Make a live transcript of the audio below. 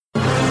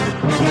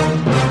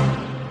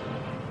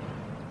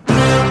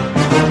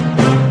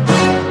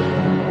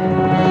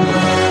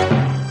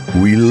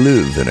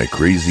in a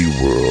crazy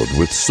world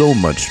with so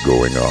much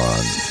going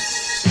on.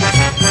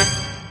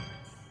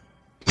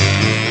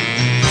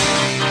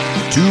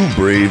 Two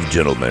brave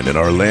gentlemen in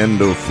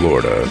Orlando,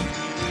 Florida,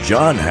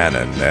 John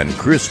Hannon and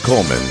Chris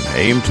Coleman,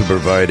 aim to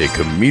provide a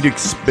comedic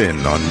spin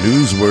on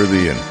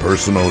newsworthy and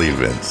personal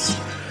events,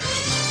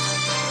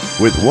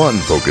 with one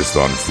focused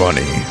on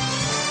funny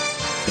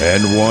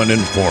and one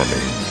informing.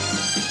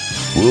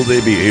 Will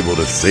they be able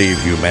to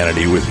save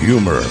humanity with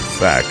humor,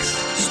 facts,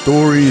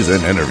 stories,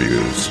 and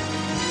interviews?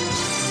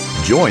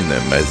 Join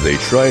them as they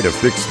try to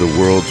fix the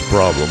world's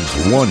problems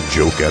one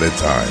joke at a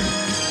time.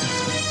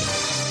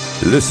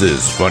 This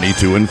is Funny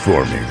to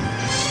Informing.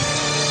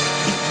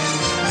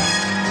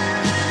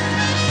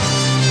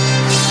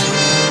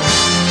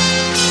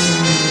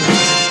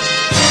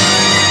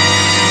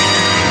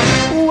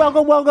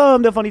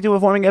 Welcome to Funny to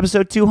Informing,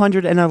 episode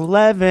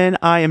 211.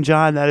 I am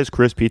John. That is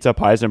Chris Pizza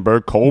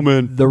Peisenberg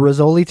Coleman. The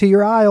Rizzoli to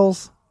your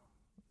aisles.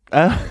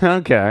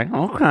 Okay.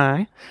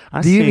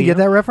 Do you even get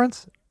that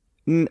reference?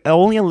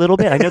 Only a little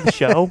bit. I know the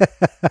show.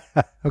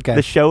 Okay.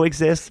 The show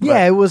exists.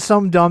 Yeah, it was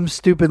some dumb,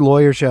 stupid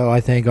lawyer show,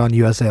 I think, on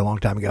USA a long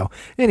time ago.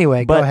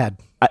 Anyway, go ahead.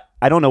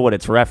 I don't know what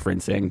it's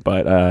referencing,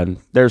 but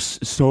there's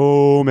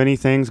so many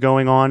things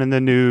going on in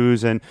the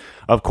news. And,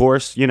 of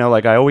course,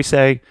 like I always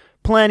say,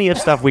 plenty of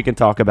stuff we can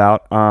talk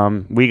about.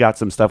 We got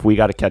some stuff we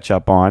got to catch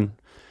up on.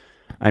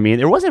 I mean,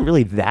 there wasn't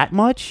really that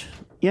much,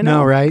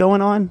 right?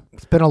 going on.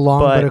 It's been a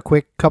long but a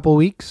quick couple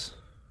weeks.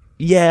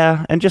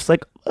 Yeah, and just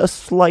like a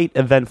slight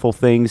eventful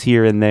things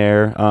here and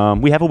there.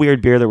 We have a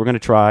weird beer that we're going to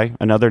try,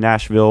 another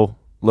Nashville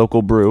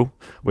local brew,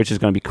 which is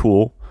going to be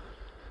cool.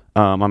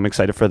 I'm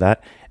excited for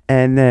that.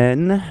 And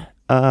then,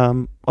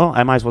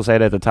 I might as well say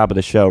it at the top of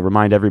the show.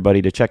 Remind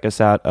everybody to check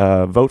us out.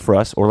 Vote for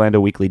us,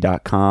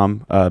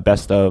 OrlandoWeekly.com.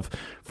 Best of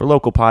for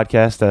local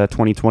podcast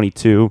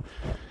 2022.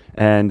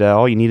 And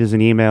all you need is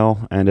an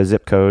email and a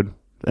zip code.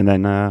 And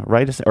then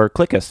write us or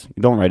click us.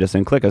 Don't write us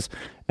in, click us.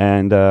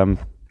 And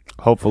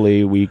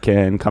hopefully we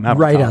can come out.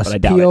 Write us,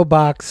 P.O.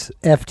 Box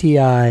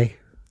FTI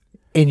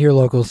in your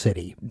local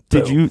city.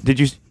 Did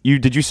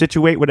you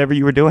situate whatever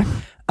you were doing?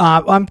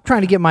 I'm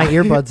trying to get my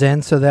earbuds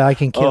in so that I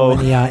can kill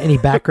any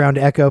background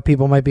echo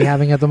people might be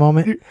having at the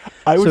moment.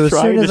 So as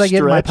soon as I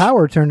get my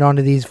power turned on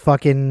to these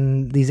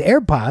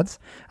AirPods,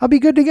 I'll be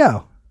good to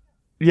go.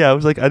 Yeah, I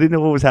was like, I didn't know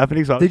what was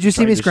happening. So did you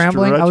see me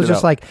scrambling? I was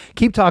just like,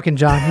 keep talking,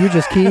 John. You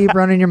just keep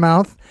running your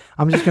mouth.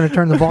 I'm just going to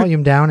turn the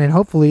volume down, and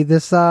hopefully the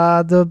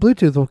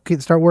Bluetooth will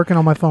start working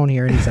on my phone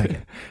here any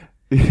second.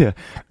 Yeah,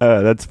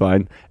 that's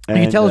fine. And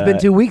you can tell it's been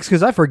 2 weeks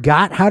because I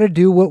forgot how to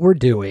do what we're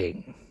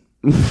doing.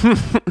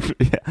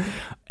 Yeah.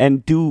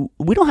 And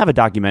we don't have a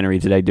documentary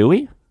today, do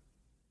we?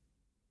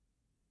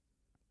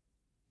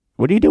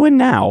 What are you doing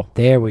now?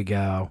 There we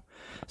go.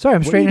 Sorry,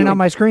 I'm straightening out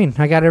my screen.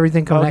 I got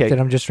everything connected. Okay.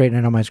 I'm just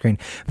straightening out my screen.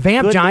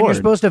 Vamp, good John. Lord. You're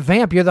supposed to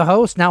vamp. You're the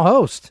host. Now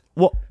host.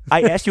 Well,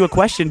 I asked you a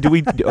question. Do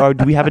we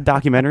have a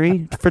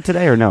documentary for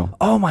today or no?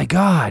 Oh, my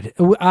God.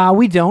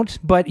 We don't.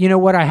 But you know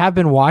what? I have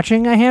been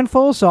watching a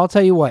handful, so I'll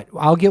tell you what.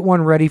 I'll get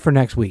one ready for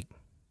next week.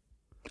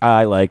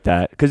 I like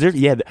that. Because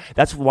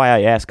that's why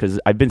I asked, because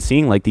I've been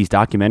seeing like these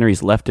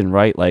documentaries left and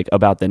right, like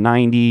about the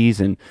 90s,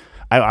 and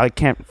I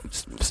can't think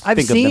of them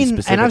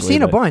specifically. And I've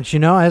seen a bunch,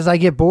 as I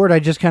get bored, I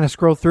just kind of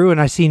scroll through and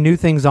I see new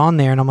things on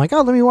there and I'm like,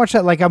 oh, let me watch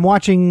that. Like I'm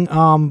watching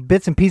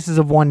bits and pieces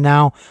of one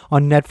now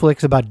on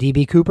Netflix about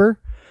D.B. Cooper.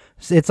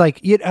 It's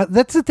like,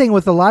 that's the thing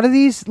with a lot of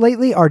these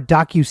lately are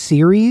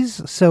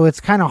docu-series, so it's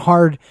kind of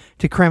hard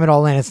to cram it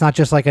all in. It's not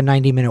just like a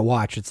 90-minute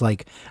watch. It's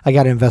like I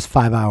got to invest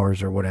 5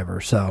 hours or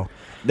whatever, so...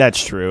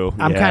 That's true.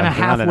 I'm kind of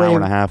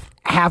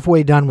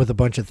halfway done with a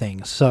bunch of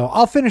things. So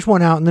I'll finish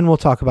one out and then we'll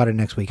talk about it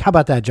next week. How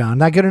about that, John?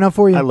 Not good enough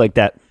for you? I like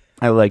that.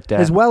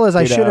 As well as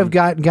I should have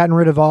gotten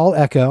rid of all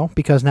echo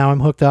because now I'm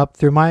hooked up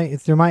through my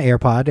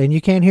AirPod and you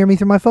can't hear me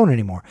through my phone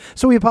anymore.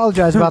 So we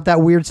apologize about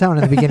that weird sound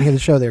at the beginning of the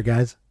show there,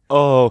 guys.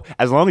 Oh,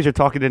 as long as you're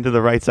talking into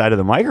the right side of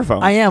the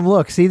microphone. I am.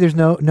 Look, see, there's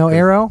no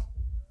arrow.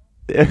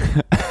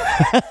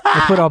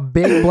 I put a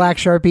big black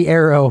Sharpie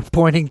arrow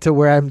pointing to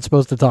where I'm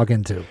supposed to talk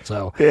into.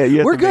 So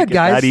we're good,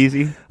 guys. That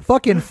easy.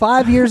 Fucking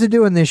 5 years of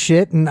doing this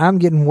shit, and I'm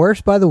getting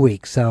worse by the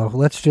week. So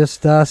let's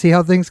just see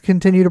how things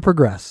continue to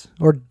progress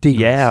or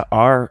decrease. Yeah,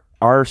 our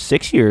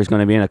 6 year is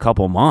going to be in a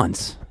couple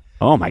months.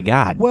 Oh my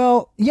God.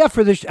 Well, yeah.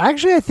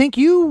 Actually, I think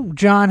you,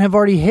 John, have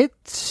already hit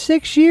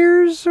 6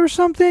 years or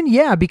something.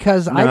 Yeah,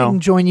 because I didn't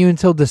join you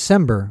until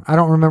December. I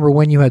don't remember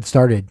when you had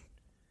started.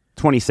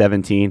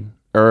 2017.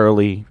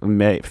 Early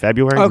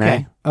February,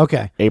 May.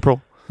 Okay.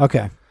 April.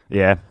 Okay.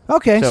 Yeah.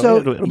 Okay. So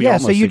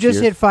you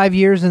just hit 5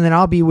 years, and then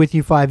I'll be with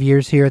you 5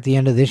 years here at the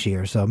end of this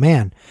year. So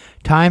man,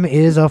 time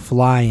is a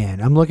fly-in.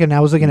 I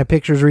was looking at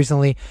pictures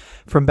recently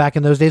from back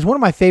in those days. One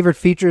of my favorite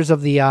features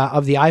of the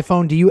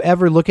iPhone. Do you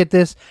ever look at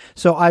this?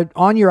 So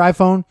on your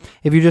iPhone,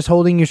 if you're just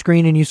holding your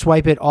screen and you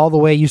swipe it all the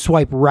way, you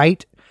swipe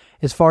right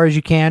as far as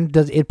you can.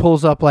 It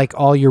pulls up like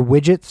all your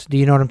widgets? Do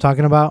you know what I'm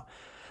talking about?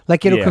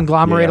 Like it'll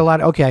conglomerate a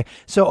lot. Okay.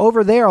 So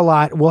over there a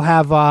lot we'll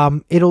have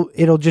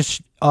it'll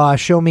just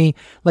show me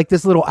like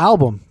this little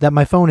album that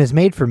my phone has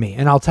made for me,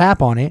 and I'll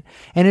tap on it,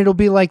 and it'll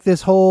be like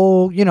this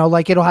whole,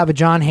 like it'll have a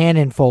John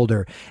Hannon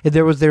folder.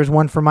 There's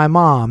one for my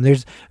mom.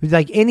 There's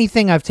like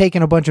anything I've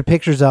taken a bunch of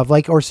pictures of,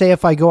 like, or say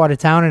if I go out of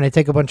town and I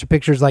take a bunch of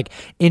pictures like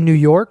in New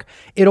York,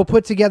 it'll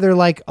put together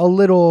like a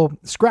little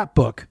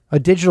scrapbook, a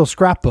digital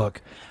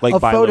scrapbook like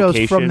of photos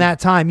location? From that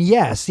time.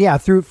 Yes, yeah,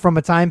 from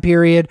a time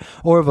period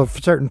or of a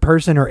certain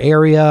person or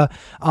area.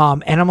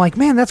 And I'm like,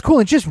 man, that's cool.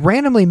 It just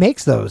randomly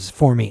makes those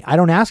for me. I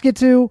don't ask it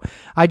to.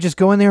 I just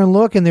go in there and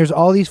look, and there's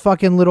all these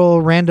fucking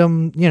little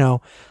random,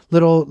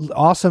 little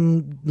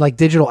awesome like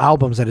digital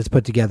albums that it's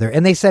put together,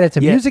 and they set it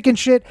to music and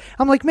shit.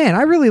 I'm like, man,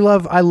 I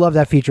love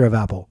that feature of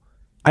Apple.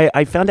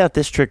 I found out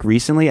this trick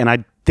recently, and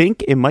I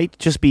think it might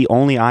just be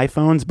only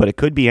iPhones, but it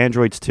could be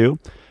Androids too.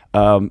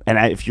 And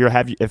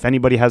if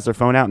anybody has their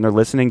phone out and they're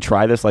listening,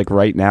 try this like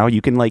right now.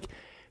 You can like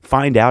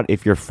find out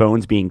if your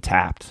phone's being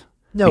tapped.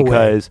 No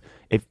because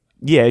way.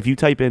 if you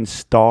type in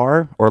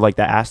star or like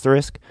the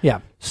asterisk,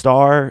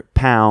 star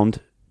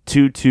pound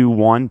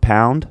 221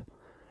 pound,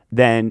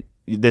 then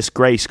this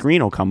gray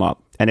screen will come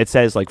up. And it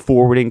says like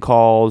forwarding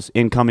calls,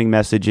 incoming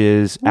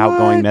messages,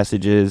 outgoing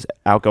messages,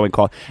 outgoing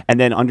call. And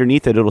then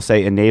underneath it, it'll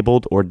say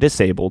enabled or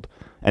disabled.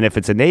 And if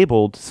it's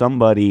enabled,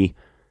 somebody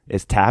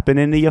is tapping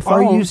into your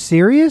phone. Are you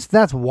serious?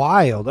 That's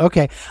wild.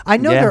 Okay. I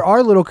know there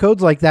are little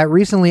codes like that.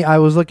 Recently, I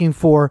was looking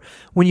for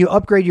when you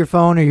upgrade your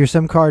phone or your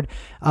SIM card,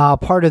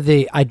 part of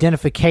the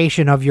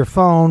identification of your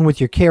phone with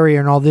your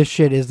carrier and all this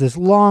shit is this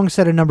long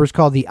set of numbers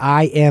called the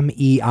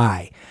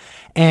IMEI.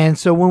 And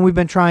so when we've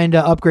been trying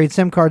to upgrade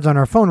SIM cards on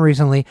our phone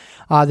recently,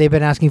 they've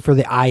been asking for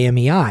the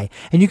IMEI.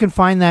 And you can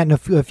find that in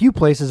a few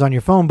places on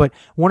your phone, but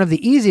one of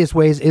the easiest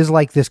ways is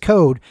like this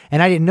code.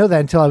 And I didn't know that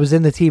until I was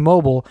in the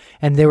T-Mobile,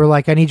 and they were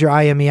like, I need your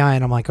IMEI.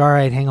 And I'm like, all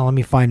right, hang on, let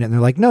me find it. And they're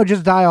like, no,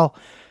 just dial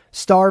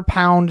star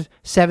pound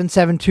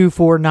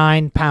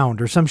 77249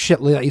 pound or some shit,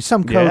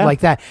 some code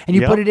like that, and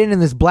you put it in,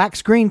 and this black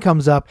screen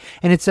comes up,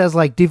 and it says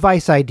like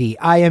device ID,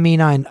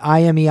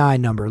 IMEI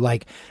number,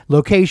 like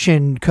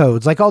location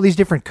codes, like all these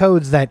different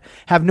codes that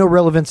have no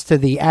relevance to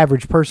the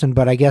average person,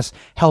 but I guess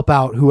help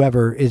out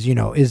whoever is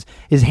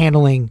is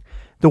handling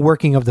the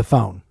working of the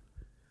phone.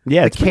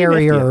 Yeah, the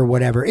carrier or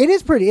whatever. It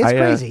is pretty. It's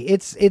crazy.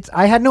 It's.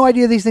 I had no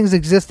idea these things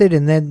existed,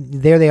 and then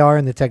there they are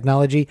in the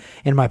technology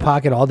in my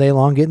pocket all day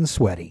long, getting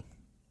sweaty.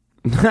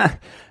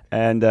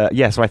 And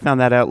so I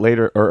found that out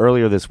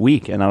earlier this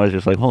week, and I was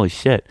just like, holy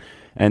shit.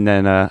 And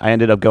then I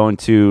ended up going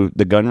to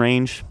the gun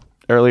range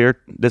earlier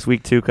this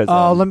week too. Cause,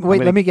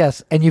 let me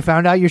guess. And you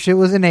found out your shit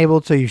was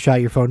enabled, so you shot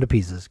your phone to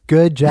pieces.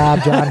 Good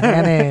job, John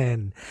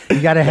Hannon.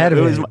 You got ahead of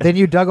it. Then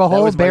you dug a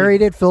hole,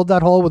 buried it, filled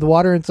that hole with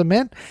water and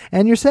cement,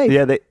 and you're safe.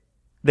 Yeah,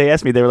 they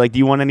asked me, they were like, do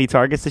you want any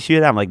targets to shoot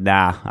at? I'm like,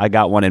 nah, I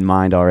got one in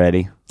mind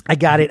already. I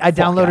got it. I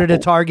downloaded a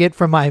target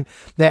I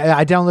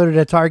downloaded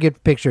a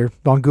target picture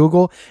on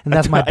Google, and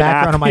that's my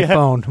background on my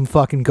phone. I'm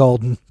fucking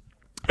golden.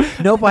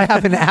 Nope, I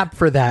have an app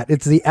for that.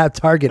 It's the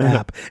Target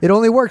app. It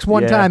only works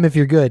one time if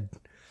you're good.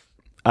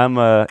 I'm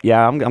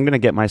gonna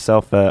get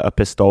myself a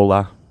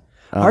pistola.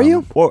 Are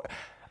you? Or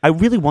I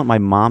really want my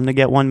mom to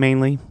get one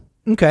mainly.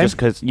 Okay. Just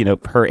because,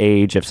 her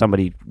age, if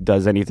somebody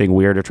does anything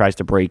weird or tries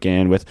to break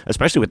in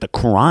especially with the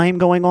crime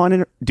going on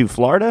in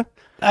Florida.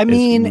 I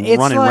mean, it's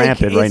running like,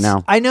 rampant right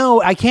now. I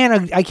know I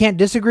can't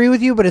disagree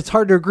with you, but it's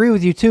hard to agree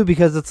with you too,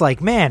 because it's like,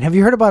 man, have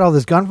you heard about all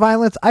this gun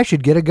violence? I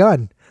should get a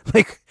gun.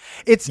 Like,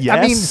 it's. Yes.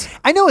 I mean,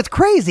 I know it's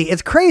crazy.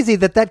 It's crazy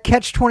that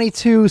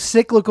catch-22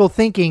 cyclical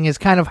thinking is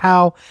kind of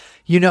how.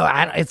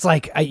 It's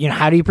like,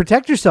 how do you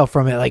protect yourself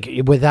from it? Like,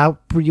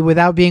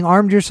 without being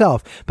armed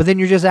yourself. But then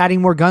you're just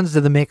adding more guns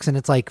to the mix, and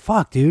it's like,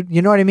 fuck, dude.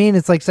 You know what I mean?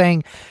 It's like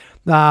saying,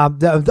 all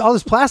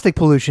this plastic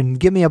pollution,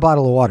 give me a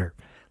bottle of water.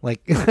 Like,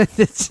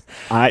 it's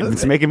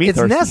making me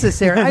thirsty. It's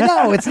necessary. I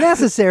know it's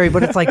necessary,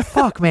 but it's like,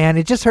 fuck, man.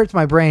 It just hurts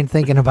my brain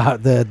thinking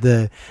about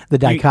the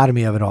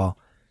dichotomy of it all.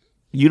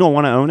 You don't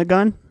want to own a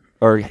gun?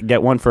 Or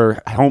get one for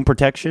home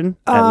protection,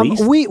 at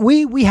least?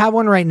 We have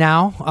one right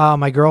now.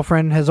 My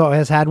girlfriend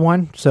has had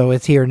one, so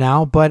it's here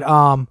now. But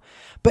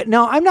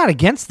no, I'm not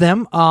against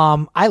them.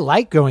 I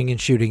like going and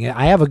shooting it.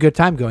 I have a good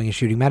time going and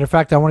shooting. Matter of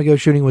fact, I want to go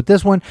shooting with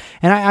this one,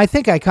 and I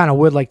think I kind of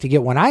would like to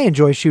get one. I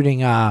enjoy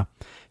shooting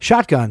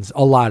shotguns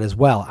a lot as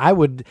well.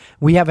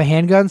 We have a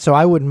handgun, so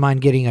I wouldn't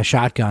mind getting a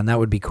shotgun. That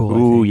would be cool.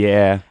 Ooh,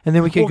 yeah. And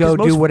then we could go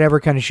do whatever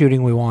kind of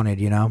shooting we wanted,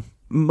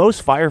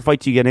 Most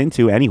firefights you get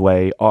into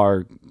anyway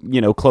are,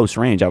 close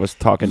range. I was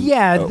talking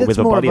with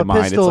a buddy of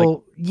mine.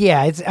 Pistol.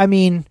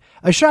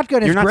 A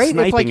shotgun is great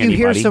if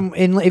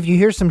if you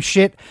hear some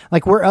shit,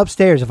 like we're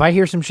upstairs. If I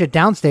hear some shit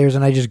downstairs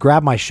and I just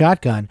grab my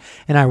shotgun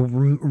and I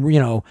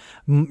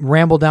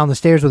ramble down the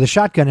stairs with a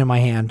shotgun in my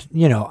hand,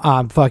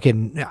 I'm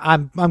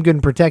good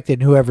and protected,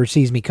 and whoever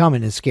sees me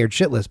coming is scared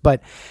shitless.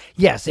 But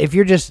yes, if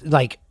you're just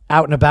like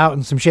out and about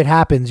and some shit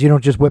happens, you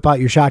don't just whip out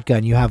your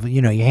shotgun. You have,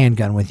 your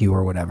handgun with you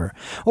or whatever.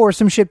 Or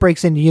some shit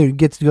breaks into you,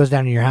 goes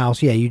down in your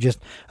house. Yeah, you just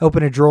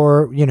open a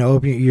drawer,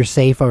 open your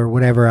safe or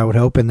whatever, I would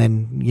hope, and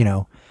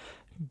then,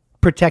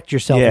 protect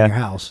yourself in your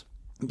house.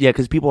 Yeah,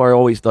 because people are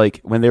always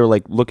like, when they were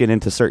like looking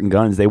into certain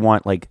guns, they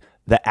want like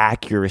the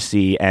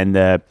accuracy and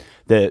the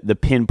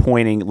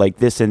pinpointing like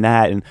this and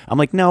that. And I'm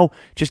like, no,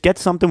 just get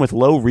something with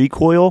low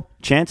recoil.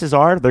 Chances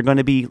are they're going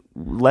to be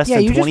less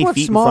than 20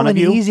 feet in front of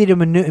you. Easy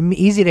to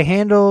easy to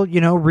handle,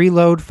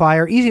 reload,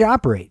 fire, easy to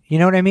operate. You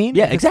know what I mean?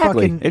 Yeah,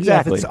 exactly.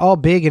 If it's all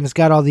big and it's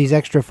got all these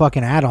extra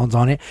fucking add-ons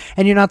on it,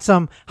 and you're not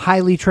some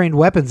highly trained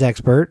weapons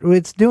expert,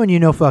 it's doing you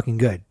no fucking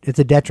good. It's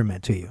a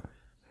detriment to you.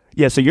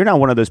 Yeah, so you're not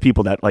one of those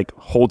people that like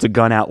holds a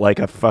gun out like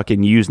a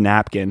fucking used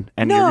napkin,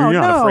 and you're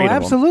not afraid of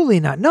them. Absolutely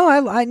not. No,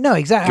 I know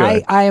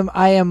exactly. I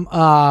am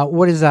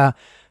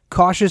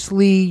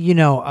cautiously,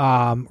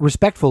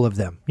 respectful of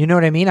them. You know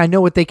what I mean? I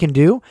know what they can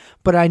do,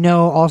 but I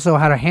know also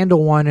how to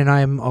handle one, and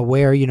I'm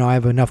aware. I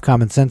have enough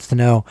common sense to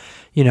know,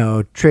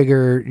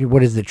 trigger.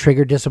 What is the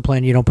trigger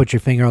discipline? You don't put your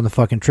finger on the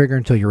fucking trigger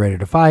until you're ready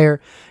to fire.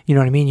 You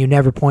know what I mean? You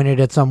never point it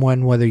at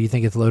someone, whether you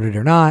think it's loaded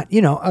or not.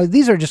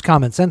 These are just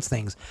common sense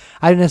things.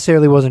 I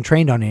necessarily wasn't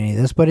trained on any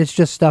of this, but it's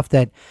just stuff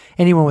that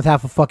anyone with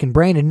half a fucking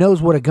brain and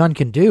knows what a gun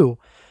can do.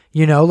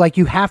 Like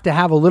you have to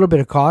have a little bit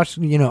of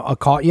caution, you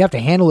have to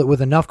handle it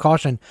with enough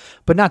caution,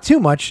 but not too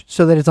much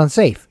so that it's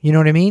unsafe. You know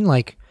what I mean?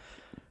 Like,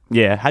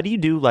 yeah. How do you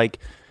do like,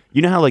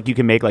 how like you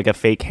can make like a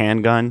fake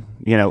handgun,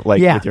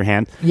 with your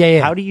hand?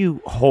 Yeah. How do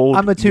you hold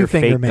I'm a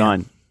two-finger fake man.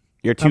 gun?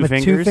 You're I'm a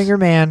two-finger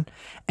man,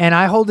 and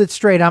I hold it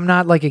straight. I'm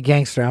not like a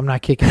gangster. I'm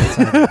not kicking it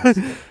sideways.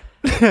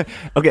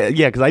 Okay,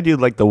 yeah, because I do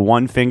like the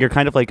one finger,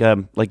 kind of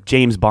like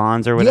James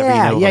Bond's or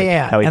whatever.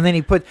 Yeah. And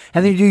then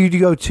do you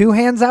go two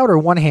hands out or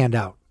one hand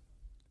out?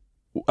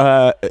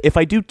 If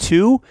I do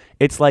two,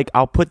 it's like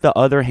I'll put the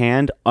other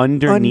hand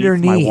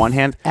underneath my one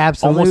hand.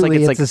 Absolutely.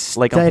 Almost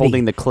like I'm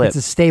holding the clip. It's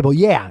a stable.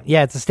 Yeah,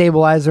 it's a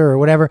stabilizer or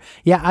whatever.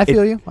 Yeah, I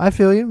feel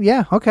you.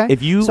 Yeah, okay.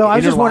 So I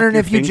was just wondering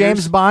if you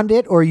James Bond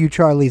it or you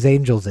Charlie's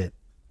Angels it.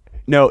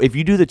 No, if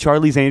you do the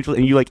Charlie's Angel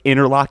and you like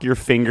interlock your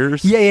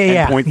fingers,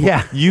 and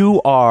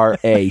you are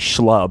a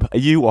schlub.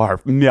 You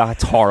are.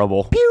 It's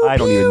horrible. Pew, I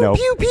don't pew, even know.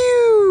 Pew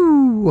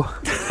pew.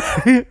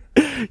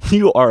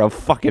 You are a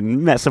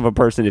fucking mess of a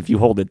person if you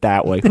hold it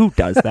that way. Who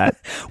does that?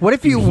 What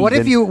if you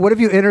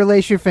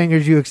interlace your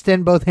fingers, you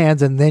extend both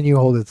hands, and then you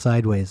hold it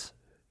sideways?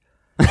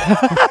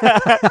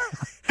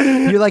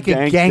 You're like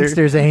a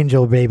gangster's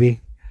angel,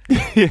 baby.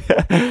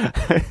 Yeah.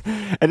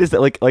 And is that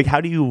like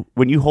how do you,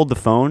 when you hold the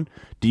phone,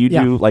 do you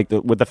do like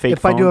with the fake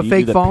phone? If I do a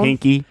fake phone,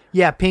 pinky?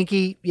 Yeah,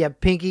 pinky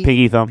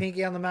thumb.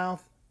 Pinky on the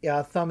mouth.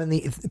 Yeah,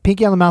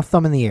 pinky on the mouth,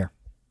 thumb in the ear.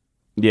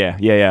 Yeah.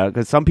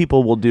 Because some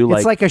people will do like,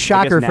 it's like a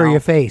shocker for your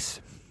face.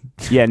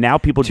 Yeah, now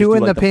people two just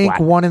in do the pink,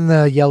 flat. one in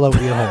the yellow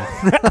ear hole.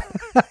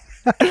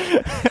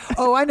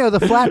 Oh, I know the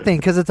flat thing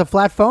because it's a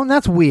flat phone.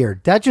 That's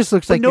weird. That just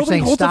looks like you're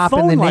saying stop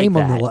in the name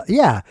of the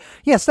yeah.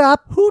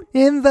 Stop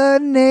in the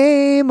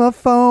name of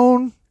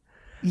phone.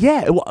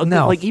 Yeah, well,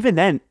 no. Like even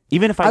then,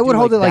 even if I would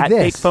hold it like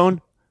this fake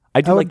phone,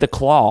 I do like the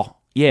claw.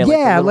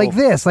 Yeah, like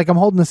this. Like I'm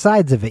holding the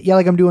sides of it. Yeah,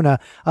 like I'm doing a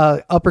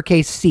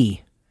uppercase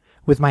C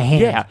with my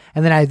hand. Yeah,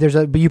 and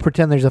then but you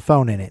pretend there's a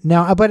phone in it.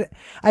 Now, but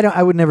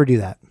I would never do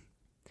that.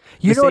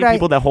 You know what?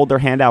 People that hold their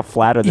hand out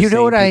flat are the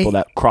same people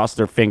that cross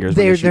their fingers.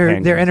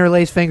 They're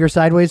interlaced finger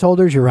sideways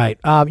holders. You're right.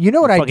 You know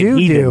what I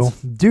do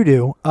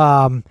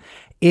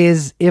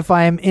is if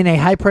I'm in a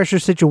high pressure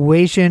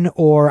situation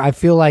or I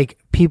feel like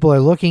people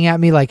are looking at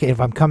me, like if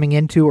I'm coming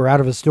into or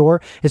out of a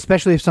store,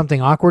 especially if something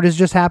awkward has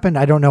just happened,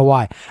 I don't know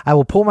why. I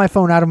will pull my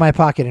phone out of my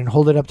pocket and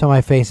hold it up to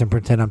my face and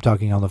pretend I'm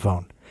talking on the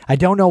phone. I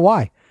don't know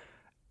why.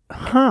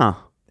 Huh.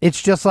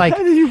 It's just like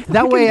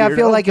that way. I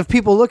feel like if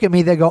people look at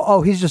me, they go,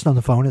 "Oh, he's just on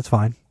the phone. It's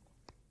fine."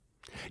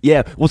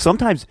 Yeah, well,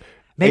 sometimes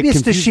maybe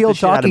it's to shield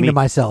talking to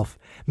myself.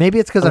 Maybe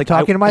it's because I'm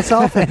talking to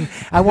myself, and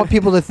I want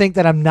people to think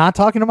that I'm not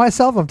talking to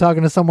myself. I'm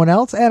talking to someone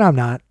else, and I'm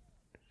not.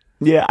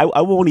 Yeah,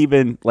 I won't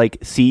even like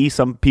see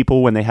some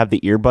people when they have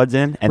the earbuds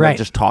in and they're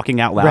just talking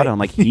out loud. And I'm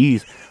like,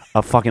 he's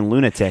a fucking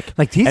lunatic.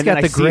 Like he's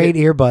got the great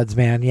earbuds,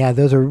 man. Yeah,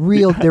 those are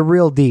real. They're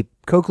real deep.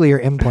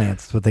 Cochlear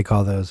implants is what they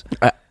call those.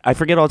 I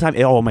forget all the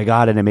time. Oh my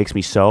God, and it makes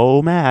me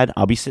so mad.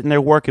 I'll be sitting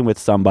there working with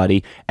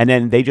somebody, and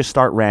then they just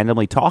start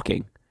randomly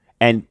talking,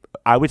 and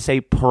I would say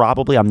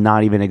probably, I'm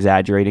not even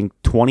exaggerating,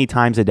 20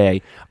 times a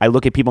day, I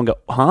look at people and go,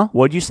 huh?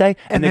 What'd you say?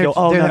 And they go,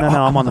 oh, no,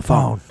 I'm on the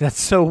phone.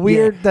 That's so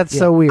weird. Yeah,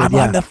 so weird. I'm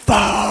on the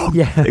phone.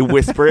 Yeah. They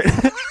whisper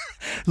it.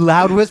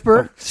 Loud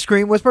whisper,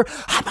 scream whisper,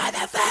 I'm on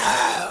the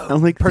phone.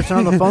 I'm like, person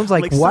on the phone's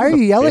like, why are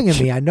you yelling at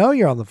me? I know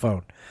you're on the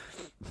phone.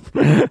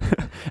 And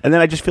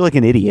then I just feel like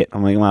an idiot.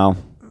 I'm like, well,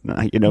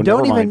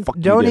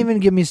 don't even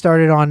get me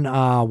started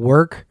on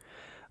work.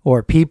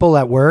 Or people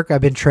at work.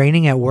 I've been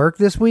training at work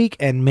this week,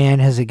 and man,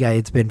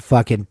 it's been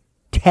fucking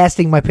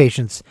testing my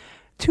patience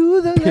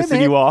to the limit.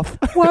 Pissing you off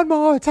one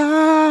more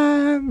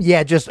time.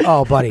 Yeah,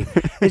 buddy,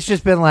 it's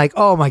just been like,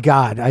 oh my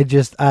God.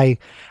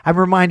 I'm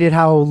reminded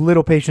how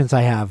little patience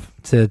I have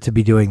to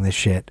be doing this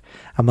shit.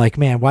 I'm like,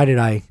 man, why did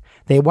I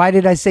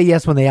say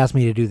yes when they asked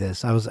me to do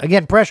this? I was,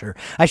 again, pressure.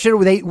 I should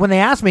have, when they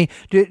asked me,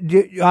 do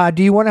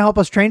you want to help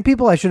us train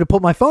people? I should have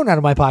pulled my phone out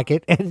of my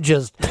pocket and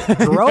just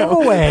drove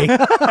away.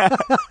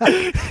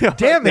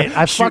 Damn it.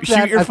 I fucked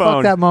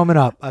that moment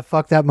up. I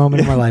fucked that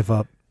moment in my life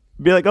up.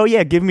 Be like, oh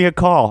yeah, give me a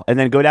call, and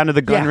then go down to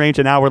the gun range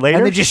an hour later,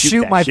 and then just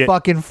shoot my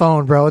fucking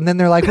phone, bro. And then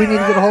they're like, we need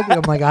to get a hold of you.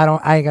 I'm like,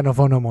 I ain't got no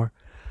phone no more.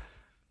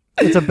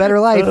 It's a better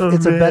life.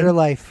 It's a better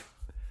life.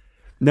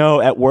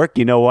 No, at work,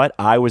 you know what?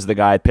 I was the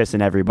guy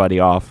pissing everybody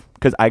off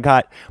because I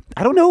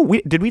don't know.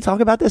 Did we talk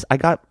about this? I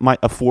got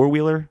a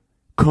 4-wheeler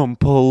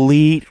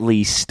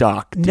completely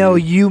stuck. Dude. No,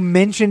 you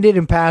mentioned it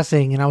in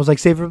passing, and I was like,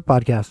 save it for the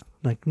podcast.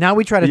 Like, now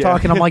we try to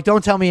talk, and I'm like,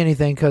 don't tell me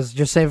anything because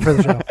just save it for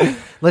the show.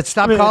 Let's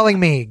stop calling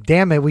me.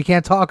 Damn it. We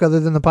can't talk other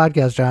than the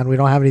podcast, John. We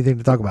don't have anything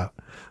to talk about.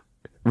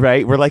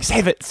 Right? We're like,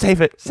 save it.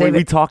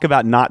 We talk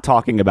about not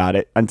talking about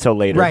it until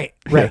later. Right.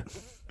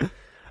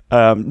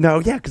 No,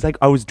 yeah, because like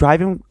I was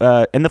driving,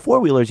 and the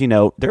 4-wheelers,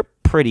 they're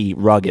pretty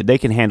rugged. They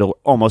can handle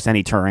almost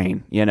any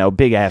terrain,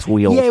 big ass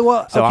wheels. Yeah,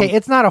 well, so okay,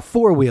 it's not a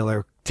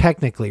 4-wheeler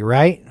technically,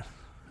 right?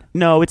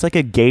 No, it's like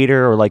a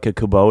Gator or like a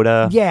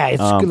Kubota. Yeah,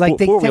 it's like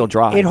 4-wheel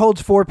drive. It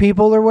holds 4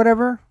 people or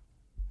whatever.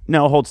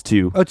 No, it holds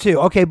 2. Oh, 2.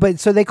 Okay, but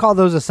so they call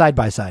those a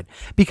side-by-side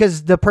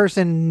because the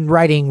person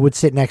riding would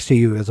sit next to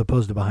you as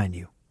opposed to behind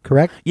you.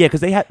 Correct? Yeah,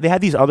 because they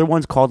had these other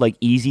ones called like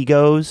Easy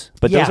Goes,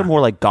 but those are more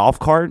like golf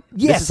cart.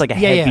 Yes. This is like a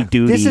heavy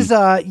duty. This is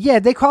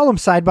they call them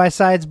side by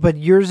sides, but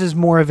yours is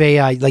more of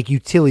a like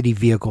utility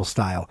vehicle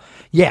style.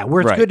 Yeah,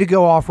 where it's good to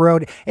go off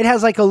road. It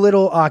has like a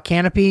little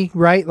canopy,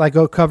 right? Like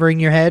covering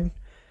your head.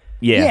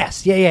 Yeah.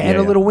 Yes. Yeah. And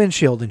a little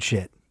windshield and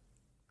shit.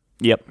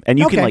 Yep, and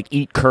you can like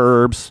eat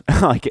curbs.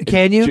 Like,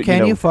 can you?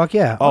 Can you? Fuck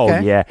yeah. Oh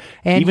yeah.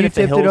 And even you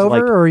tipped it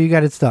over, or you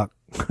got it stuck?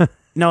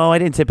 No, I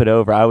didn't tip it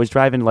over. I was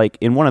driving like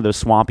in one of those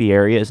swampy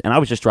areas, and I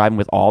was just driving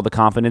with all the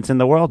confidence in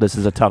the world. This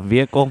is a tough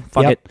vehicle.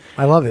 Fuck it.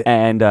 I love it.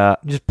 And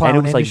just plowing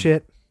into like,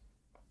 shit.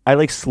 I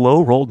like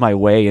slow rolled my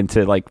way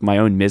into like my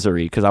own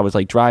misery because I was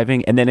like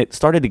driving, and then it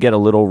started to get a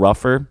little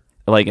rougher.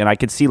 Like, and I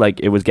could see like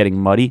it was getting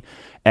muddy,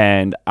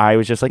 and I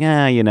was just like,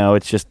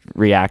 it's just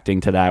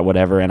reacting to that,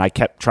 whatever. And I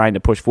kept trying to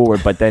push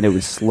forward, but then it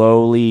was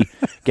slowly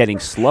getting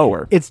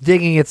slower. It's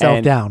digging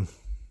itself down.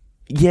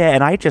 Yeah,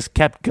 and I just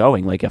kept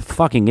going like a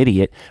fucking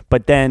idiot.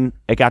 But then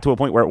it got to a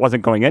point where it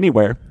wasn't going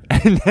anywhere.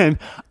 And then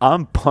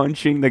I'm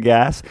punching the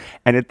gas,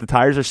 and the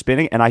tires are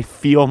spinning, and I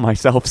feel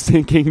myself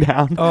sinking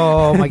down.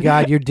 Oh, my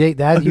God. You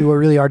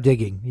really are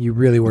digging. You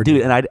really were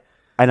Dude, digging.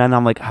 And then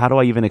I'm like, how do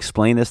I even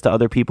explain this to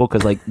other people?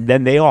 Because like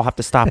then they all have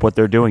to stop what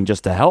they're doing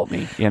just to help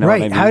me. You know right.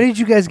 what I mean? How did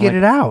you guys get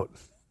it out?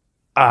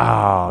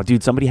 Oh,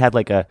 dude, somebody had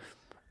like I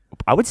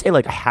would say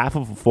like half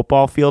of a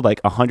football field,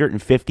 like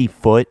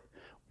 150-foot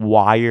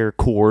wire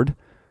cord.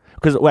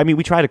 Because I mean,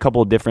 we tried a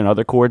couple of different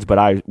other cords,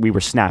 but we were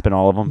snapping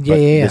all of them. Yeah, but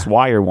this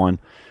wire one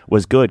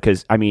was good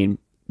because I mean,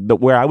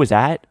 where I was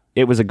at,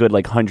 it was a good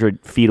like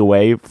 100 feet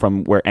away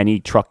from where any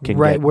truck can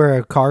right get. Where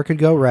a car could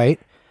go. Right.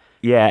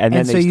 Yeah, and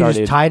then so you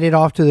just tied it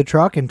off to the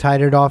truck and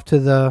tied it off to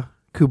the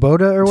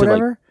Kubota or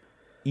whatever. Like,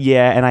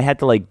 yeah, and I had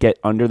to like get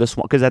under the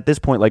swamp because at this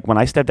point, like when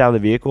I stepped out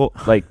of the vehicle,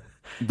 like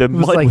the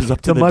mud was up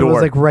to the door. The mud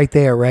was like right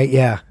there, right?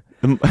 Yeah.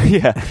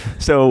 Yeah.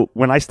 So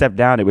when I stepped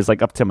down, it was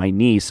like up to my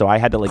knees. So I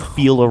had to like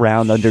feel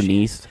around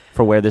underneath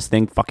for where this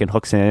thing fucking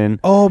hooks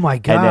in. Oh my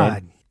God.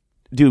 Then,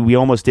 dude, we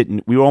almost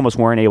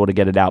weren't able to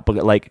get it out.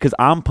 But like, because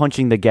I'm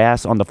punching the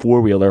gas on the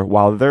 4-wheeler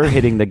while they're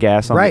hitting the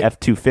gas on the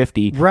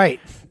F-250. Right.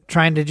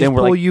 Trying to just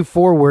pull you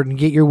forward and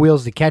get your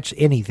wheels to catch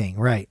anything.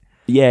 Right.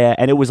 Yeah,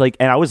 and it was like,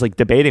 and I was like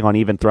debating on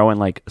even throwing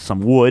like some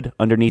wood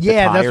underneath the tire.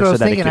 Yeah, that's what I was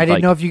thinking. I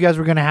didn't know if you guys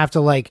were going to have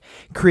to like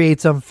create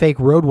some fake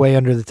roadway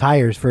under the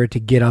tires for it to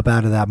get up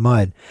out of that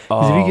mud.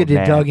 Because if you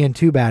get it dug in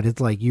too bad,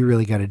 it's like you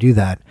really got to do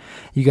that.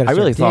 You got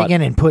to start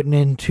digging and putting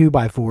in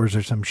 2x4s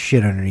or some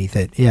shit underneath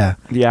it. Yeah.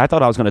 Yeah, I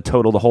thought I was going to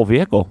total the whole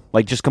vehicle,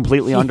 like just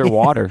completely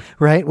underwater.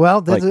 Right.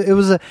 Well, it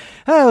was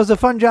a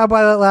fun job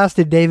while it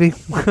lasted, Davey.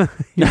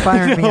 You're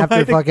firing me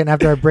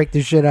after I break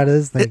the shit out of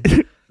this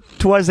thing.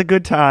 Twas a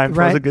good time.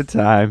 Right. Twas a good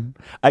time.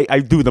 I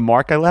do the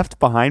mark I left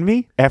behind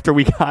me after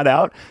we got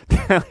out.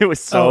 It was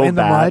so in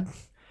bad. The mud.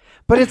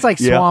 But it's like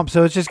swamp,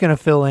 so it's just going to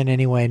fill in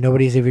anyway.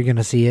 Nobody's ever going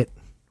to see it.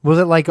 Was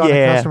it like on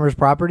a customer's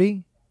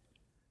property?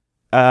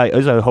 It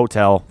was a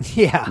hotel.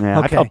 Yeah. Okay.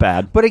 I felt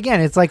bad. But again,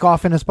 it's like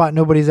off in a spot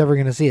nobody's ever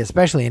going to see,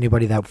 especially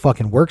anybody that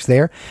fucking works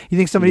there. You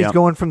think somebody's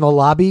going from the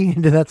lobby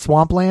into that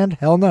swampland?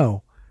 Hell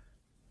no.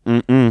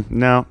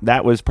 No,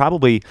 that was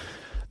probably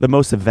the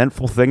most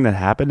eventful thing that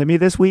happened to me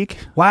this week.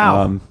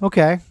 Wow.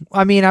 Okay.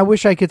 I mean, I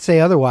wish I could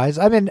say otherwise.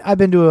 I went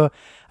to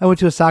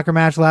a soccer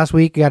match last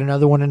week. Got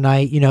another one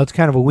tonight. It's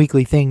kind of a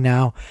weekly thing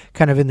now,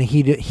 kind of in the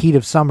heat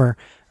of summer.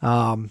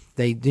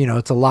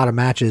 It's a lot of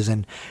matches,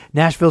 and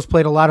Nashville's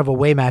played a lot of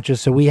away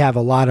matches, so we have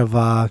a lot of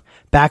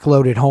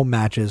backloaded home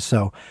matches.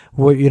 So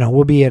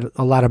we'll be at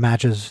a lot of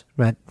matches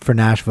for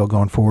Nashville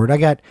going forward. I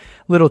got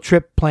a little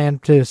trip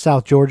planned to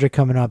South Georgia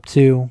coming up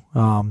too.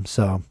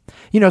 So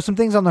some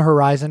things on the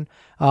horizon.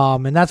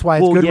 And that's why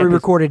it's good we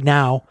recorded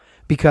now,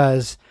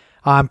 because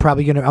I'm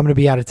gonna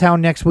be out of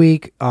town next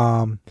week.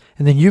 And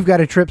then you've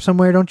got a trip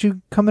somewhere, don't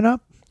you, coming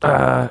up?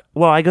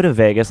 Well, I go to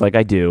Vegas like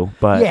I do,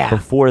 but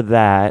before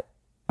that,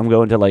 I'm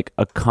going to like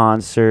a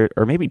concert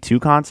or maybe 2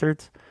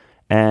 concerts.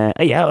 And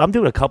yeah, I'm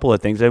doing a couple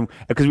of things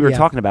because we were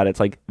talking about it. It's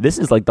like this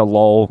is like the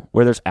lull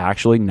where there's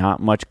actually not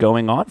much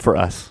going on for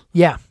us.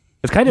 Yeah.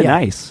 It's kind of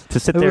nice to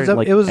sit there.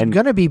 It was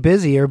going to be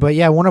busier, but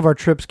yeah, one of our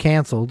trips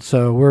canceled,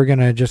 so we're going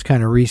to just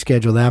kind of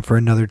reschedule that for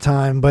another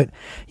time. But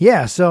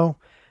yeah, so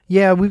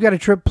yeah, we've got a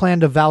trip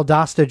planned to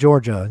Valdosta,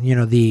 Georgia. You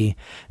know, the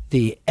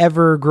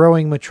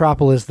ever-growing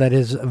metropolis that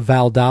is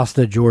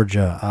Valdosta,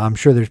 Georgia. I'm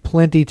sure there's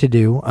plenty to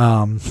do.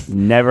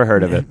 Never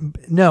heard of it.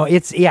 No,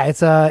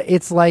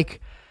 it's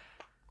like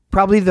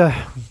probably the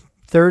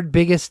third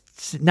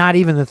biggest, not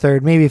even the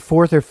third, maybe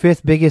fourth or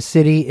fifth biggest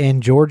city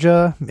in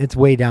Georgia. It's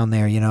way down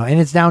there, you know,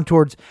 and it's down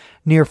towards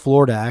near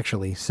Florida,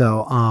 actually.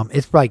 So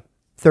it's like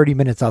 30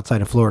 minutes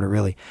outside of Florida,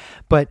 really.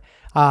 But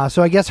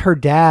so I guess her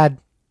dad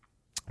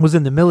was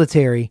in the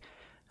military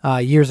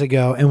years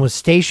ago and was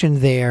stationed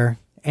there.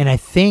 And I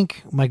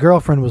think my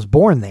girlfriend was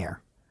born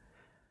there.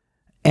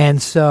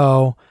 And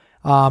so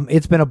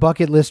it's been a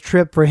bucket list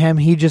trip for him.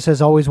 He just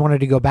has always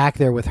wanted to go back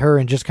there with her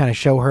and just kind of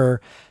show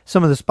her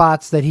some of the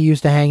spots that he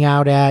used to hang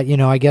out at, you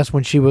know, I guess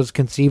when she was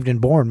conceived and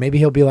born. Maybe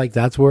he'll be like,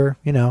 that's where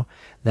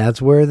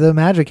the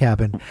magic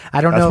happened.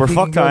 I don't know if he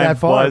can go that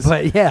far,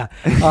 but yeah.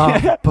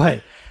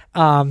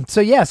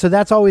 So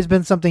that's always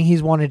been something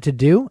he's wanted to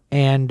do,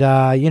 and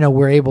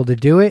we're able to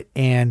do it,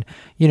 and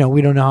we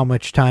don't know how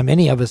much time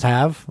any of us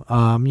have,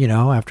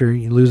 after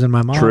losing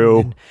my mom. True.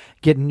 And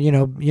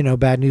getting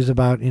bad news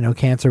about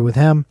cancer with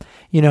him.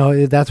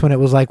 That's when it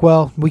was like,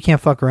 well, we can't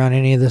fuck around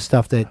any of this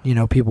stuff that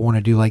people want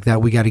to do like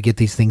that. We got to get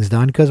these things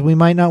done because we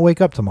might not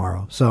wake up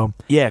tomorrow. So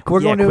we're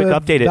going to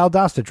a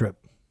Valdosta trip.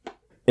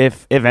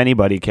 If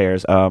anybody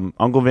cares,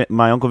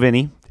 my Uncle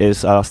Vinny is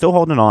still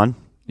holding on.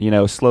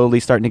 Slowly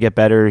starting to get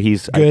better.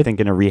 He's, good. I think,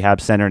 in a rehab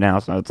center now,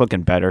 so it's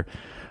looking better.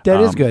 That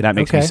is good. That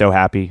makes me so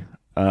happy.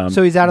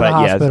 So he's out of the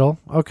hospital.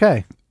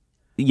 Okay.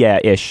 Yeah,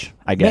 ish,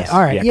 I guess. All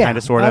right. Yeah. Kind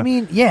of, sort of. I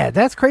mean, yeah,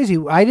 that's crazy.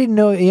 I didn't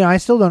know, I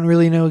still don't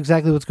really know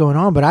exactly what's going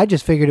on, but I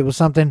just figured it was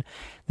something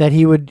that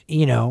he would,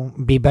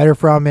 be better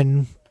from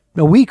in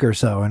a week or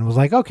so, and was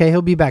like, okay,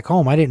 he'll be back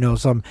home. I didn't know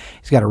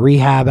he's got a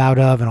rehab out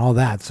of and all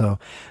that. So,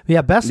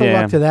 yeah, best of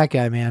luck to that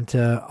guy, man,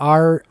 to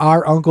our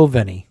Uncle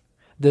Vinny.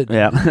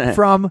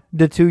 From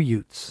the Two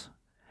Utes.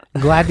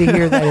 Glad to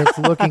hear that it's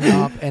looking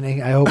up, and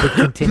I hope it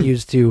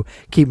continues to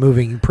keep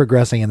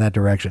progressing in that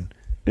direction.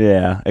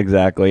 Yeah,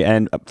 exactly.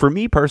 And for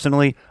me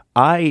personally,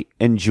 I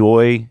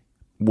enjoy,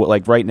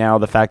 right now,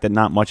 the fact that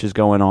not much is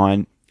going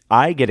on.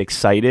 I get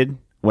excited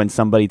when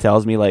somebody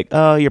tells me, like,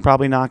 oh, you're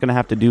probably not going to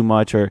have to do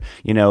much, or,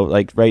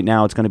 right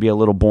now it's going to be a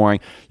little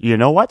boring. You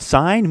know what?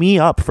 Sign me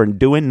up for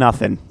doing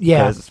nothing.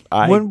 Yeah.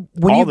 When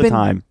all the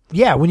time.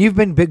 Yeah, when you've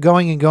been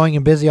going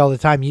and busy all the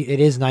time, it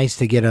is nice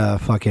to get a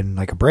fucking,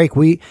 a break.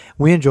 We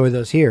enjoy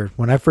those here.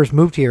 When I first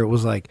moved here, it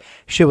was like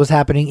shit was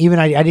happening. Even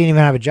I didn't even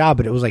have a job,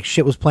 but it was like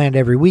shit was planned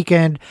every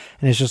weekend.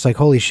 And it's just like,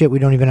 holy shit, we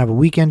don't even have a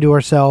weekend to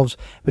ourselves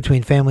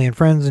between family and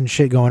friends and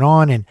shit going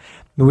on. And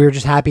we were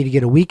just happy to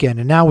get a weekend.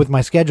 And now with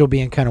my schedule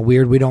being kind of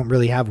weird, we don't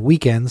really have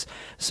weekends.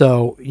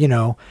 So,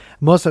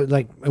 most of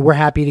we're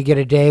happy to get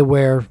a day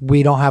where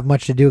we don't have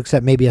much to do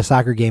except maybe a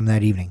soccer game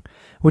that evening,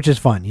 which is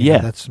fun.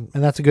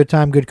 That's a good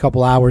time, good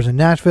couple hours in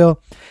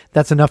Nashville.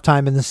 That's enough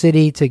time in the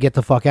city to get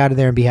the fuck out of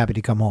there and be happy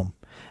to come home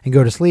and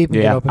go to sleep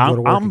and get up and go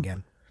to work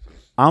again.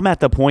 I'm at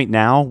the point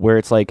now where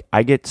it's like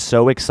I get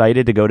so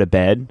excited to go to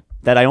bed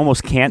that I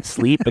almost can't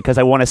sleep because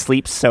I want to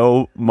sleep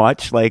so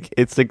much.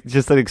 It's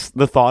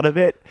the thought of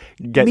it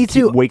me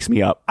too. Wakes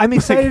me up. I'm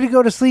excited to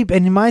go to sleep,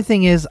 and my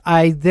thing is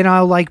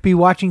I'll be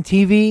watching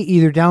TV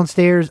either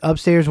downstairs,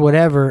 upstairs,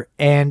 whatever,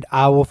 and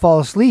I will fall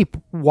asleep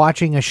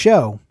watching a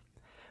show.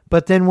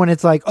 But then when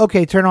it's like,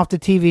 okay, turn off the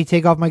TV,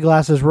 take off my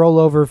glasses, roll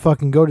over,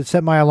 fucking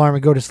set my alarm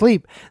and go to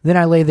sleep, then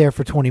I lay there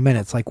for 20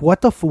 minutes. Like,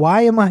 what the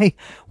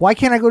why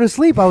can't I go to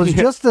sleep? I was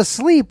just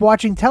asleep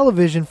watching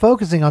television,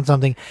 focusing on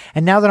something.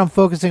 And now that I'm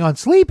focusing on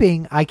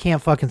sleeping, I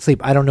can't fucking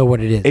sleep. I don't know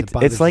what it is.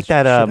 It's like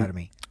that, out of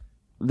me.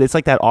 It's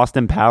like that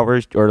Austin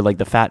Powers or like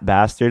the Fat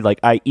Bastard. Like,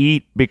 I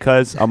eat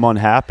because I'm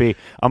unhappy.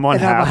 I'm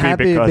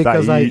unhappy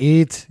because I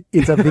eat.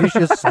 It's a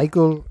vicious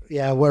cycle.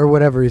 Yeah, or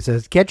whatever he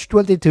says. Catch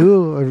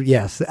 22. Or,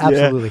 yes,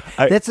 absolutely.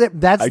 Yeah, that's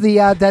it.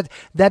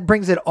 That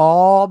brings it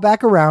all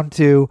back around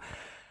to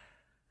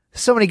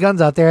so many guns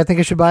out there. I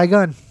think I should buy a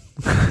gun.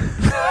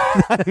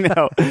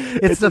 No,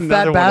 it's the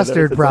Fat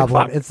Bastard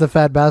problem. It's the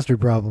Fat Bastard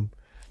problem.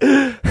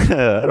 I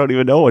don't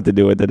even know what to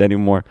do with it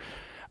anymore.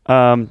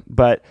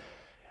 But.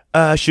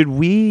 Do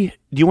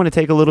you want to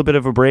take a little bit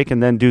of a break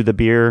and then do the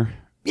beer?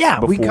 Yeah,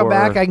 we can come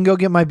back. I can go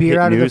get my beer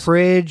out of the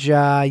fridge. You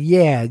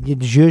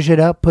zhuzh it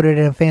up, put it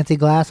in a fancy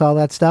glass, all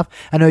that stuff.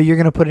 I know you're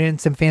going to put it in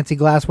some fancy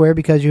glassware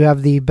because you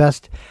have the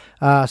best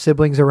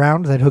siblings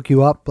around that hook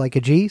you up like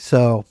a G,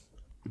 so...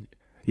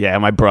 Yeah,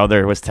 my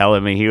brother was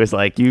telling me, he was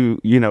like, you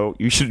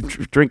should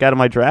drink out of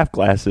my draft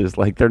glasses.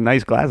 Like, they're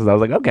nice glasses. I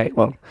was like, okay,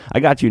 well, I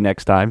got you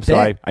next time. So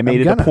I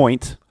made it a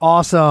point.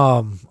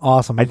 Awesome.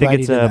 I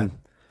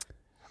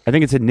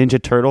think it's a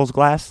Ninja Turtles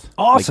glass.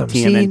 Awesome. Like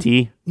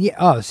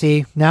TMNT.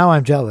 See, now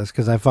I'm jealous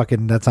because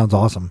that sounds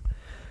awesome.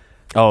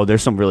 Oh,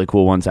 there's some really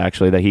cool ones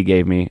actually that he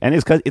gave me, and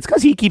it's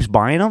because he keeps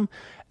buying them,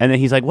 and then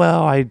he's like,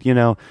 well,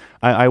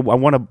 I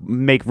want to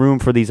make room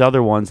for these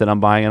other ones that I'm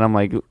buying, and I'm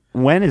like,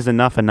 when is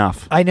enough?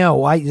 I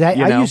know. I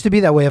used to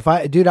be that way.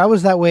 I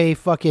was that way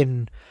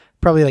fucking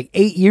probably like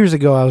 8 years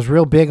ago. I was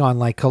real big on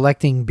like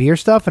collecting beer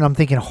stuff, and I'm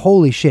thinking,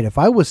 holy shit, if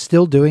I was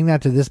still doing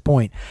that to this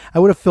point, I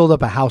would have filled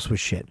up a house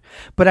with shit.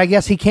 But I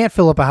guess he can't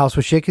fill up a house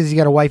with shit because he's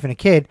got a wife and a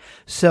kid,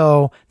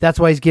 so that's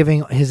why he's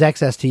giving his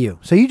excess to you.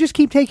 So you just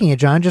keep taking it,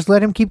 John. Just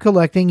let him keep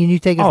collecting, and you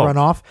take his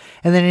runoff,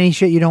 and then any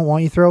shit you don't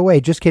want, you throw away.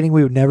 Just kidding.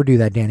 We would never do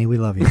that, Danny. We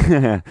love you.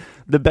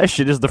 The best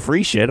shit is the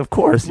free shit, of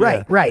course. Right,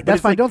 yeah. right.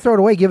 That's fine. Like, don't throw it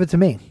away. Give it to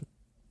me.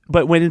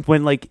 But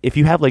when like if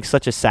you have like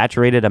such a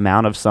saturated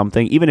amount of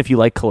something, even if you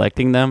like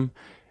collecting them,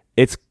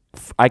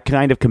 I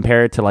kind of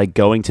compare it to like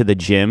going to the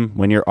gym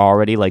when you're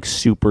already like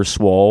super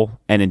swole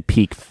and in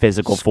peak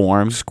physical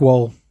form.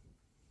 Squole.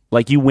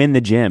 Like you win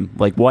the gym.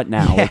 Like what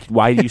now? Yeah. Like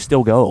why do you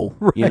still go?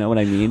 Right. You know what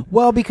I mean?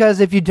 Well, because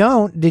if you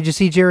don't, did you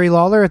see Jerry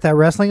Lawler at that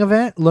wrestling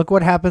event? Look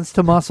what happens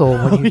to muscle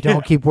when you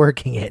don't keep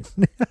working it.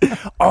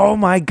 Oh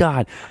my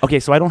God.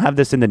 Okay, so I don't have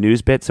this in the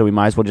news bit, so we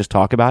might as well just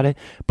talk about it.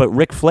 But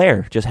Ric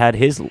Flair just had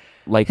his final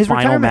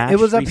retirement match. It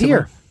was up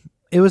here.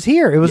 It was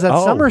here. It was at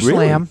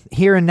SummerSlam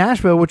here in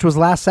Nashville, which was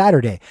last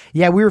Saturday.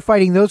 Yeah, we were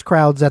fighting those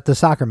crowds at the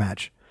soccer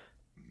match.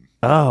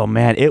 Oh,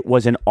 man. It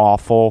was an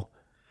awful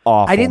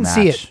I didn't match.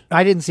 see it.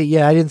 I didn't see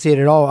it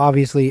at all.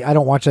 Obviously, I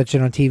don't watch that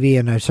shit on TV,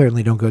 and I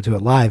certainly don't go to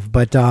it live.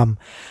 But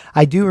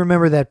I do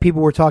remember that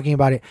people were talking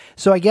about it.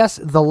 So I guess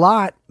the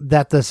lot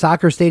that the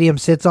soccer stadium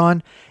sits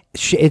on,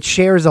 it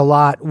shares a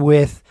lot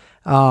with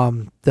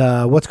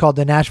the what's called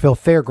the Nashville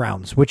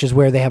Fairgrounds, which is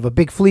where they have a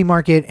big flea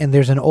market, and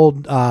there's an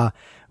old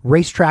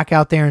racetrack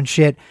out there and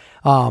shit.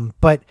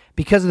 But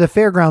because of the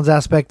fairgrounds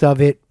aspect of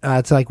it,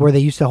 it's like where they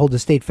used to hold the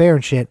state fair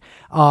and shit.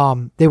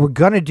 They were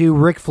gonna do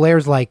Ric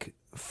Flair's like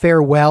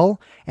farewell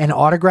and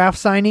autograph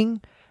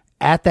signing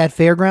at that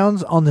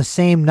fairgrounds on the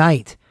same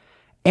night.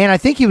 And I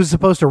think he was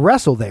supposed to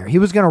wrestle there. He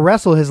was going to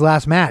wrestle his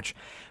last match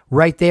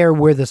right there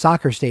where the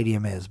soccer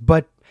stadium is.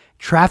 But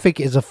traffic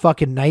is a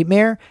fucking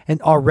nightmare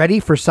and already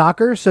for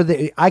soccer. So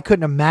that I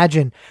couldn't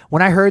imagine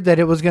when I heard that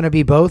it was going to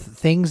be both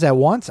things at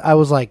once. I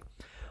was like,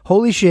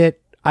 holy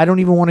shit, I don't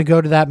even want to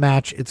go to that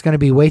match. It's going to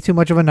be way too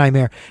much of a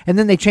nightmare. And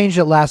then they changed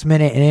it last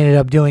minute and ended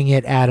up doing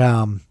it at,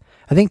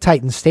 I think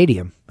Titan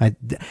Stadium.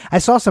 I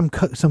saw some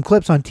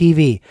clips on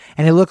TV,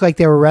 and it looked like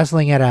they were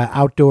wrestling at an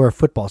outdoor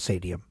football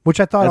stadium, which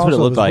I thought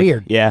also was like.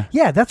 Weird.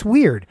 Yeah, that's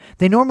weird.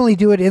 They normally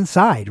do it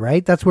inside,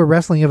 right? That's where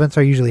wrestling events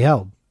are usually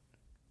held.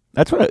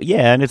 That's what.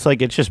 Yeah, and it's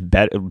like it's just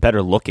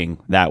better looking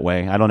that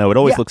way. I don't know. It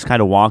always looks kind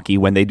of wonky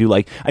when they do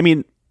like. I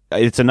mean,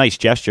 it's a nice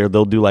gesture.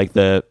 They'll do like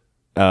the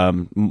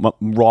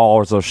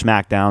Raws or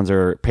SmackDowns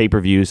or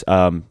pay-per-views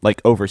like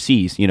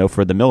overseas,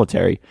 for the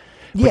military.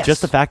 But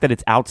just the fact that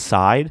it's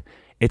outside.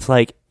 It's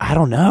like, I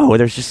don't know.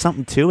 There's just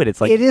something to it.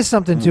 It's like it is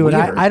something to it.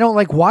 I don't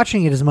like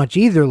watching it as much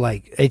either.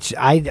 Like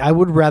I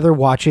would rather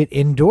watch it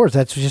indoors.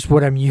 That's just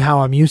how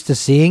I'm used to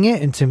seeing it.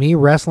 And to me,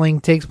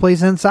 wrestling takes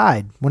place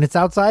inside. When it's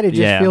outside, it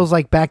just feels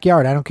like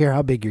backyard. I don't care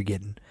how big you're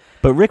getting.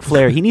 But Ric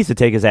Flair, he needs to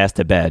take his ass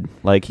to bed.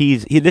 Like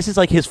this is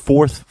like his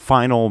fourth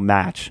final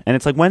match, and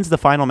it's like, when's the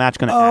final match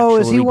going to? Oh,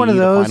 is he one of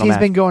those? He's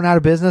been going out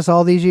of business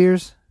all these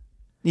years.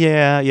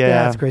 Yeah,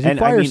 that's crazy. And,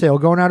 Fire sale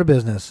going out of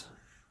business.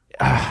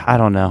 I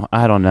don't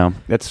know.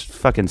 That's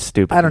fucking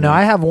stupid. I don't know.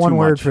 I have one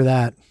word for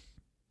that.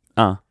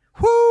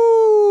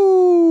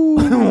 Woo!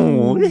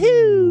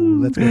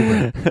 Let's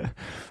go.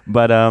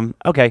 But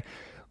okay.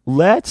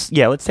 Let's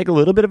take a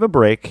little bit of a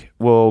break.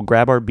 We'll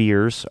grab our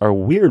beers, our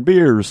weird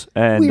beers,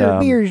 and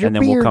then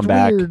we'll come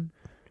back,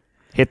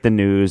 hit the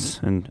news,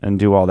 and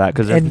do all that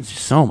because there's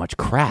just so much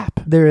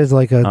crap. There is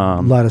like a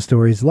lot of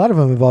stories, a lot of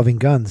them involving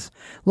guns.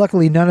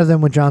 Luckily, none of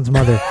them with John's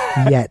mother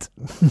yet.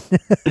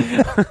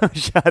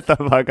 Shut the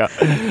fuck up.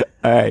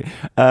 All right.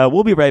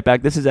 We'll be right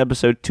back. This is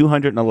episode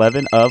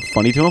 211 of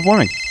Funny to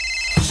Informing.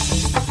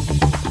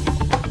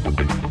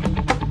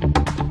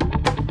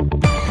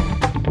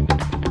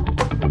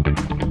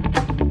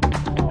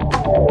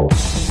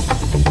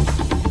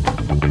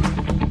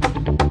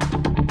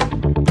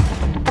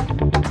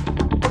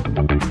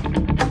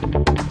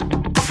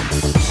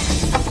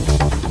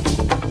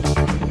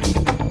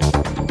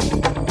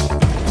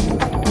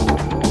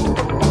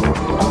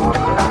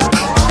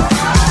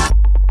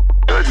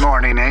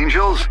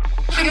 Angels.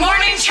 Good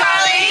morning, Charlie.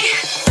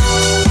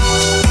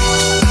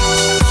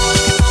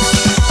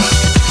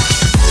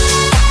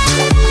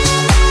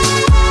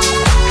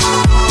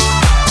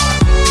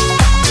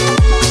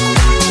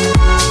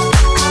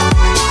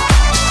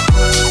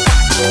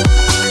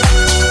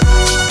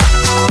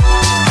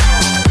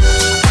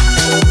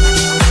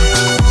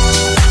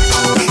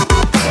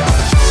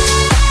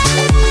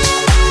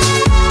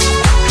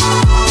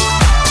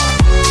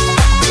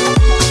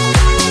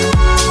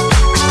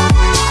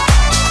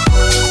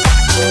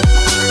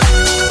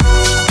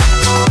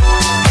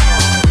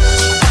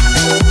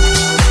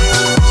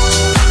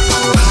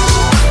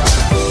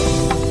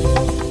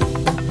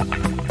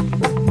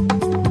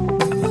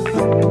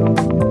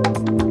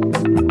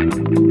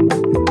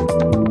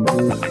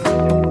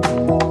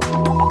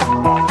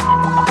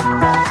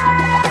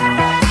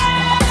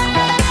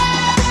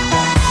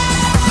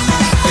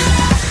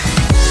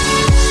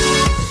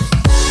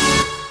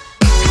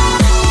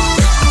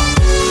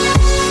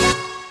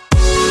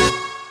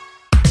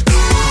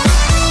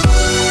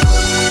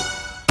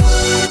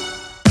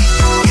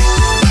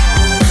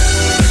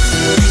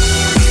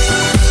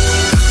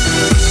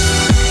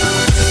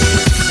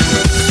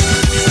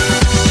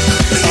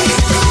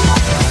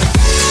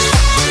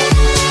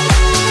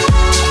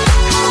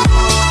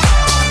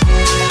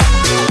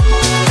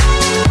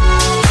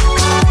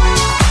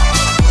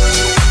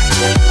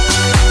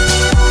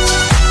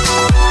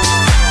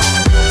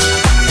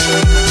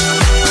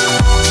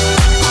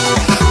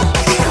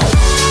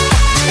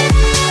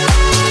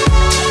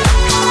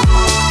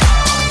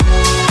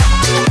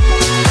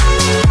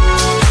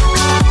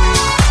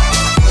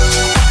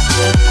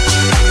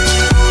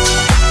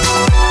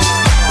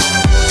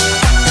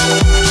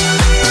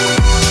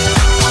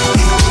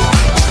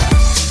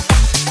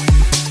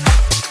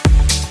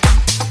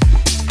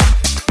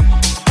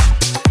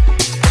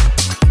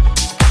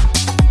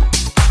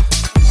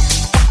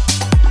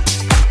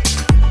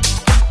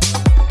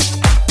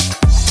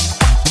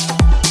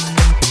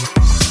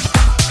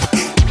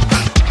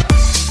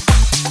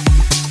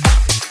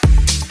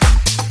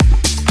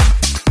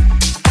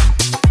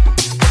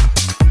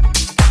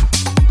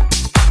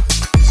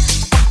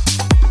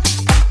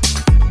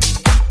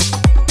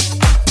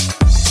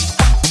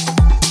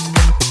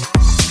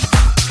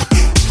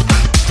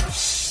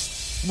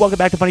 Welcome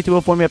back to Funny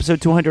 204,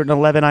 episode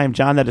 211. I am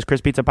John. That is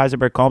Chris Pizza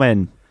Peisenberg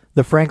Coleman.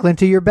 The Franklin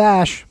to your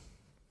bash.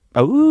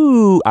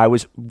 Oh,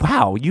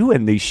 wow, you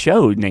and these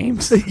show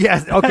names.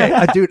 Yes,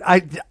 okay, dude,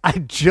 I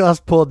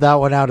just pulled that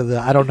one out of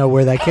I don't know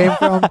where that came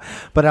from,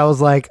 but I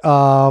was like,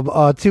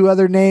 two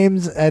other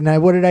names,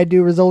 and what did I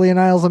do? Rizzoli and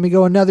Isles, let me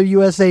go another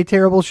USA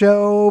terrible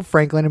show,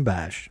 Franklin and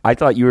Bash. I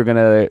thought you were going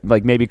to,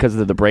 like, maybe because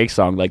of the break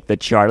song, like the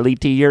Charlie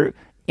to your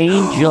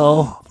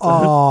angel.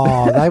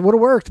 Oh, that would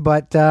have worked,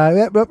 but,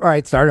 all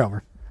right, start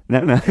over. No,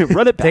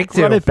 run it back. Take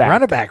two. Run it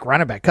back.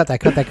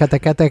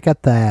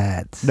 Cut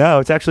that. No,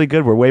 it's actually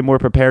good. We're way more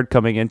prepared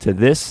coming into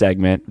this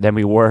segment than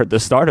we were at the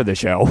start of the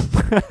show.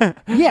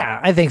 Yeah,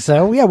 I think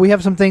so. Yeah, we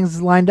have some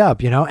things lined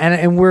up, and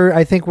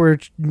I think we're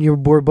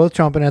both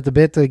chomping at the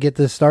bit to get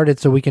this started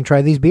so we can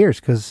try these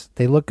beers because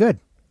they look good.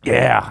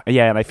 Yeah,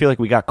 and I feel like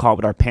we got caught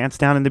with our pants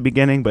down in the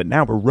beginning, but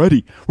now we're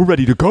ready. We're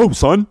ready to go,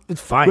 son.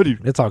 It's fine. Ready.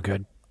 It's all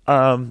good.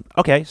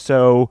 Okay,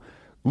 so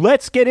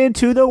let's get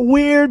into the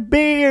weird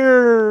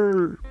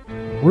beer.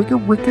 Worker.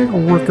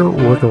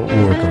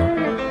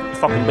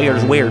 Fucking beer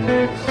is weird.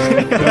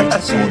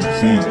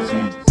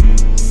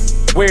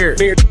 Weird.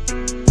 This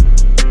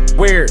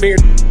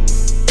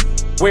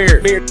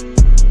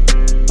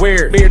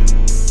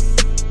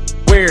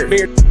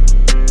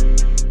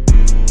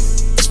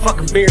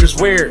fucking beer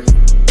is weird.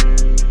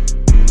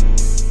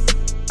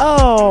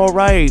 All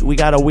right, we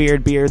got a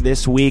weird beer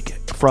this week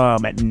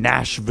from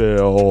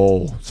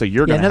Nashville. So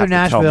you're gonna another have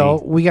to Nashville.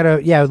 Tell me. We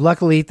got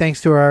luckily,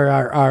 thanks to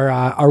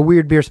our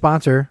weird beer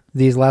sponsor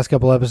these last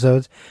couple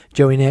episodes,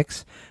 Joey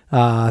Nix.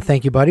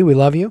 Thank you, buddy. We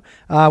love you.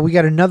 We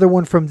got another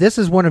one from. This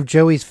is one of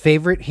Joey's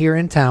favorite here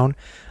in town.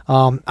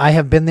 I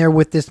have been there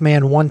with this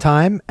man one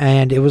time,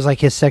 and it was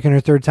like his second or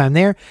third time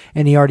there,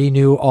 and he already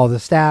knew all the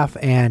staff,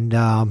 and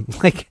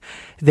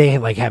they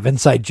like have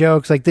inside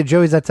jokes. Like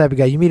Joey's that type of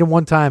guy. You meet him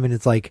one time, and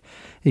it's like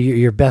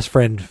your best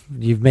friend.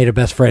 You've made a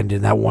best friend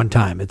in that one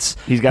time.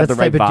 He's got the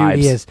right type of dude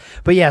he vibes. is.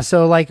 But yeah,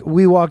 so like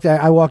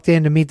I walked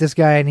in to meet this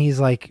guy, and he's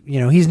like,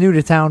 he's new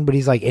to town, but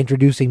he's like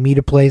introducing me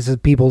to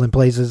people and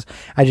places.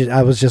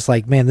 I was just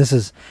like, man,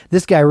 this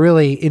guy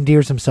really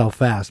endears himself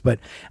fast. But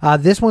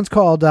this one's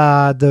called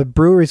the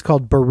brewery's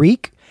called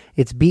Barrique.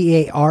 It's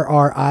Barrique.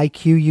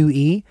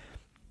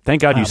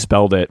 Thank God you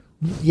spelled it.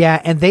 Yeah,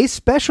 and they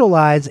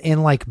specialize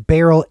in like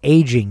barrel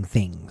aging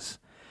things.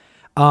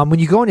 When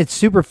you go in, it's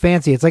super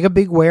fancy. It's like a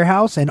big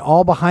warehouse, and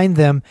all behind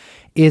them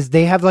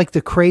they have like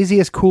the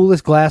craziest,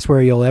 coolest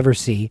glassware you'll ever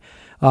see,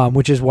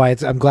 which is why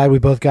I'm glad we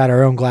both got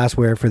our own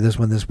glassware for this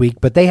one this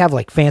week. But they have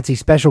like fancy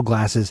special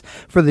glasses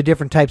for the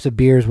different types of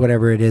beers,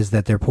 whatever it is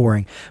that they're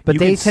pouring. But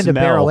they tend to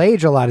barrel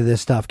age a lot of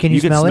this stuff. Can you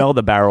smell it? You can smell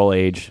the barrel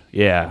age.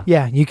 Yeah.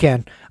 Yeah, you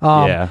can.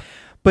 Yeah.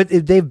 But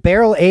they've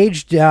barrel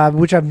aged,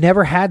 which I've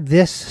never had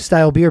this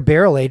style beer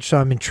barrel aged, so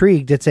I'm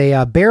intrigued. It's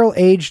a barrel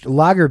aged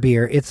lager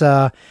beer. It's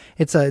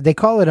they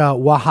call it a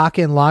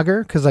Oaxacan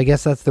lager because I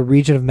guess that's the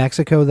region of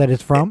Mexico that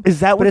it's from.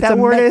 Is that what that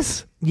word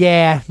is?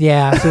 Yeah.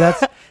 So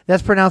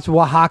that's pronounced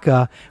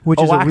Oaxaca,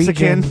 which is a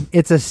region.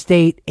 It's a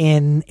state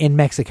in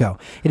Mexico.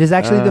 It is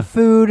actually the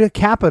food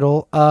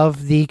capital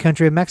of the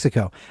country of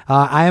Mexico.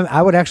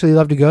 I would actually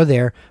love to go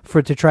there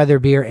to try their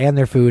beer and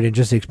their food and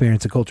just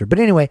experience the culture. But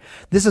anyway,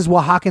 this is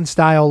Oaxacan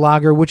style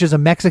lager, which is a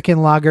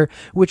Mexican lager,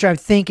 which I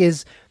think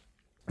is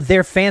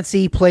their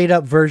fancy played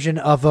up version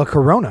of a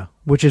Corona,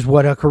 which is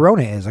what a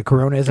Corona is. A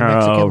Corona is a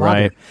Mexican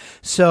lager.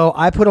 So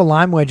I put a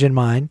lime wedge in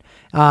mine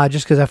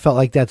just because I felt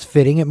like that's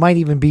fitting. It might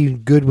even be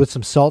good with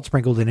some salt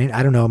sprinkled in it.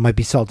 I don't know. It might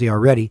be salty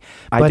already.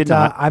 But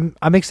I'm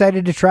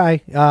excited to try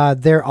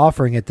their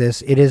offering at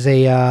this. It is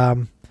a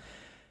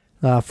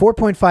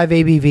 4.5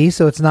 ABV,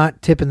 so it's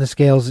not tipping the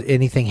scales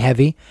anything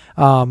heavy.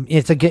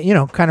 It's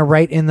kind of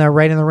right in the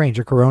range.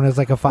 A Corona is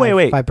like a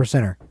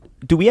 5%er.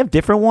 Do we have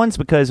different ones?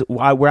 Because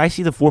where I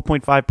see the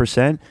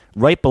 4.5%,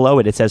 right below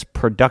it says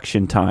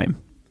production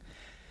time.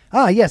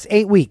 Yes,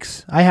 8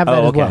 weeks. I have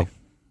that as well.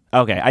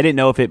 Okay, I didn't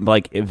know if it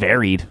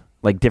varied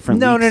like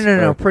different.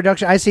 No.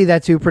 Production. I see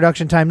that too.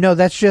 Production time. No,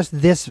 that's just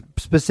this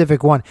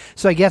specific one.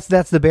 So I guess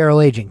that's the barrel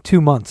aging.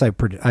 2 months, I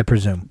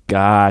presume.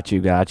 Got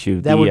you.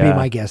 That would be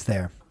my guess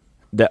there.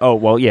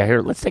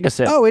 Here, let's take a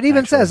sip. Oh, it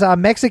even says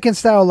Mexican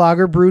style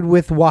lager brewed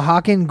with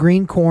Oaxacan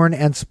green corn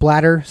and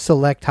splatter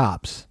select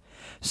hops.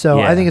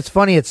 So I think it's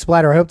funny. It's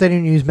splatter. I hope they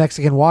didn't use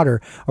Mexican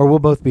water, or we'll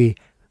both be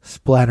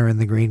splattering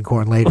the green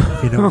corn later.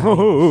 If you know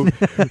what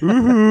I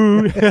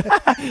mean.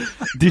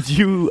 Did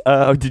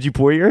you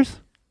pour yours?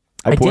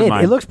 I did.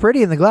 Mine. It looks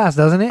pretty in the glass,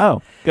 doesn't it?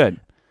 Oh, good.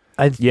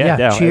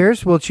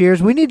 Cheers. Well,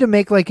 cheers. We need to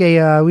make like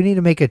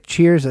a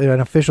cheers, an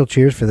official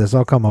cheers for this.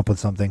 I'll come up with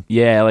something.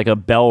 Yeah, like a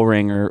bell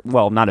ring, or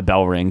not a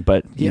bell ring,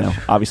 but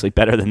obviously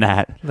better than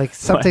that. Like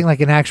something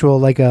like an actual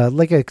like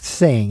a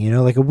saying,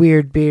 like a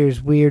weird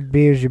beers, your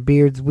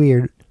beard's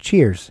weird.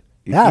 Cheers.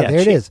 There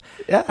it is.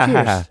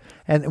 Cheers.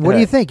 And what do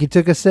you think? You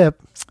took a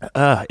sip.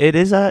 It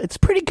is. It's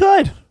pretty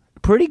good.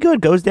 Pretty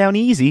good. Goes down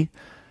easy.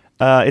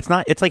 It's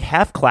not. It's like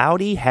half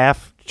cloudy,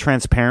 half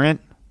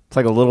transparent. It's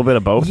like a little bit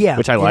of both,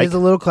 which I like. It is a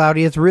little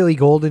cloudy. It's really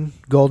golden.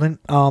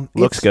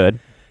 Looks good.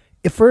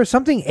 if for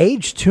something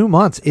aged 2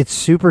 months, it's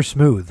super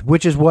smooth,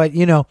 which is what,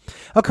 a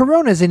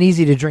Corona is an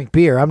easy to drink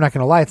beer. I'm not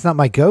going to lie. It's not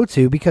my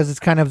go-to because it's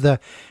kind of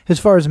as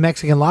far as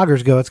Mexican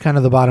lagers go, it's kind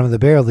of the bottom of the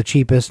barrel, the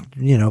cheapest,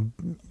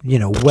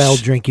 well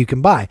drink you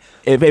can buy.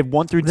 If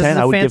 1 through 10,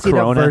 I would give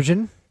Corona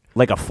version.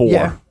 Like a 4.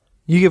 Yeah.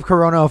 You give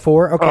Corona a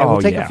 4? Okay,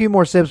 we'll take a few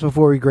more sips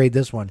before we grade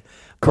this one.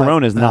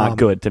 Corona is not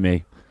good to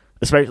me.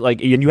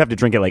 Especially and you have to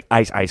drink it like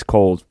ice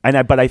cold.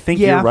 But I think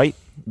you're right.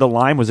 The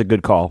lime was a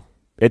good call.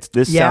 This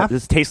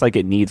tastes like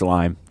it needs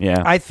lime.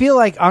 Yeah. I feel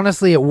like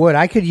honestly it would.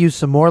 I could use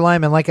some more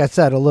lime and like I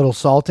said, a little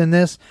salt in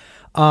this.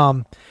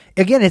 Again,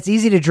 it's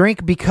easy to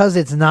drink because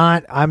it's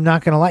not, I'm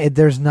not going to lie,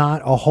 there's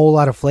not a whole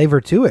lot of flavor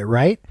to it,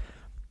 right?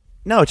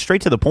 No, it's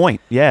straight to the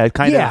point. Yeah, it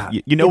kind of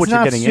you know what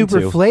you're getting into. It's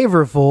not super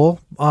flavorful.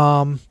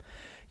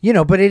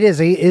 But it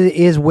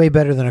is way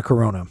better than a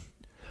Corona.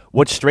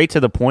 What's straight to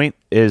the point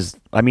is,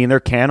 their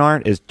can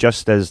art is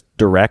just as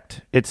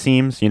direct, it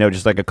seems.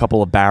 Just like a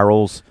couple of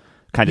barrels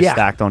kind of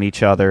stacked on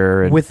each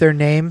other. With their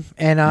name.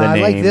 And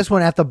I like this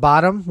one at the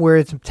bottom where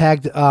it's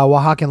tagged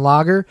Oaxacan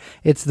Lager.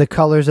 It's the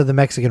colors of the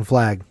Mexican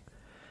flag.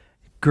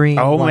 Green,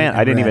 oh, man,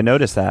 I didn't even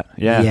notice that.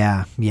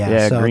 Yeah.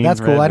 Yeah, so green,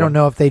 that's cool. red, I don't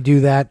know if they do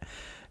that.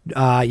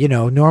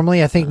 Normally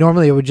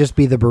it would just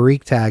be the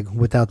Barrique tag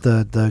without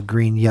the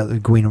green, yellow,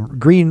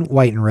 green,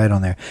 white, and red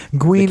on there.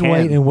 Green,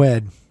 white, and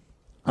red.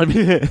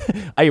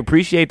 I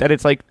appreciate that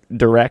it's like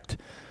direct,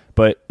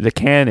 but the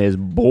can is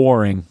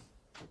boring.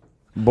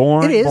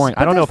 Boring. It is. Boring.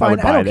 I don't know if I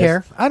would buy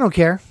this. I don't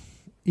care.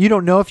 You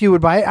don't know if you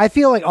would buy it. I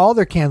feel like all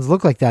their cans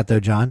look like that though,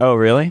 John. Oh,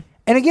 really?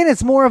 And again,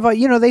 it's more of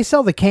a, they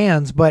sell the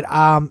cans, but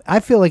I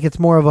feel like it's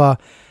more of a,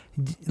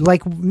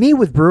 like me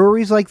with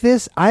breweries like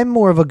this, I'm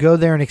more of a go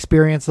there and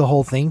experience the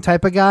whole thing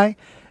type of guy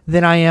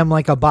than I am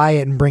like a buy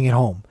it and bring it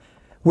home.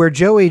 Where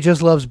Joey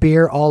just loves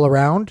beer all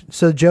around.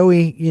 So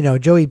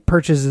Joey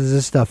purchases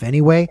this stuff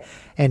anyway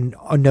and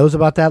knows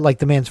about that. Like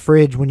the man's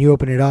fridge, when you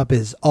open it up,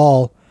 is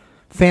all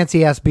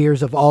fancy ass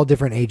beers of all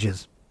different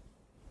ages.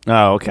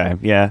 Oh, okay.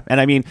 Yeah.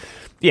 And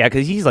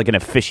because he's like an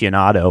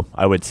aficionado,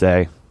 I would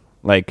say.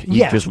 Like,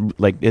 just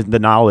like the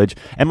knowledge.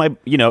 And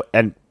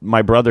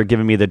my brother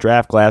giving me the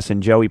draft glass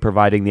and Joey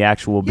providing the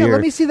actual beer. Yeah, let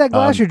me see that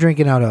glass you're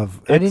drinking out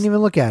of. I didn't even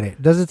look at it.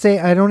 Does it say,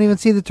 I don't even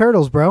see the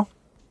turtles, bro.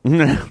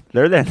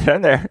 They're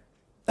there.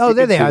 Oh,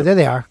 there they are. There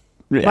they are.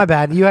 Yeah. My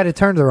bad. You had it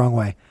turned the wrong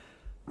way.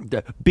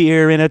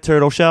 Beer in a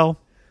turtle shell.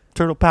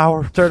 Turtle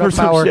power. Turtle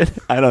power. Shit.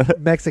 I don't know.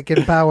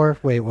 Mexican power.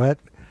 Wait, what?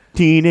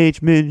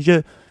 Teenage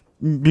Ninja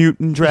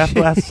Mutant draft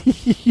glass.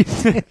 You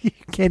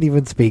can't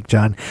even speak,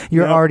 John.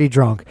 You're already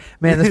drunk.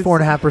 Man, this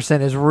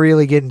 4.5% is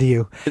really getting to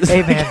you.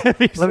 Hey, man, let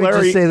me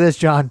just say this,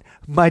 John.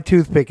 My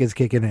toothpick is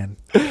kicking in.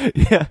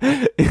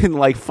 Yeah. In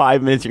like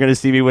 5 minutes, you're going to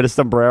see me with a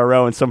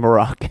sombrero and some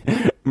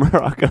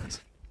Moroccos.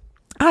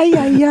 Ay,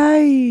 ay,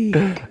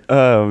 ay.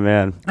 Oh,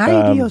 man.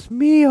 Ay, Dios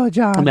mío,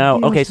 John. No,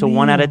 Dios okay, so mío.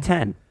 1 out of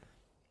 10.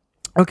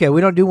 Okay,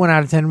 we don't do 1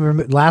 out of 10.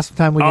 Remember, last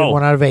time we did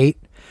 1 out of 8,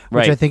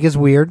 which I think is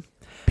weird.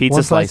 Pizza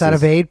 1 slices. slice out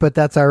of 8, but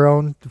that's our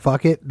own.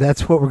 Fuck it.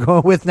 That's what we're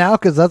going with now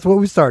because that's what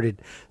we started.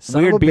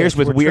 Weird beers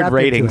with weird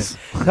ratings.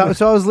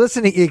 So I was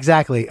listening.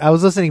 Exactly. I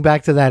was listening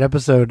back to that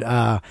episode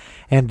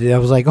and I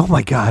was like, oh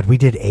my God, we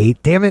did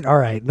 8. Damn it. All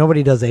right.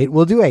 Nobody does 8.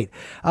 We'll do 8.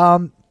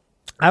 Out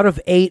of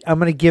 8, I'm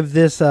going to give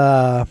this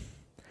a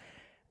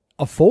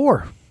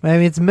 4.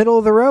 It's middle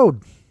of the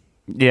road.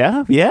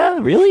 Yeah,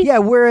 really? Yeah,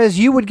 whereas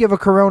you would give a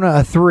Corona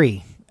a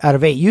 3 out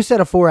of 8. You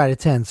said a 4 out of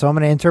 10, so I'm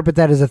going to interpret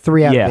that as a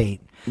 3 out of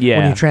 8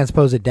 when you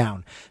transpose it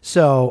down.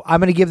 So I'm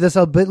going to give this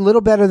a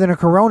little better than a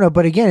Corona,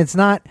 but again, it's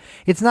not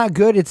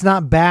good, it's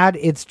not bad,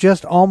 it's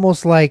just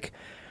almost like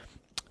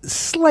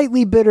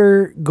slightly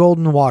bitter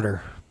golden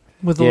water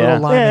with a little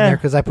lime in there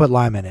because I put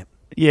lime in it.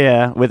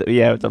 Yeah, with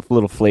a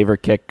little flavor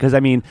kick. Because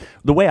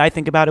the way I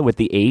think about it with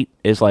the 8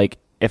 is like,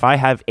 if I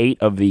have 8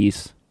 of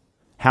these,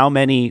 how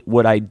many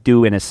would I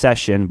do in a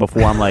session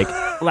before I'm like,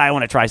 well, I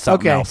want to try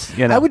something else?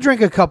 I would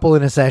drink a couple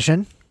in a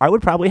session. I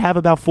would probably have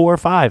about 4 or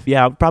 5.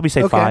 Yeah, I would probably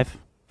say 5.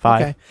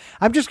 5. Okay.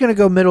 I'm just going to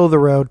go middle of the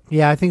road.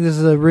 Yeah, I think this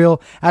is a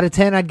real, out of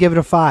 10, I'd give it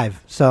a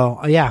 5.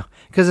 So, yeah,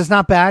 because it's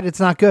not bad. It's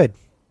not good.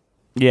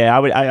 Yeah,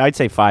 I'd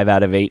say 5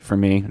 out of 8 for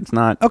me. It's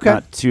not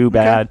too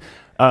bad. Okay.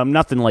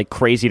 Nothing like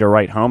crazy to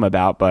write home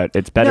about, but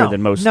it's better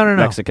than most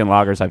Mexican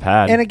lagers I've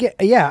had. And again,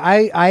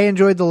 I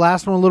enjoyed the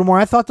last one a little more.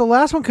 I thought the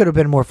last one could have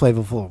been more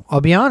flavorful.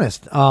 I'll be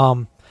honest.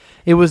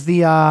 It was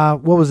the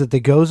what was it? The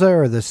Goza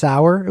or the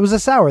sour? It was a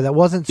sour that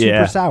wasn't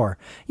super sour.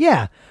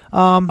 Yeah.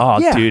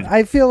 Dude.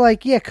 I feel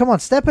like come on,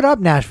 step it up,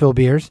 Nashville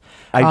beers.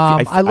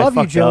 I love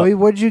you, Joey.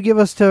 What did you give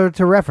us to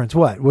reference?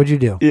 What'd you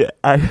do? Yeah,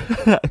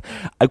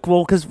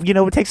 well, because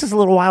it takes us a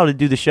little while to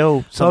do the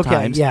show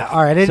sometimes. Okay, yeah,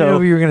 all right. I didn't know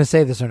if you were going to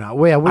say this or not.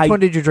 Wait, which one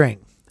did you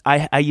drink?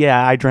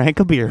 I drank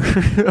a beer.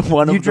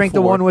 You drank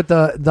the one with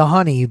the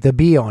honey, the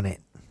bee on it.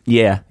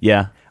 Yeah.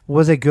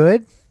 Was it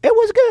good? It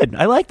was good.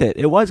 I liked it.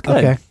 It was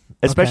good. Okay.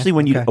 Especially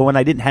when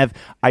I didn't have,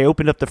 I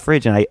opened up the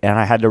fridge and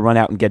I had to run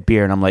out and get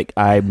beer and I'm like,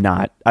 I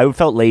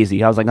felt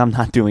lazy. I was like, I'm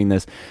not doing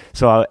this.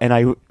 So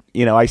I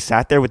I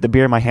sat there with the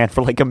beer in my hand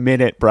for like a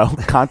minute, bro,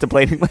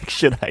 contemplating like,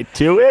 should I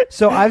do it?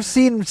 So I've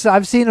seen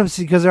them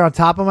because they're on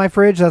top of my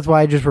fridge. That's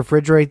why I just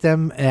refrigerate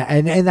them,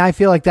 and I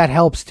feel like that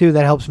helps too.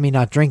 That helps me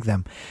not drink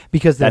them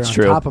because they're on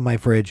top of my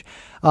fridge.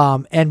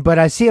 But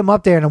I see them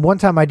up there, and one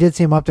time I did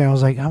see them up there, and I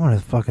was like, I'm gonna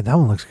that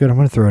one looks good. I'm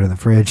gonna throw it in the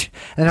fridge,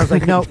 and I was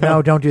like, no,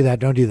 don't do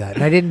that,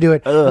 and I didn't do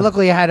it. And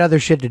luckily, I had other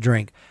shit to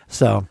drink,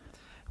 so.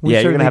 We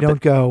certainly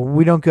don't go.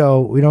 We don't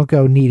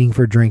go needing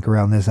for drink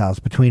around this house.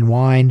 Between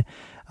wine,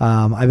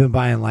 I've been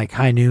buying like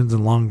high noons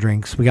and long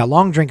drinks. We got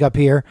long drink up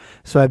here,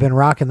 so I've been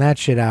rocking that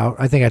shit out.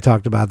 I think I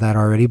talked about that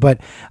already. But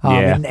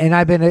and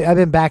I've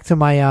been back to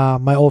my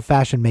my old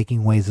fashioned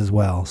making ways as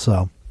well.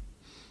 So.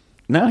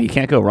 No, you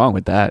can't go wrong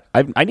with that.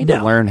 I need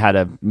to learn how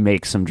to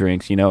make some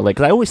drinks, like,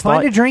 'cause I always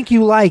find a drink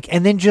you like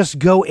and then just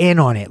go in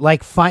on it.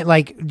 Like,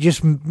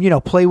 just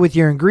play with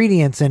your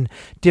ingredients and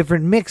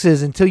different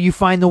mixes until you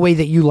find the way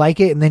that you like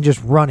it and then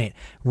just run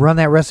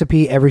that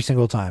recipe every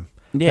single time.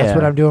 Yeah. That's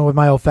what I'm doing with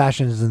my old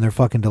fashions, and they're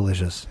fucking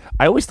delicious.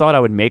 I always thought I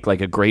would make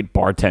like a great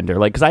bartender,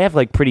 like, because I have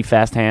like pretty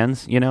fast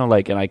hands,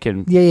 like, and I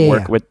can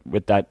work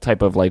with that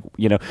type of like,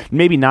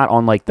 maybe not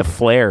on like the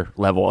flair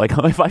level. Like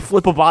if I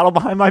flip a bottle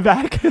behind my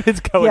back,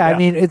 it's going down. I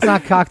mean, it's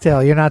not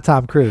cocktail. You're not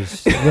Tom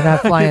Cruise. You're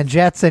not flying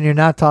jets, and you're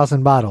not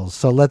tossing bottles.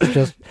 So let's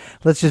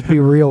just be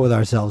real with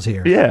ourselves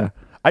here. Yeah.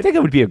 I think I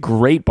would be a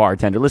great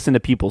bartender. Listen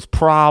to people's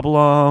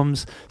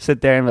problems,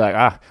 sit there and be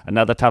like,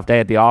 another tough day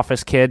at the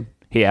office, kid.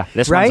 Yeah,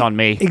 this one's on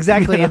me.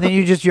 Exactly. And then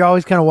you're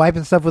always kind of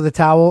wiping stuff with a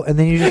towel, and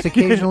then you just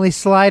occasionally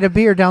slide a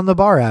beer down the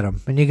bar at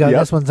them, and you go,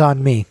 this one's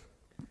on me.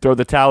 Throw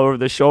the towel over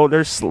the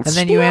shoulders. And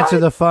then you answer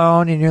the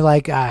phone, and you're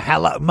like,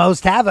 hello,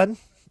 most heaven.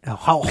 Oh,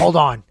 hold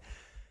on.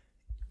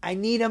 I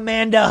need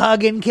Amanda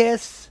hug and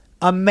kiss.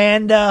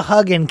 Amanda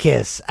hug and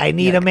kiss. I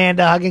need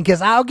Amanda hug and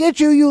kiss. I'll get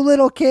you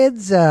little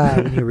kids.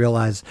 When you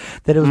realize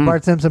that it was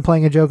Bart Simpson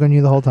playing a joke on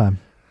you the whole time.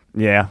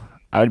 Yeah,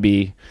 I'd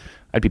be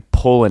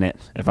pulling it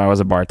if I was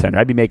a bartender.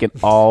 I'd be making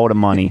all the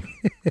money.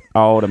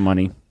 All the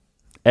money.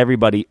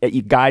 Everybody,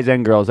 guys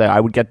and girls, I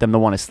would get them to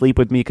want to sleep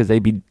with me because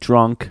they'd be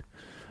drunk,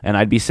 and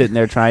I'd be sitting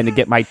there trying to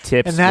get my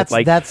tips. And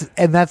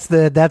that's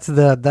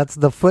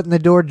the foot in the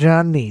door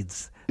John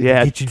needs.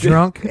 Yeah, get you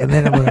drunk, and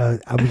then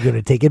I'm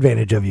gonna take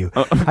advantage of you.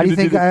 How do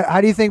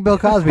you think Bill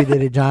Cosby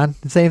did it, John?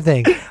 The same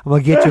thing. I'm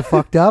gonna get you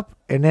fucked up,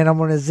 and then I'm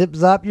gonna zip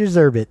zop your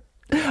zerbit.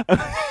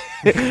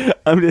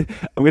 I'm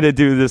gonna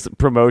do this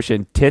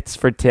promotion, tits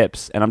for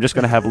tips, and I'm just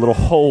gonna have little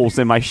holes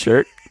in my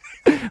shirt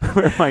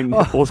where my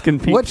nipples can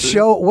peek. What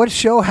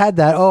show had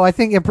that? Oh, I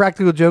think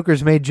Impractical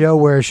Jokers made Joe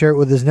wear a shirt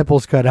with his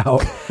nipples cut out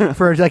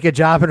for like a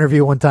job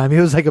interview one time. He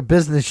was like a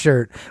business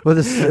shirt with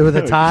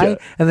a tie,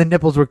 and the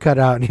nipples were cut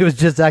out, and he was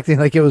just acting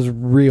like it was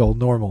real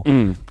normal.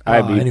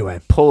 I'd be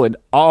pulling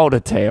all the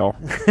tail.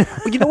 Well,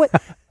 you know what?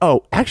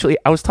 Oh, actually,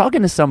 I was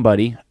talking to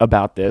somebody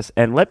about this,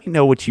 and let me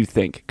know what you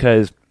think,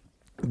 because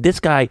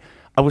this guy,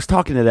 I was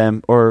talking to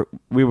them, or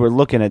we were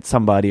looking at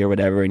somebody or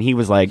whatever, and he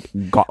was like,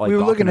 we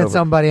were looking at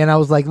somebody, and I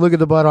was like, look at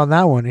the butt on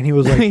that one, and he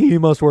was like, he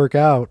must work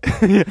out.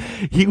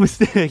 he was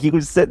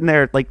sitting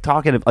there like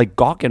talking, like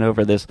gawking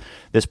over this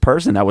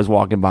person that was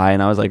walking by,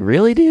 and I was like,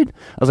 really, dude?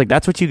 I was like,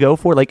 that's what you go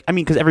for? Like, I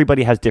mean, because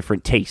everybody has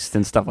different tastes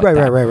and stuff like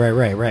that.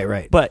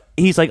 Right. But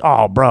he's like,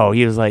 oh, bro,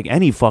 he was like,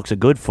 any fuck's a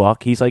good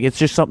fuck. He's like, it's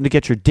just something to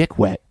get your dick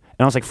wet.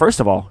 And I was like, first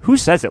of all, who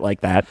says it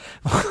like that?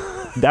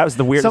 That was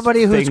the weirdest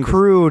Somebody who's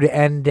crude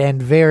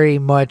and very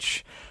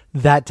much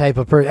that type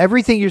of person.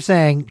 Everything you're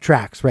saying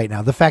tracks right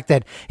now. The fact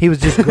that he was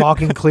just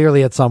gawking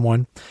clearly at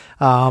someone.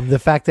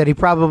 The fact that he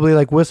probably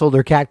like whistled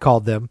or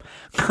catcalled them.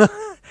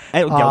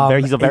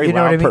 He's a very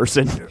loud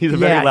person. He's a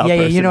very loud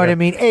person. You know what I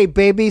mean? Hey,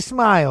 baby,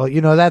 smile. You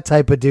know, that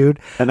type of dude.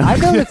 I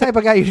know the type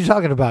of guy you're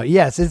talking about.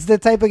 Yes, it's the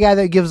type of guy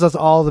that gives us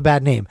all the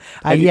bad name.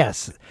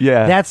 Yes.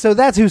 Yeah.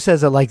 That's who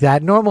says it like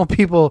that. Normal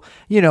people,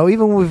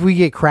 even if we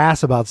get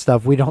crass about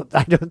stuff,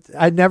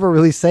 I never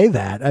really say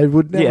that. I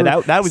would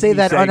never say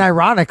that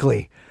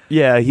unironically.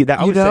 Yeah,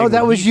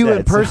 that was you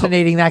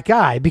impersonating that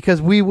guy,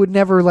 because we would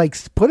never like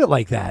put it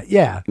like that.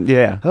 Yeah.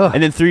 Ugh.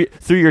 And then through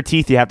your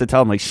teeth, you have to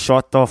tell them like,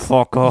 "Shut the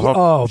fuck up."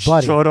 Oh,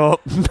 buddy, shut up,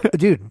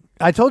 dude.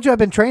 I told you I've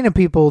been training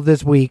people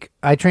this week.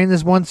 I trained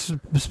this one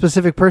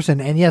specific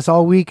person, and yes,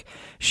 all week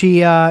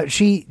she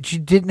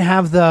didn't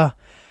have the.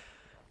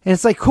 And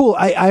it's like, cool,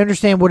 I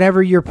understand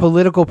whatever your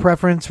political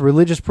preference,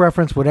 religious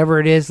preference, whatever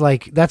it is,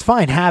 like, that's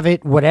fine. Have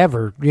it,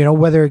 whatever.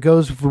 Whether it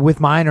goes with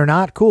mine or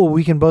not, cool.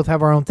 We can both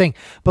have our own thing.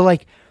 But,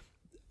 like,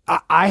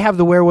 I have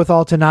the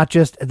wherewithal to not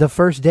just the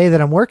first day that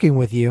I'm working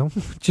with you,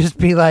 just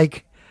be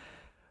like,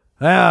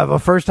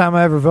 the first time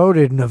I ever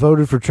voted, and I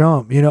voted for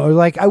Trump, or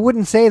like, I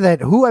wouldn't say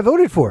that who I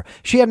voted for.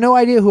 She had no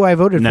idea who I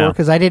voted for,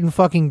 because I didn't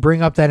fucking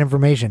bring up that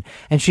information.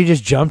 And she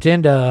just jumped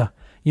into...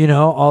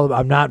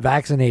 I'm not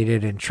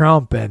vaccinated, and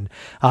Trump, and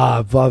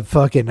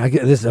fucking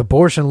this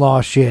abortion law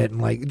shit, and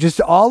like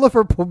just all of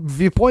her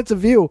points of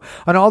view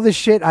on all this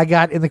shit I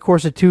got in the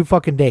course of 2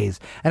 fucking days.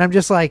 And I'm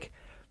just like,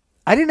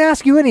 I didn't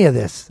ask you any of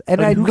this,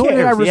 and Like, who nor did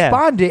I cares? Yeah.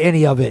 respond to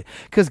any of it,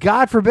 because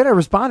God forbid I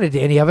responded to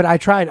any of it. I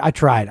tried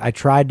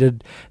to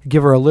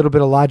give her a little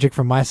bit of logic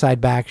from my side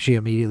back. She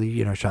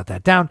immediately, shut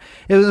that down.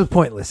 It was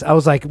pointless. I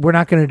was like, we're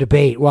not going to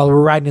debate while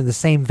we're riding in the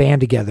same van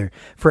together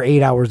for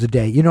 8 hours a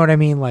day. You know what I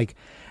mean? Like,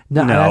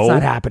 no, that's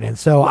not happening.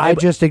 So I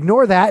just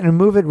ignore that and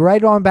move it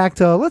right on back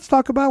to let's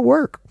talk about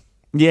work.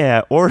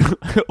 Yeah, or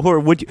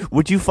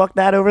would you fuck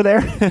that over there?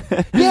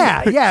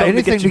 Yeah,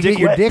 anything to get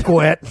your dick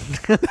wet.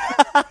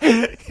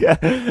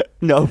 Yeah.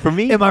 No, for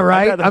me. Am I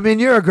right? I mean,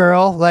 you're a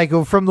girl, like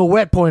from the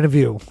wet point of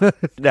view.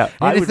 No,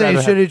 anything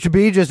it should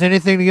be just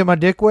anything to get my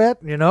dick wet,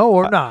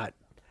 or not.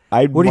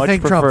 What do you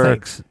think Trump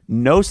thinks?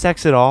 No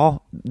sex at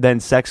all than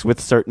sex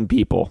with certain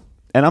people.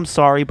 And I'm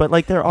sorry, but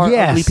like there are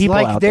ugly people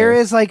like out there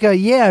there. is like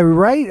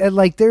right. And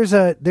like there's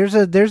a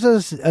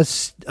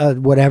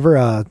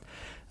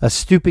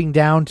stooping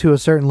down to a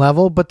certain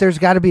level, but there's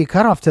got to be a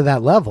cutoff to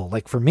that level.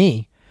 Like for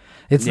me,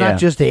 it's not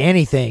just to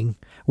anything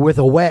with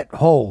a wet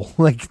hole.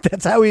 Like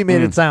that's how he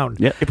made it sound.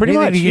 Yeah, pretty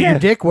anything much. To get your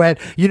dick wet.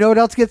 You know what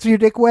else gets your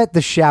dick wet?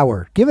 The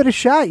shower. Give it a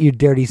shot, you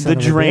dirty son the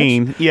of a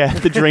drain. bitch. Yeah,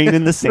 the drain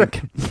in the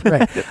sink.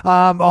 Right.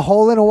 A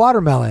hole in a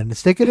watermelon.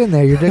 Stick it in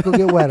there. Your dick will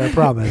get wet. I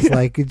promise.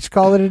 Like just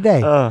call it a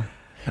day.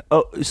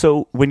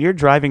 So when you're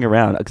driving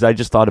around, because I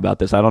just thought about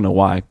this, I don't know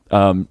why.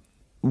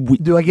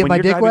 Do I get my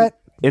dick wet?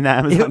 In the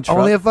Amazon truck?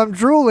 Only if I'm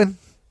drooling.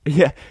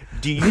 Yeah.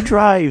 Do you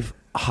drive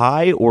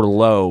high or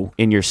low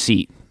in your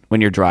seat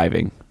when you're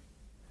driving?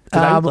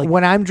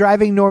 When I'm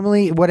driving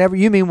normally,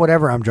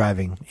 whatever I'm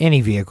driving, any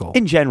vehicle.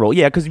 In general,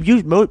 yeah, because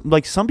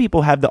like some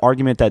people have the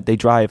argument that they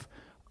drive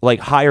like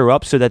higher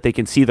up so that they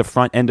can see the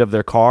front end of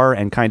their car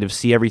and kind of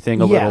see everything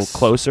a little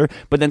closer.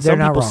 But then some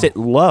people sit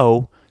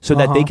low so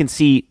that they can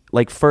see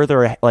like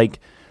further, like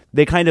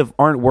they kind of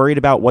aren't worried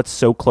about what's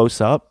so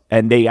close up,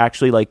 and they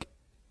actually like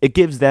it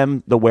gives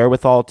them the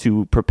wherewithal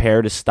to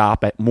prepare to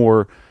stop at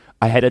more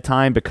ahead of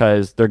time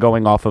because they're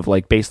going off of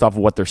like based off of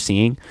what they're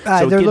seeing.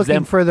 So they're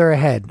looking further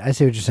ahead. I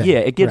see what you're saying. Yeah,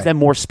 it gives them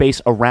more space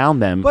around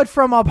them. But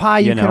from up high,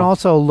 you can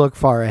also look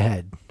far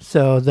ahead.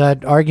 So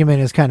that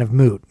argument is kind of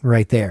moot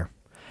right there.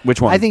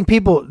 Which one? I think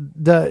people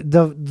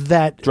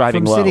that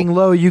driving from low. Sitting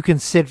low, you can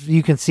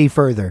see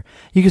further.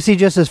 You can see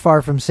just as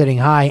far from sitting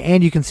high,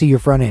 and you can see your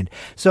front end.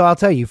 So I'll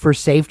tell you, for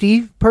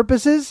safety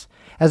purposes,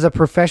 as a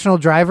professional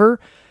driver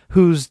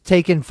who's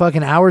taken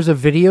fucking hours of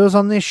videos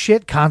on this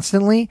shit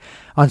constantly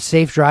on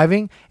safe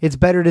driving, it's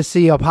better to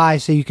see up high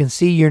so you can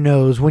see your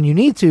nose when you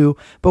need to.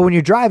 But when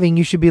you're driving,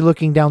 you should be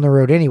looking down the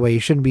road anyway. You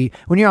shouldn't be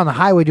when you're on the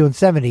highway doing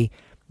 70.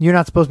 You're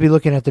not supposed to be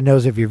looking at the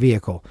nose of your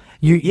vehicle.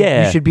 You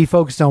should be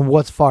focused on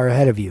what's far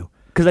ahead of you.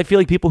 Because I feel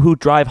like people who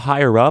drive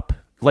higher up,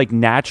 like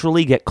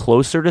naturally get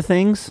closer to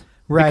things,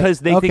 right?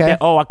 Because they think that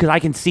because I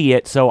can see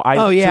it, so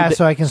I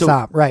so I can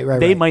stop. Right.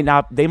 They might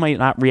not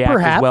react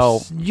Perhaps. as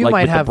well. You like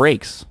might with have the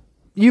brakes.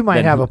 You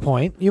might have a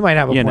point.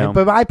 know.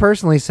 But I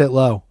personally sit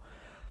low.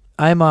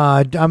 I'm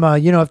a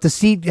if the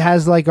seat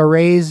has like a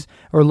raise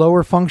or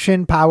lower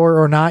function,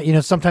 power or not,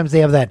 sometimes they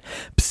have that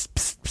pss,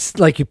 pss, pss,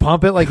 like you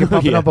pump it, like you're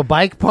pumping up a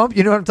bike pump,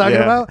 you know what I'm talking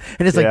about?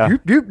 And it's like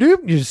doop, doop,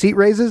 doop, your seat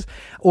raises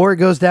or it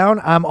goes down.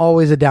 I'm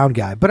always a down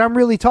guy, but I'm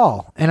really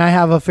tall and I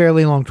have a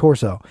fairly long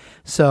torso.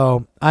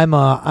 So I'm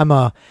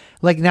a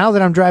like now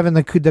that I'm driving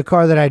the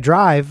car that I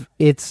drive,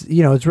 it's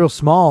it's real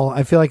small.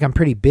 I feel like I'm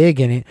pretty big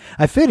in it.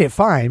 I fit it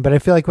fine, but I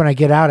feel like when I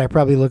get out, I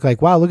probably look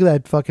like, wow, look at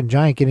that fucking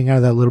giant getting out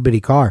of that little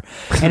bitty car.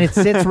 And it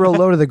sits real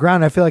low to the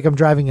ground. I feel like I'm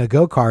driving a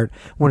go-kart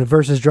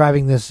versus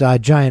driving this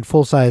giant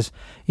full-size,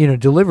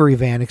 delivery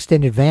van,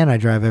 extended van I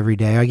drive every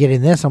day. I get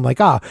in this, I'm like,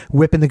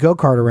 whipping the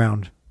go-kart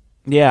around.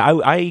 Yeah,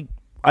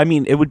 I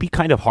mean, it would be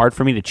kind of hard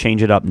for me to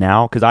change it up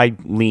now because I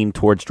lean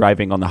towards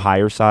driving on the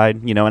higher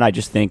side, and I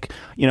just think,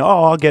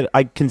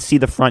 I can see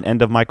the front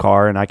end of my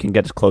car and I can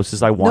get as close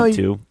as I want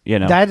to,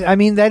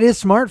 That is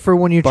smart for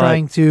when you're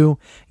trying to,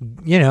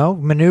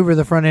 maneuver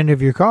the front end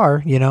of your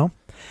car,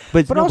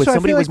 But also, I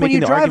feel like when you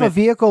drive a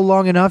vehicle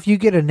long enough, you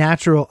get a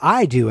natural,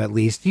 I do at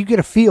least, you get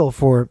a feel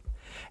for,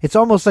 it's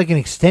almost like an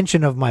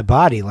extension of my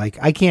body. Like,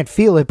 I can't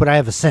feel it, but I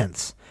have a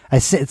sense.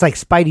 It's like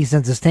Spidey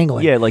senses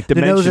tingling. Yeah, like the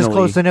nose is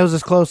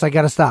close, I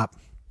got to stop.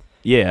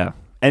 Yeah.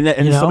 And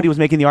somebody was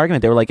making the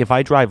argument. They were like, if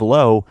I drive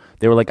low,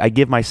 they were like, I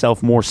give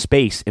myself more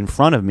space in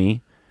front of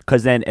me.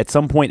 Because then at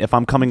some point, if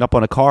I'm coming up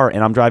on a car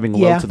and I'm driving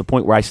low to the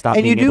point where I stop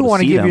being able to see them. And you do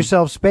want to give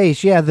yourself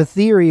space. Yeah, the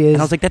theory is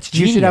and I was like, that's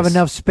genius. You should have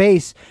enough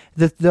space.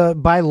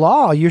 By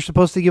law, you're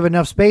supposed to give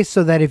enough space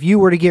so that if you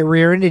were to get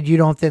rear-ended, you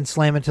don't then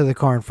slam into the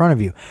car in front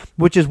of you,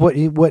 which is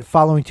what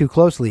following too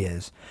closely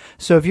is.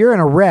 So if you're in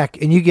a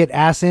wreck and you get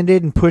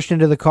ass-ended and pushed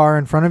into the car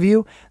in front of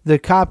you, the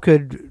cop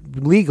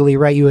could legally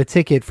write you a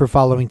ticket for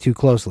following too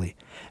closely.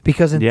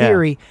 Because in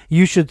theory,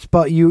 you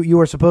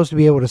are supposed to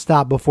be able to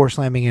stop before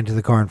slamming into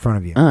the car in front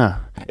of you.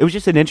 It was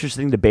just an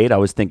interesting debate I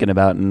was thinking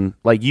about, and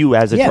like you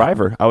as a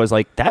driver, I was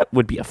like, that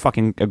would be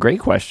a great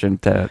question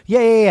to.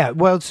 Yeah.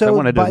 Well,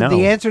 so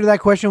the answer to that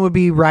question would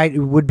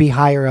be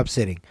higher up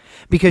sitting,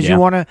 because you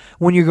want to,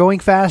 when you're going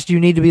fast, you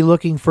need to be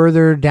looking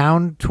further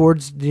down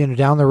towards,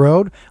 down the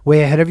road,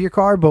 way ahead of your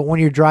car. But when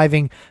you're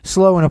driving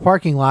slow in a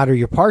parking lot, or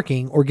you're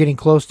parking or getting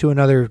close to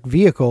another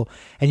vehicle,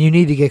 and you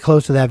need to get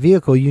close to that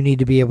vehicle, you need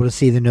to be able to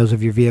see the nose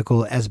of your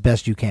vehicle as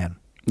best you can.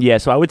 Yeah,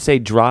 so I would say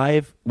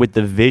drive with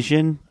the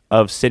vision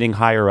of sitting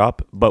higher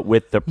up, but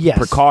with the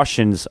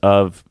precautions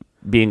of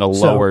being a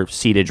lower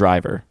seated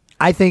driver.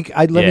 I think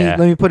let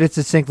me put it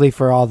succinctly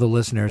for all the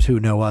listeners who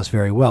know us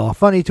very well.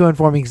 Funny to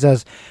Informing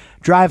says,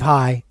 drive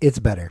high, it's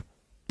better.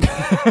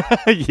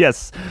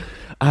 Yes.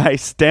 I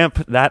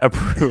stamp that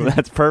approval.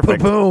 That's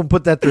perfect. Boom,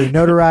 put that through.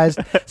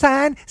 Notarized,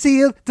 signed,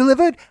 sealed,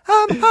 delivered.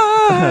 I'm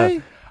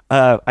high.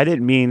 I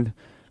didn't mean,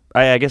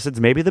 I guess it's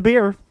maybe the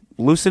beer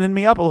loosening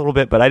me up a little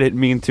bit, but I didn't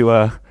mean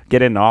to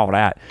get into all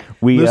that.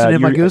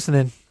 Loosening my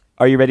goosening.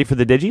 Are you ready for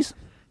the Digis?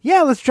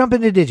 Yeah, let's jump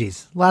into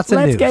Digis. Lots of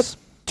news. Let's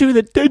get to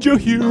the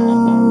Digi-Hue.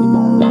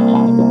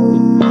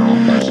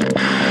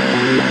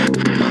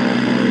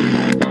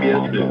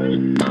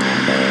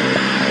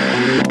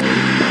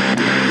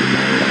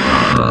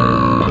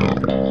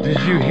 Did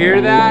you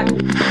hear that?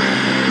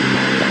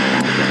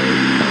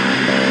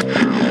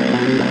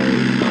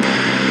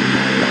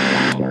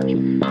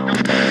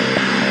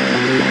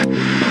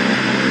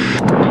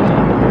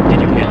 Did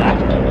you hear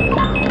that?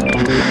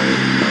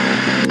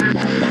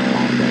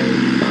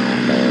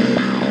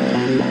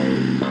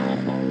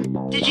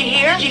 Did you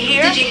hear? Did you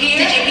hear? Did you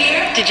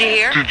hear? Did you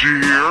hear? Did you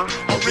hear?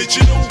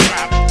 Original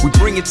rap. We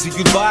bring it to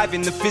you live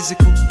in the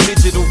physical,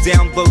 digital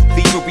download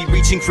fever. We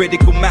reaching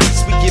critical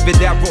mass. We give it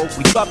that roll.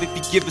 We love if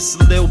you give us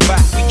a little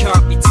back. We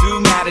can't be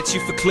too mad at you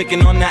for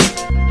clicking on that.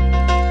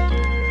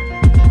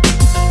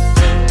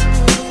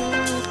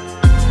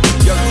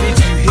 Yo, did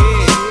you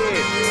hear?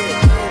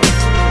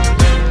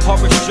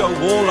 Horror show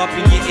all up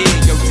in your ear.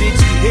 Yo, did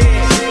you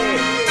hear?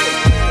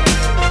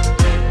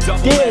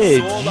 Did you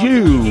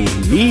hear?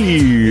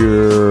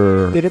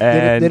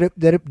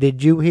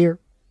 Did you hear?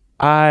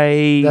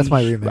 That's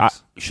my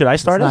remix. Should I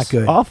start us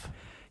good. off?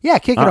 Yeah,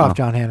 kick it off,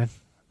 John Hannon.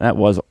 That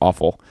was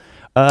awful.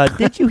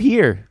 Did you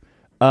hear?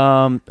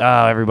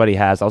 Everybody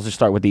has. I'll just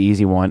start with the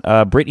easy one.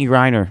 Brittany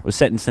Griner was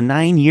sentenced to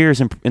 9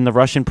 years in the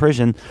Russian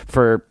prison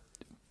for,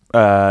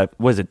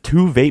 was it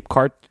 2 vape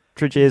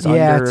cartridges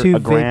under 2 a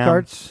gram? vape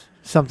carts,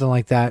 something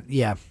like that.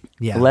 Yeah.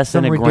 Less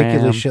than a gram.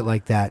 Ridiculous shit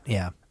like that.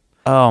 Yeah.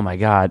 Oh my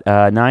God.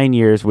 9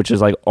 years, which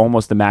is like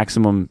almost the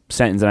maximum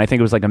sentence, and I think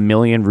it was like 1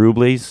 million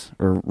rubles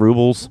or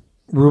rubles.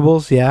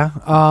 Rubles, yeah.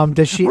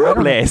 Does she?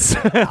 Rubles.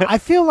 I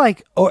feel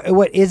like,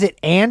 what is it?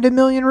 And 1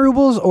 million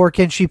rubles, or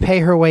can she pay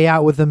her way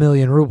out with 1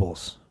 million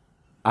rubles?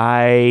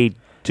 I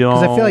don't.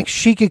 Because I feel like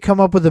she could come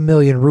up with 1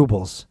 million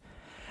rubles.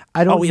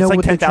 I don't know like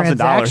what the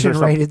transaction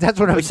rate is. That's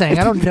what I'm saying.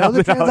 I don't know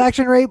the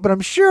transaction rate, but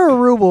I'm sure a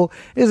ruble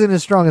isn't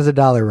as strong as a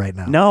dollar right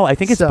now. No, I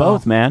think it's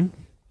both, man.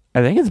 I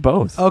think it's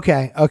both.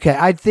 Okay.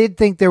 I did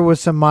think there was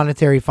some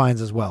monetary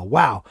fines as well.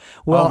 Wow.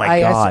 Well, oh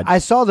my God. I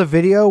saw the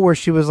video where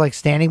she was like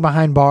standing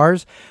behind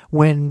bars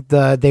when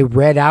they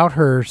read out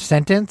her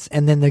sentence,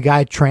 and then the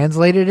guy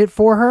translated it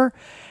for her,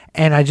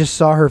 and I just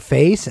saw her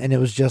face, and it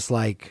was just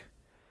like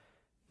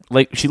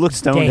she looked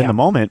stoned in the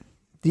moment.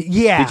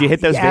 Yeah. Did you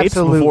hit those vapes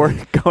before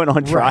going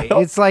on trial?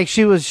 Right. It's like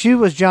she was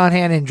John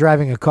Hannon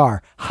driving a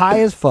car,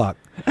 high as fuck.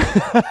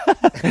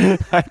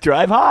 I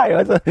drive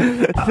high.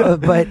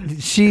 But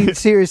she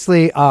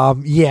seriously,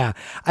 yeah.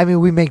 I mean,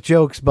 we make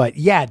jokes, but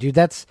yeah, dude,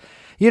 that's,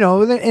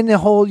 and the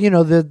whole,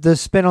 the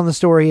spin on the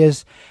story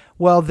is,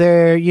 well,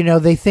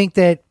 they think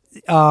that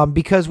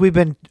because we've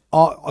been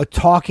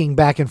talking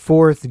back and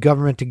forth,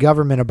 government to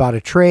government, about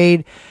a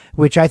trade,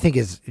 which I think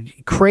is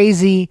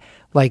crazy.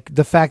 Like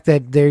the fact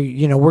that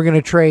we're going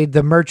to trade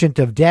the Merchant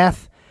of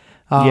Death.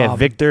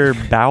 Victor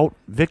Bout.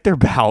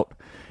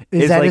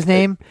 Is that his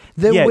name?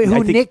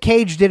 Who Nick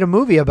Cage did a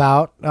movie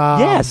about.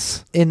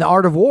 Yes. In The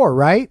Art of War,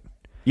 right?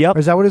 Yep. Or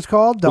is that what it's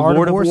called? The Art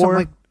of War? Something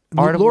like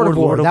Lord of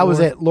War. That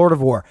was it. Lord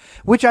of War.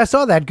 Which I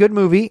saw that. Good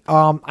movie.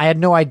 I had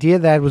no idea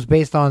that it was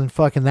based on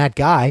fucking that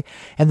guy.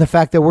 And the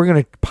fact that we're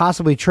going to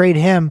possibly trade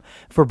him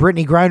for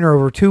Brittany Griner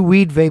over 2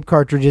 weed vape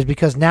cartridges,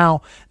 because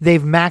now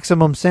they've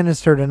maximum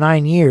sentenced her to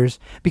 9 years,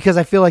 because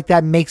I feel like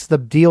that makes the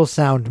deal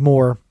sound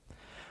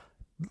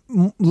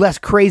less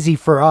crazy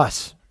for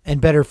us and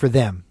better for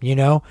them,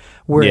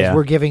 whereas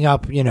we're giving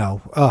up,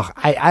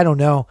 I don't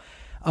know.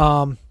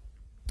 And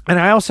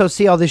I also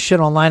see all this shit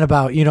online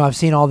about, I've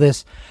seen all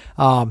this,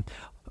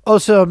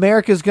 so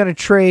America's going to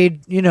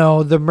trade,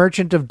 the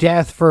Merchant of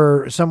Death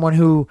for someone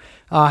who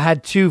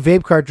had 2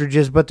 vape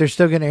cartridges, but they're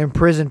still going to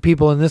imprison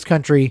people in this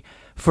country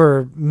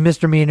for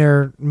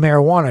misdemeanor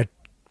marijuana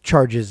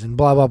charges and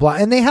blah, blah, blah.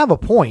 And they have a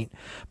point,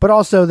 but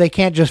also they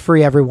can't just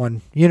free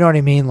everyone, you know what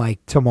I mean?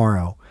 Like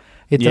tomorrow.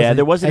 It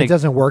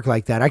doesn't work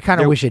like that. I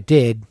kind of wish it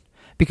did,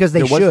 because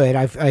they should.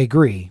 I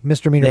agree.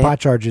 Misdemeanor pot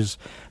charges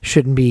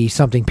shouldn't be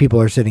something people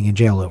are sitting in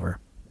jail over.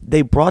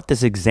 They brought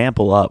this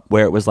example up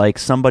where it was like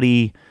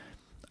somebody,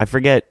 I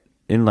forget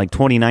in like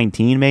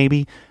 2019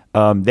 maybe.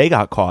 They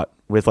got caught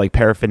with like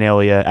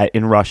paraphernalia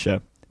in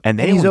Russia, and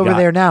he's over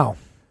there now.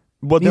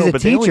 Well, he's a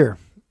teacher.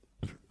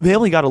 They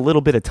only got a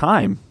little bit of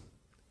time.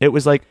 It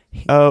was like,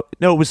 no,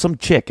 it was some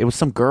chick. It was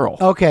some girl.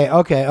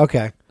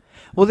 Okay.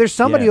 Well, there's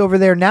somebody over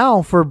there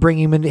now for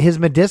bringing his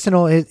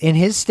medicinal in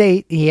his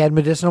state. He had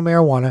medicinal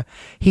marijuana.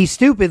 He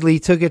stupidly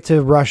took it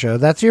to Russia.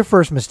 That's your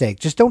first mistake.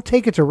 Just don't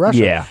take it to Russia.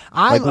 Yeah.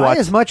 I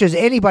as much as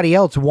anybody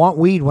else want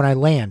weed when I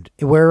land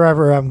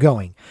wherever I'm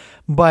going,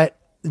 but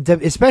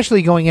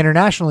especially going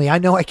internationally, I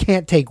know I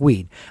can't take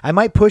weed. I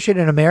might push it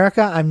in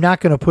America. I'm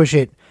not going to push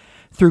it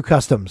through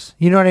customs.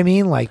 You know what I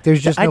mean? Like,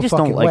 there's just no fucking way. I just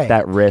don't like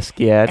that risk.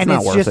 Yeah, it's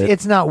not worth it.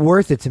 It's not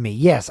worth it to me.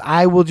 Yes,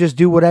 I will just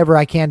do whatever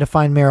I can to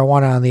find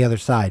marijuana on the other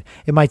side.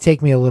 It might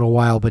take me a little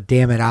while, but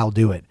damn it, I'll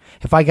do it.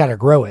 If I got to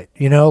grow it,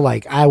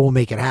 like, I will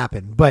make it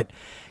happen. But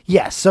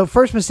yes, so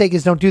first mistake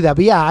is don't do that.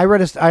 But yeah, I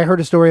heard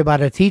a story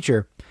about a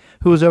teacher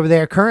who was over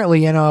there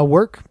currently in a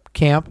work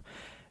camp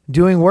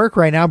doing work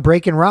right now,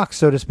 breaking rocks,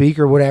 so to speak,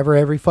 or whatever,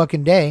 every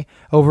fucking day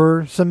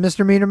over some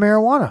misdemeanor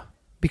marijuana.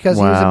 Because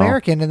he was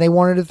American and they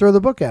wanted to throw the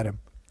book at him.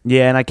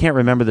 Yeah, and I can't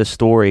remember the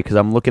story because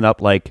I'm looking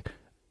up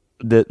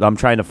I'm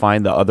trying to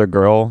find the other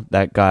girl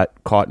that got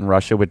caught in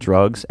Russia with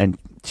drugs, and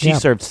she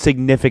served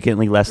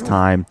significantly less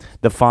time.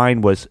 The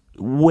fine was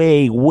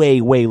way,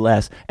 way, way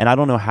less, and I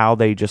don't know how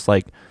they just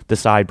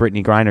decide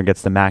Brittany Griner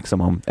gets the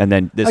maximum, and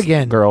then this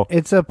girl.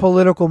 It's a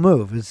political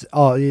move. It's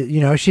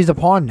she's a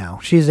pawn now.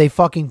 She's a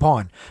fucking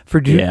pawn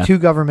for two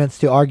governments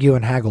to argue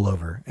and haggle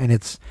over, and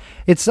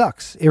it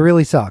sucks. It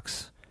really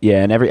sucks.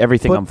 Yeah, and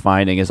everything I'm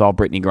finding is all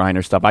Brittany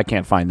Griner stuff. I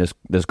can't find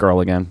this girl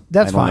again.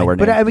 That's fine.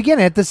 But again,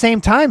 at the same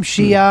time,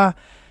 she's been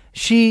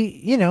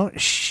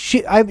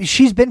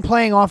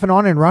playing off and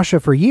on in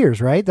Russia for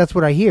years, right? That's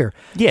what I hear.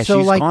 Yeah, so,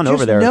 she's gone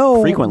over there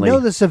frequently. Know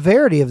the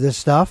severity of this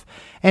stuff,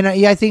 and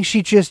I think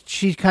she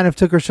kind of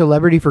took her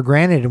celebrity for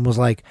granted and was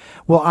like,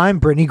 "Well, I'm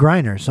Brittany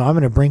Griner, so I'm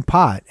going to bring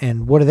pot."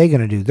 And what are they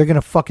going to do? They're going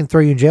to fucking throw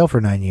you in jail for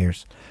 9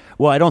 years.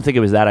 Well, I don't think it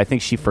was that. I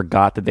think she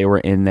forgot that they were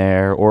in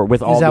there, or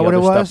with all the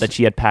other stuff that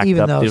she had packed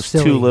up. There's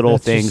two little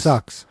things. Just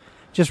sucks.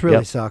 Just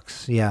really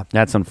sucks. Yeah,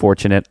 that's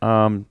unfortunate.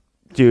 So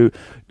you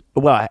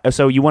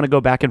want to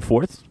go back and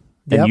forth,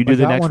 and you do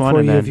the next one,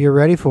 and then if you're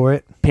ready for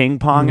it, ping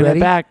pong it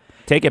back.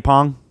 Take it,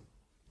 Pong.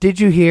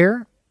 Did you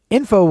hear?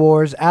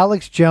 InfoWars: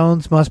 Alex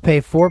Jones must pay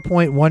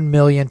 $4.1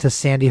 million to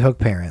Sandy Hook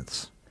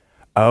parents.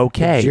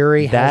 Okay, the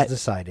jury has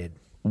decided.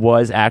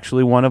 Was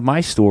actually one of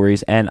my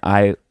stories, and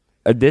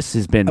this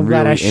has been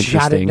really interesting. I'm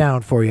glad I shot it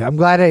down for you. I'm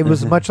glad it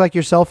was much like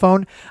your cell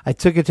phone. I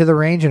took it to the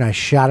range and I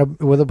shot it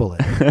with a bullet.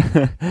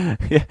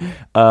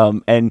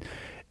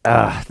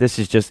 This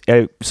is just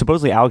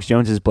supposedly Alex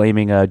Jones is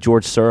blaming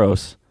George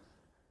Soros.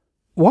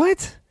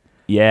 What?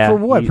 Yeah. For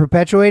what?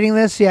 Perpetuating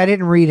this? Yeah, I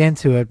didn't read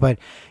into it, but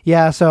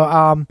yeah.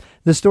 So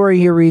the story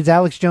here reads: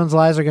 Alex Jones'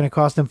 lies are going to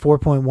cost him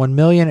 $4.1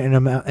 million, and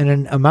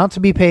an amount to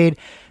be paid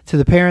to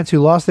the parents who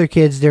lost their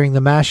kids during the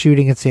mass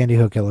shooting at Sandy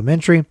Hook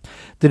Elementary.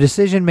 The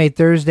decision made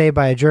Thursday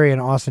by a jury in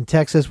Austin,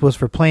 Texas, was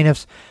for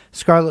plaintiffs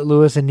Scarlett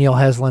Lewis and Neil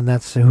Heslin,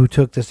 that's who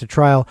took this to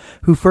trial,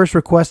 who first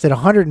requested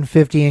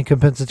 $150 in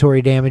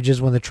compensatory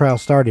damages when the trial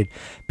started.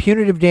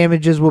 Punitive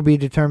damages will be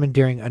determined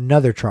during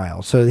another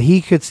trial, so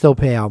he could still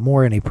pay out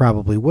more, and he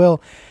probably will.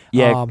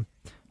 Yeah.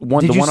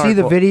 Did you see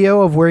the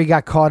video of where he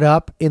got caught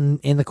up in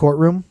the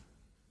courtroom?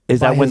 Is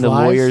that when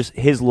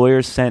his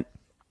lawyers sent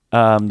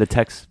the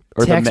text?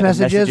 Or text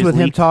messages with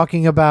him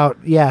talking about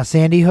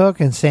Sandy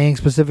Hook and saying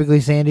specifically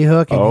Sandy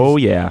Hook and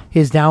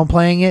his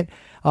downplaying it,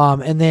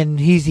 and then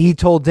he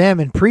told them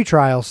in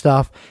pretrial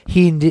stuff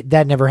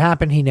that never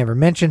happened. He never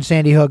mentioned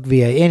Sandy Hook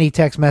via any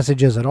text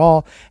messages at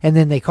all, and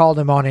then they called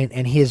him on it,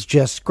 and his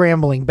just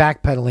scrambling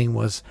backpedaling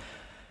was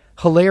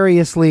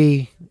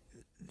hilariously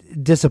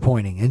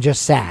disappointing and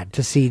just sad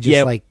to see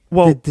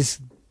this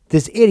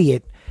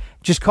idiot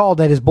just called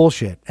that his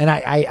bullshit, and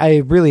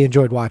I really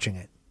enjoyed watching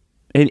it.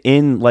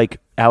 In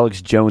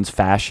Alex Jones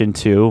fashion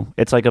too.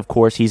 It's of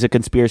course he's a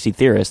conspiracy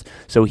theorist,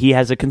 so he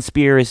has a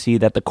conspiracy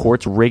that the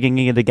court's rigging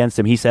it against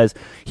him. He says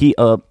he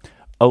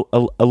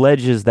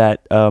alleges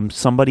that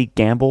somebody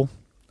Gamble,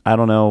 I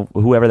don't know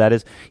whoever that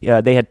is,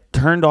 they had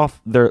turned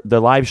off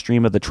the live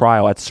stream of the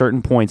trial at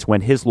certain points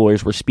when his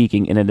lawyers were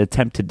speaking in an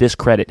attempt to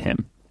discredit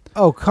him.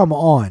 Oh, come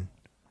on.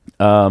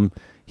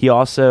 He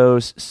also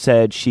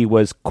said she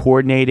was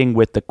coordinating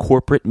with the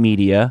corporate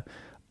media.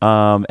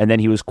 And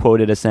then he was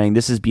quoted as saying,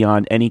 "This is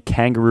beyond any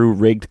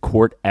kangaroo-rigged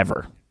court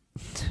ever,"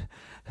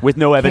 with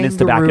no evidence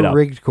to back it up.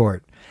 Kangaroo-rigged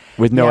court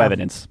with no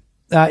evidence.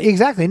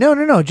 Exactly.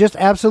 No. Just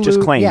absolute.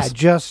 Just claims. Yeah.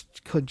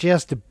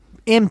 Just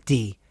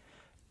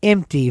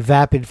empty,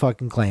 vapid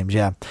fucking claims.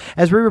 Yeah.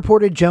 As we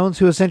reported, Jones,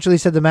 who essentially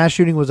said the mass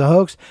shooting was a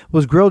hoax,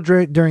 was grilled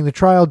during the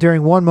trial.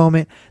 During one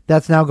moment,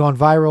 that's now gone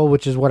viral,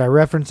 which is what I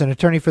referenced. An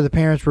attorney for the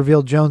parents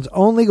revealed Jones'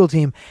 own legal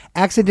team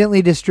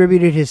accidentally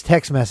distributed his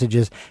text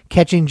messages,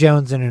 catching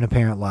Jones in an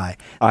apparent lie.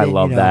 I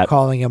love that.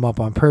 Calling him up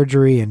on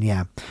perjury, and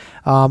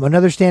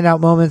Other standout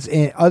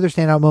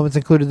moments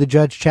included the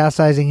judge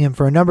chastising him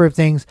for a number of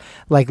things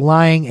like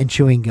lying and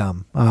chewing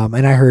gum.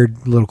 And I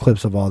heard little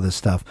clips of all this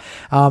stuff.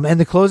 And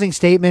the closing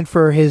statement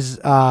for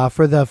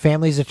the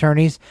family's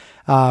attorneys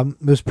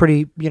was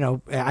pretty,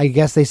 I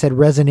guess they said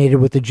resonated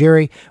with the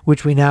jury,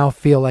 which we now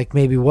feel like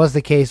maybe was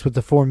the case with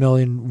the $4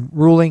 million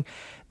ruling.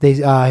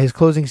 His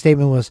closing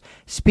statement was,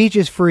 "Speech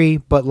is free,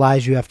 but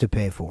lies you have to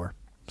pay for."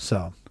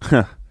 So,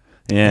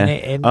 yeah,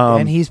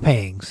 and he's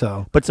paying.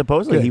 So, but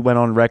supposedly Good. he went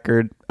on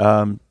record.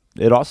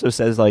 It also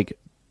says,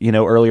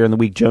 earlier in the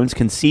week, Jones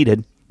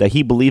conceded that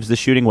he believes the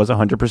shooting was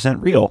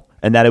 100% real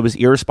and that it was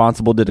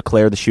irresponsible to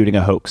declare the shooting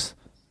a hoax.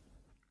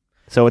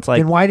 So it's like,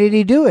 then why did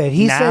he do it?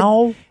 He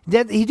now? said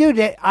that he did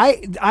it.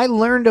 I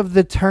learned of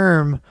the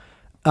term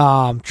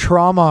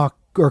trauma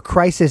or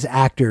crisis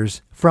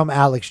actors from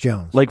Alex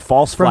Jones, like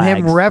false from flags.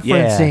 him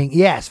referencing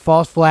yes,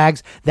 false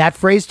flags. That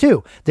phrase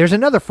too. There's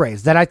another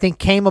phrase that I think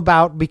came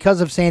about because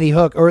of Sandy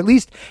Hook, or at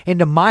least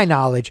into my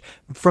knowledge,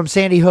 from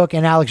Sandy Hook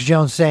and Alex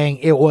Jones saying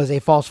it was a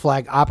false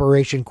flag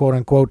operation, quote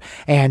unquote,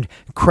 and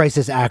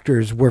crisis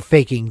actors were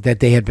faking that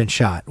they had been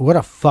shot. What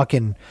a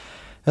fucking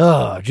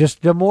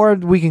just the more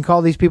we can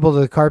call these people to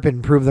the carpet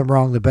and prove them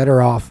wrong, the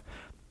better off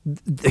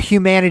the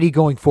humanity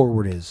going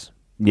forward is.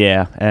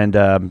 Yeah, and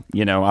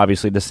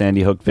obviously the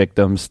Sandy Hook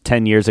victims,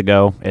 10 years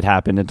ago, it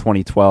happened in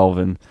 2012,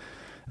 and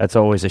that's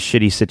always a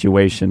shitty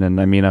situation. And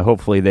I mean,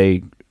 hopefully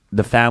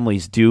the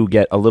families do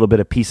get a little bit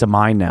of peace of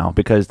mind now,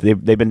 because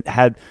they've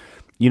had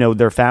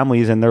their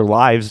families and their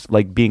lives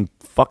like being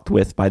fucked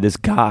with by this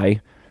guy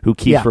who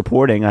keeps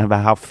reporting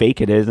about how fake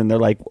it is, and they're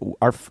like,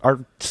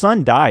 our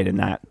son died in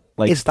that.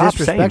 Like, it's stop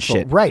disrespectful.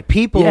 saying shit. Right.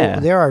 People,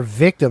 there are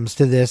victims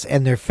to this,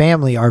 and their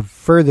family are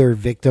further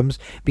victims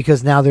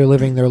because now they're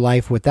living their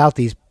life without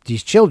these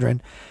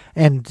children.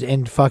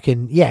 And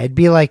fucking, it'd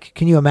be like,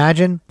 can you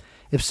imagine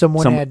if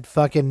someone had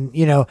fucking,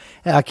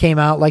 came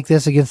out like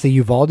this against the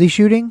Uvalde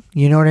shooting?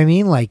 You know what I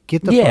mean? Like,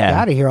 get the fuck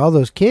out of here. All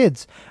those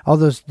kids, all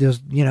those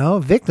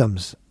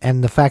victims.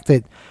 And the fact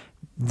that,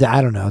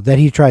 I don't know, that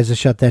he tries to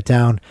shut that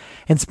down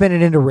and spin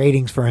it into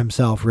ratings for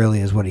himself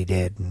really is what he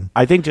did. And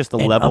I think just the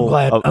level.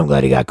 I'm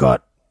glad he got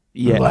caught.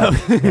 Yeah.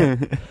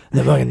 The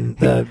fucking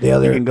the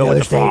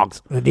other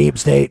state, the deep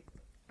state.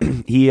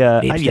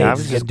 Deep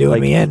state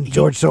doing me in.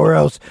 George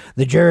Soros,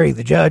 the jury,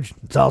 the judge.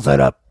 It's all set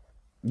up.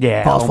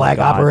 Yeah. False flag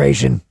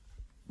operation.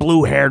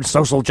 Blue-haired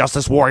social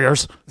justice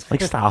warriors.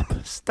 Like,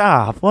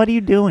 stop. What are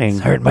you doing?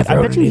 It's hurting my throat.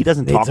 I bet you he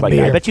doesn't talk like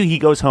that. I bet you he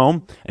goes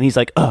home and he's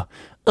like,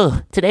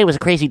 today was a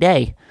crazy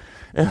day.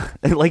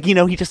 Like,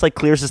 he just like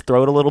clears his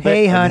throat a little bit.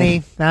 Hey,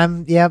 honey,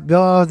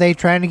 they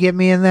trying to get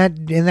me in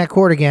that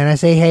court again. I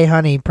say, hey,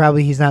 honey.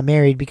 Probably he's not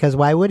married, because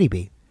why would he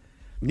be?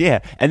 Yeah,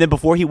 and then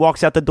before he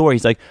walks out the door,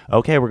 he's like,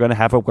 "Okay, we're gonna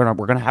have a good day.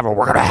 We're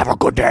gonna have a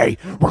good day."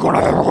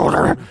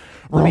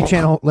 Let me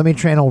channel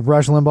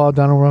Rush Limbaugh,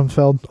 Donald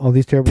Rumsfeld, all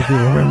these terrible people.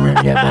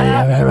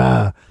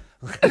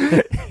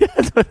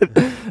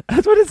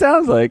 That's what it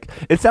sounds like.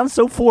 It sounds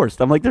so forced.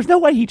 I'm like, there's no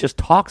way he just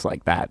talks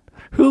like that.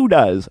 Who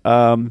does?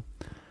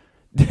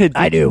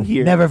 I do.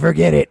 Never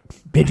forget it.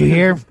 Did you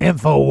hear?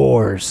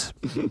 InfoWars.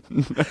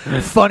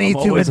 Funny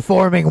to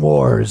informing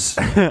wars.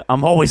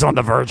 I'm always on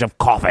the verge of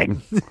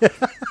coughing.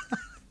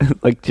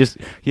 Like,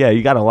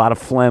 you got a lot of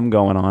phlegm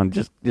going on.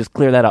 Just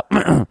clear that up.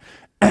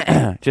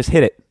 Just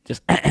hit it.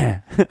 Just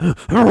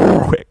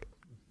quick.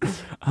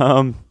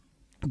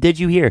 Did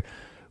you hear?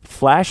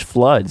 Flash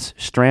floods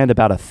strand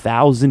about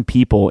 1,000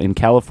 people in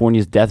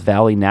California's Death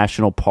Valley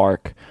National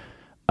Park.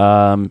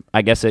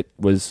 I guess it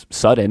was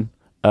sudden.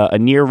 A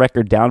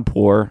near-record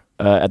downpour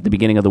at the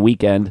beginning of the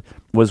weekend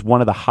was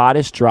one of the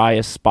hottest,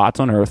 driest spots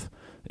on Earth,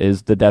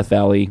 is the Death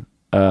Valley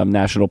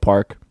National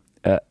Park.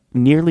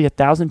 Nearly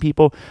 1,000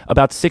 people,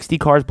 about 60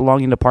 cars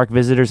belonging to park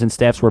visitors and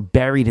staffs were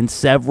buried in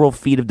several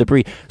feet of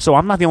debris. So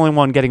I'm not the only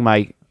one getting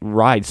my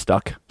ride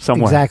stuck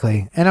somewhere.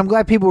 Exactly. And I'm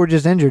glad people were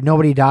just injured.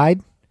 Nobody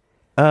died?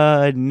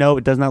 No,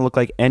 it does not look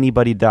like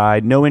anybody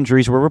died. No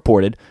injuries were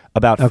reported.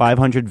 About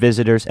 500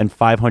 visitors and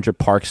 500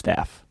 park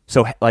staff.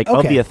 So,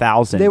 of the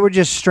 1,000. They were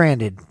just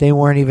stranded. They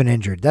weren't even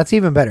injured. That's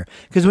even better.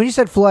 Because when you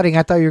said flooding,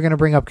 I thought you were going to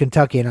bring up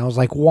Kentucky, and I was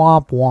like,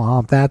 womp,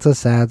 womp. That's a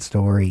sad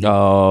story.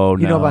 Oh,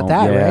 You know about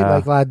that,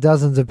 right? Like,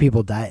 dozens of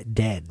people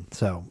dead.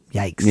 So,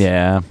 yikes.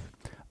 Yeah.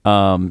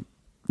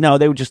 No,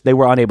 they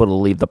were unable to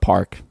leave the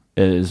park,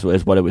 is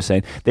what it was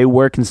saying. They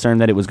were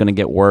concerned that it was going to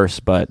get worse,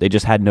 but they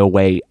just had no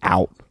way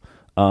out.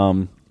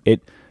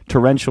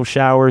 Torrential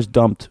showers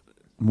dumped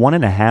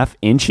 1.5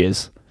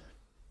 inches.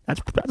 That's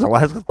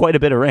quite a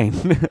bit of rain.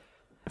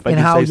 And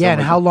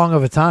how long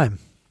of a time?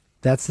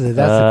 That's the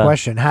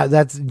question.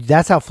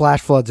 That's how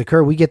flash floods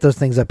occur. We get those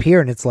things up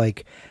here, and it's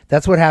like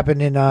that's what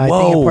happened in I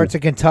think in parts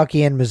of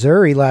Kentucky and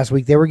Missouri last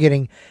week. They were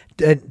getting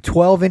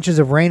 12 inches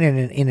of rain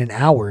in an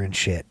hour and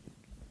shit.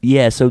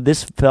 Yeah, so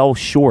this fell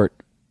short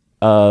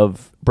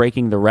of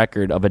breaking the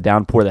record of a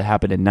downpour that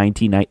happened in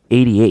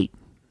 1988.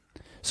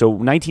 So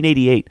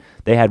 1988,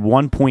 they had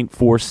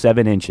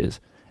 1.47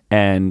 inches.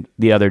 And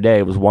the other day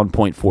it was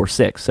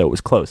 1.46, so it was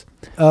close.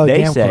 Oh,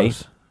 damn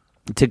close.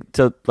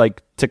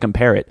 to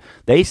compare it,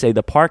 they say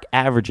the park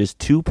averages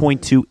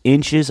 2.2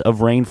 inches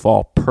of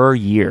rainfall per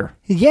year.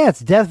 Yeah, it's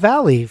Death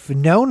Valley,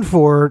 known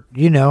for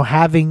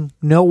having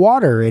no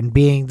water and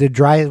being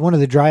one of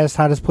the driest,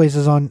 hottest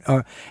places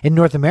in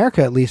North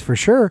America, at least for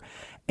sure.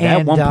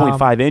 And that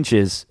 1.5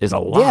 inches is a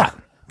lot. Yeah,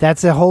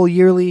 that's a whole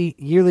yearly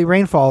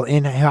rainfall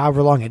in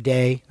however long, a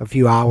day, a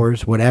few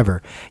hours,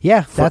 whatever.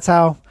 Yeah, that's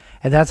how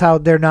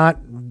they're not.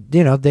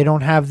 They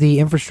don't have the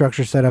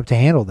infrastructure set up to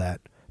handle that.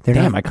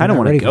 I kind of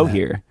want to go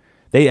here.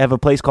 They have a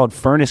place called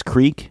Furnace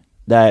Creek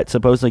that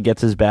supposedly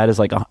gets as bad as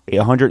like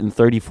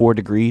 134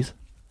 degrees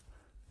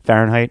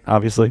Fahrenheit,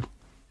 obviously.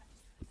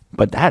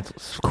 But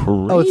that's crazy.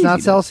 Oh, it's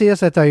not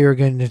Celsius? I thought you were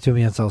getting into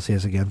me on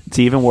Celsius again. It's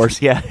even worse.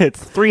 Yeah,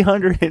 it's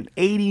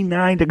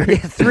 389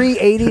 degrees.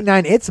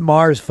 389. It's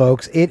Mars,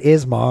 folks. It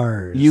is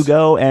Mars. You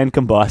go and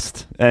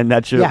combust, and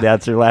that's your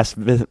last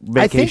vacation.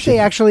 I think they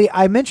actually,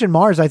 I mentioned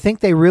Mars. I think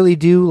they really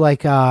do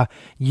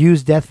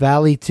use Death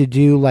Valley to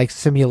do like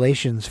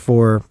simulations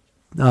for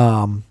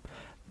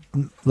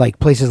like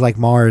places like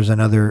Mars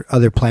and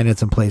other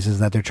planets and places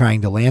that they're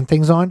trying to land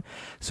things on.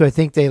 So I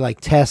think they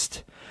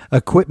test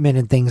equipment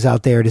and things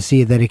out there to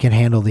see that it can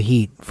handle the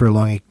heat for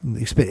long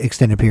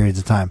extended periods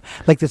of time,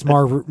 like this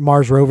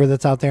Mars rover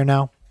that's out there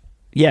now.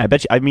 Yeah, I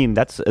bet you. I mean,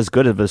 that's as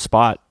good of a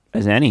spot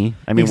as any.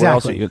 I mean,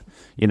 exactly. Where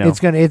else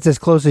it's as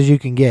close as you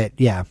can get.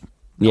 Yeah,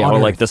 or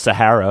like the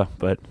Sahara,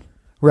 but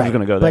right. Who's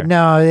gonna go there? But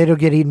no, it'll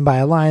get eaten by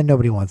a lion.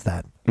 Nobody wants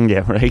that.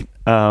 Yeah, right.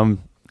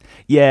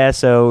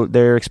 So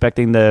they're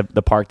expecting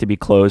the park to be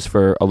closed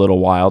for a little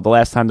while. The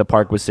last time the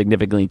park was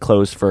significantly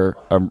closed for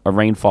a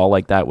rainfall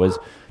like that was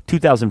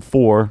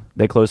 2004.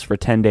 They closed for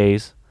 10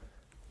 days,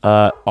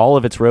 all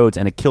of its roads,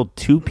 and it killed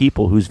 2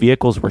 people whose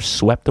vehicles were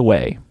swept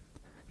away.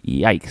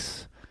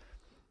 Yikes.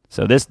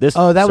 So this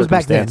that was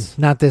back then,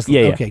 not this.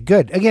 Yeah, okay,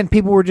 good. Again,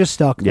 people were just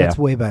stuck. Yeah. That's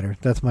way better.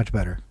 That's much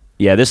better.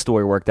 Yeah, this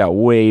story worked out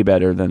way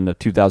better than the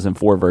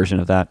 2004 version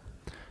of that.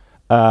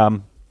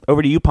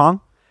 Over to you,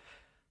 Pong.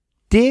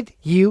 Did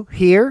you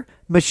hear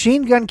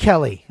Machine Gun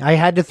Kelly? I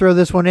had to throw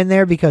this one in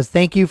there because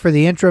thank you for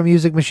the intro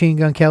music, Machine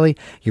Gun Kelly.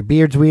 Your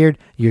beard's weird.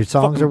 Your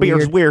songs fucking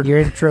are weird. Your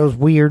intro's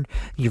weird.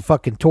 Your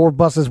fucking tour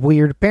bus is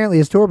weird. Apparently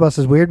his tour bus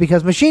is weird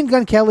because Machine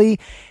Gun Kelly,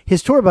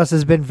 his tour bus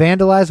has been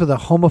vandalized with a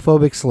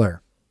homophobic slur.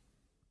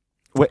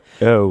 What?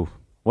 Oh.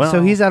 Well.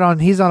 So he's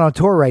on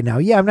tour right now.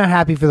 Yeah, I'm not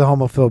happy for the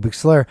homophobic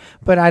slur,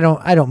 but I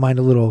don't mind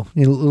a little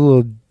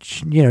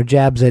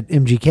jabs at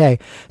MGK.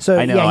 So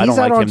I know, yeah, he's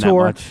out on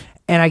tour.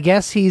 And I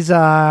guess he's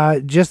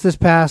just this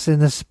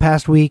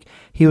past week,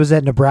 he was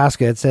at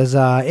Nebraska. It says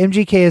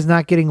MGK is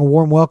not getting a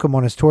warm welcome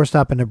on his tour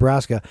stop in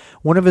Nebraska.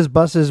 One of his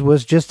buses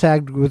was just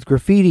tagged with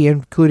graffiti,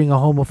 including a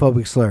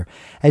homophobic slur.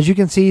 As you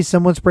can see,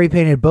 someone spray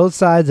painted both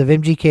sides of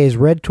MGK's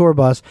red tour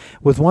bus,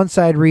 with one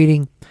side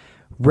reading